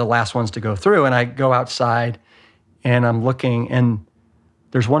I'm one of the last ones to go through, and I go outside and I'm looking, and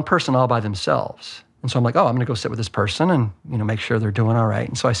there's one person all by themselves. And so I'm like, oh, I'm gonna go sit with this person and, make sure they're doing all right.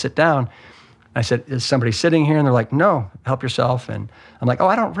 And so I sit down. I said, is somebody sitting here? And they're like, no, help yourself. And I'm like, oh,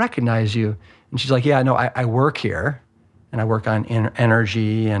 I don't recognize you. And she's like, yeah, no, I work here, and I work on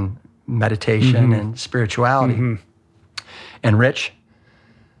energy and meditation and spirituality. And Rich,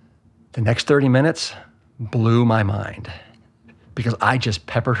 the next 30 minutes blew my mind, because I just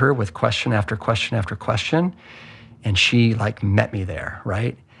peppered her with question after question after question, and she met me there,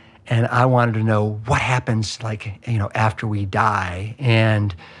 right? And I wanted to know what happens after we die.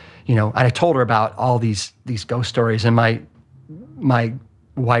 And I told her about all these ghost stories and my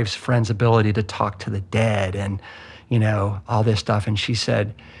wife's friend's ability to talk to the dead, and all this stuff. And she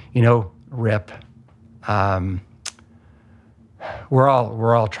said, Rip, we're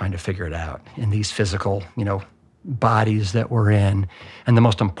all trying to figure it out in these physical, bodies that we're in. And the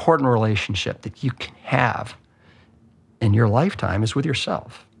most important relationship that you can have in your lifetime is with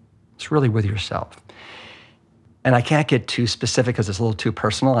yourself. It's really with yourself. And I can't get too specific because it's a little too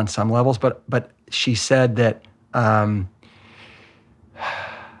personal on some levels, but she said that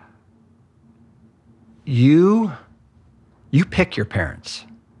you You pick your parents.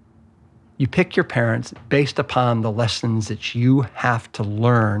 You pick your parents based upon the lessons that you have to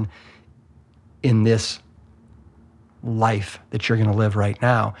learn in this life that you're going to live right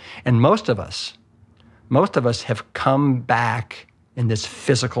now. And most of us have come back in this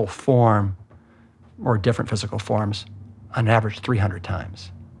physical form or different physical forms on average 300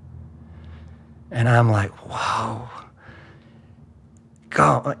 times. And I'm like, whoa.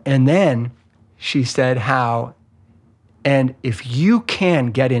 Go. And then she said how, and if you can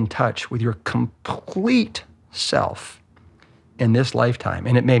get in touch with your complete self in this lifetime,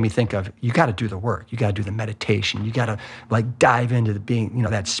 and it made me think of, you got to do the work, you got to do the meditation, you got to like dive into the being, you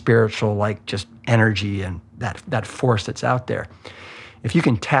know, that spiritual, like just energy and that force that's out there. If you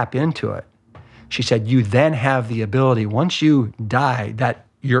can tap into it, she said, you then have the ability, once you die, that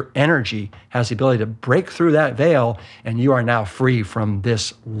your energy has the ability to break through that veil, and you are now free from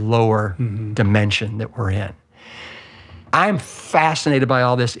this lower dimension that we're in. I'm fascinated by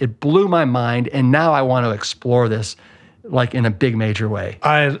all this. It blew my mind, and now I want to explore this like in a big major way.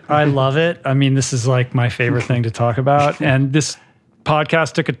 I love it. I mean, this is like my favorite thing to talk about. And this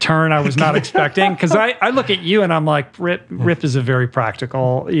podcast took a turn I was not expecting, because I look at you and I'm like, Rip is a very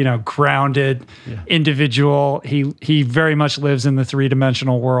practical, you know, grounded individual. He very much lives in the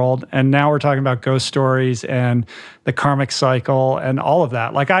three-dimensional world. And now we're talking about ghost stories and the karmic cycle and all of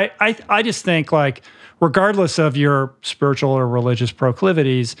that. Like I just think, like, regardless of your spiritual or religious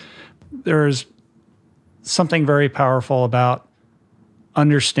proclivities, there's something very powerful about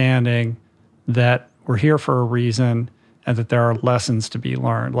understanding that we're here for a reason and that there are lessons to be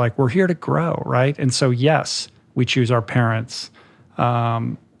learned. Like, we're here to grow, right? And so, yes, we choose our parents.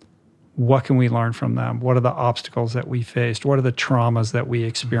 What can we learn from them? What are the obstacles that we faced? What are the traumas that we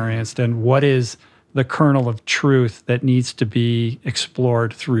experienced? And what is the kernel of truth that needs to be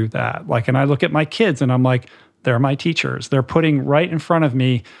explored through that? Like, and I look at my kids and I'm like, they're my teachers. They're putting right in front of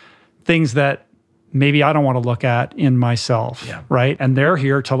me things that maybe I don't want to look at in myself, right? And they're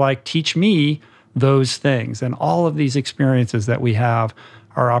here to like teach me those things. And all of these experiences that we have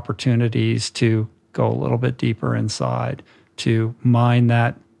are opportunities to go a little bit deeper inside, to mine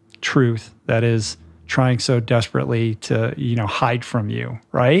that truth that is trying so desperately to, you know, hide from you,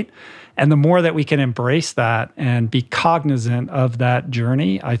 right? And the more that we can embrace that and be cognizant of that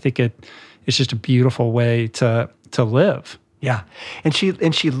journey, I think it's just a beautiful way to live. Yeah. And she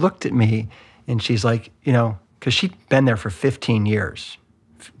looked at me and she's like, you know, because she'd been there for 15 years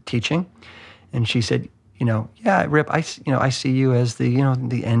teaching. And she said, you know, yeah, Rip, I see you as the, you know,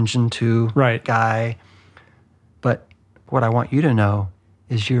 the engine 2 guy. But what I want you to know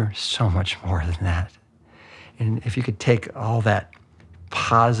is you're so much more than that. And if you could take all that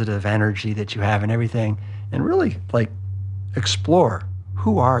positive energy that you have and everything and really like explore,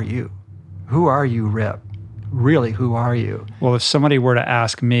 who are you? Who are you, Rip? Really, who are you? Well, if somebody were to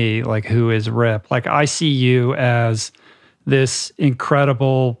ask me, like, who is Rip? Like, I see you as this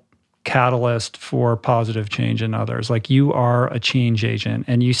incredible catalyst for positive change in others. Like, you are a change agent,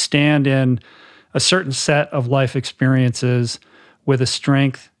 and you stand in a certain set of life experiences with a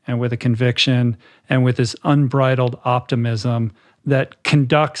strength and with a conviction and with this unbridled optimism that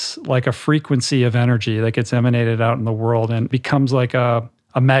conducts like a frequency of energy that gets emanated out in the world and becomes like a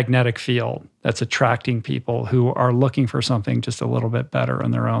magnetic field that's attracting people who are looking for something just a little bit better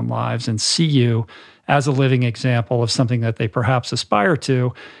in their own lives and see you as a living example of something that they perhaps aspire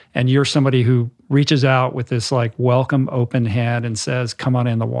to. And you're somebody who reaches out with this like welcome, open hand and says, come on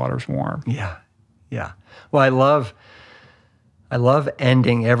in, the water's warm. Yeah. Yeah. Well, I love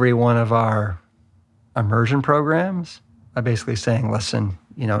ending every one of our immersion programs by basically saying, listen,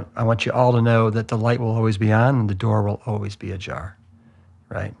 you know, I want you all to know that the light will always be on and the door will always be ajar.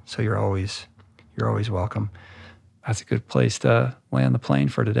 Right? So you're always welcome. That's a good place to land the plane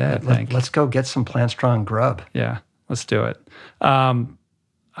for today, I think. Let's go get some Plant Strong grub. Yeah, let's do it. I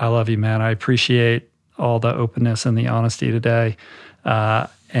love you, man. I appreciate all the openness and the honesty today,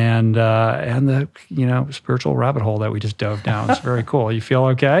 and the, you know, spiritual rabbit hole that we just dove down. It's very cool. You feel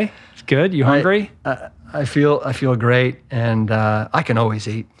okay? It's good. You hungry? I feel great, and I can always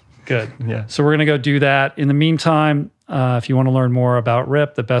eat. Good. Yeah. So we're gonna go do that. In the meantime, if you want to learn more about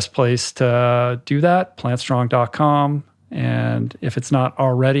Rip, the best place to do that, plantstrong.com. And if it's not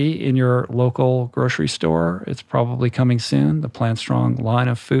already in your local grocery store, it's probably coming soon. The Plant Strong line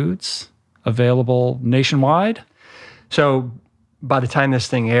of foods, available nationwide. So by the time this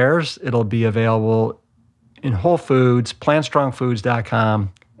thing airs, it'll be available in Whole Foods,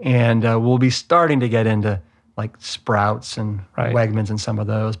 plantstrongfoods.com. And we'll be starting to get into like Sprouts and Wegmans and some of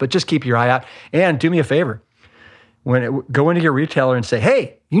those. But just keep your eye out. And do me a favor. Go into your retailer and say,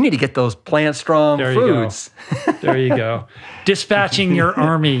 hey, you need to get those plant-strong foods. There you go. Dispatching your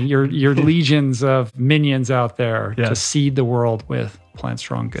army, your legions of minions out there to seed the world with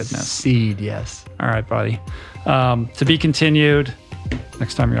plant-strong goodness. Seed, yes. All right, buddy. To be continued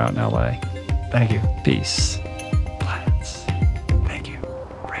next time you're out in LA. Thank you. Peace. Plants. Thank you,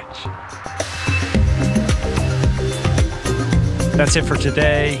 Rich. That's it for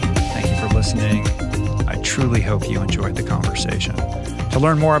today. Thank you for listening. I truly hope you enjoyed the conversation. To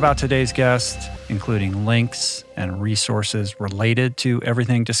learn more about today's guest, including links and resources related to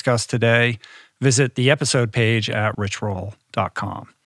everything discussed today, visit the episode page at richroll.com.